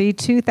gentlemen, the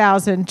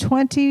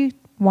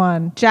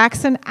 2021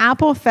 Jackson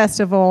Apple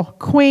Festival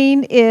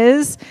queen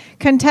is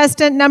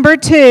contestant number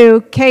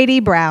 2, Katie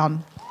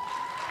Brown.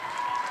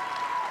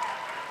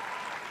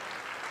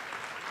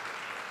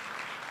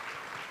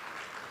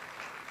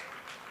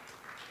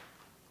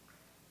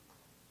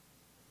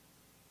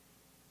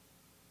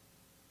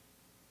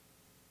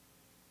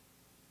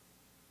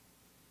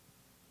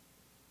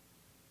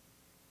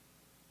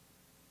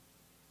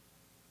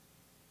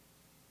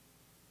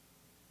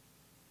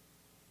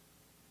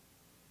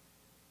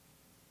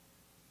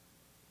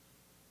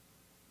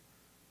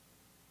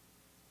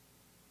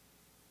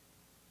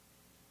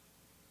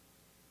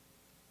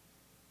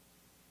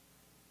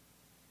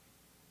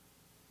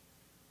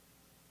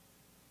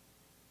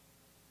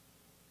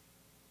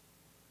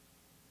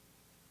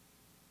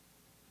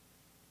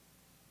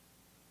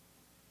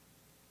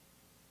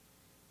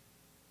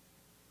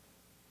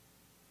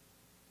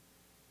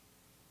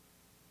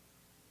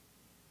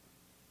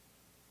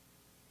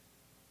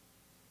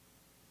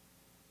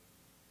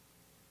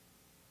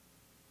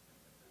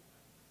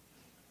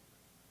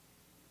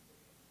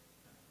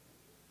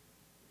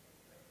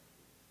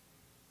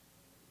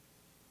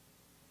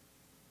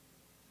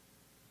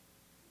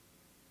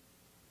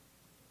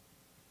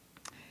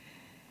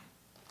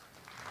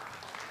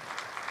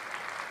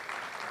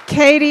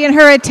 Katie and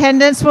her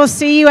attendants will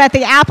see you at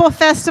the Apple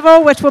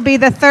Festival, which will be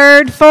the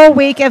 3rd full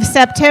week of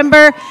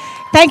September.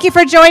 Thank you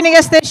for joining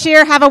us this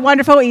year. Have a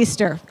wonderful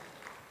Easter.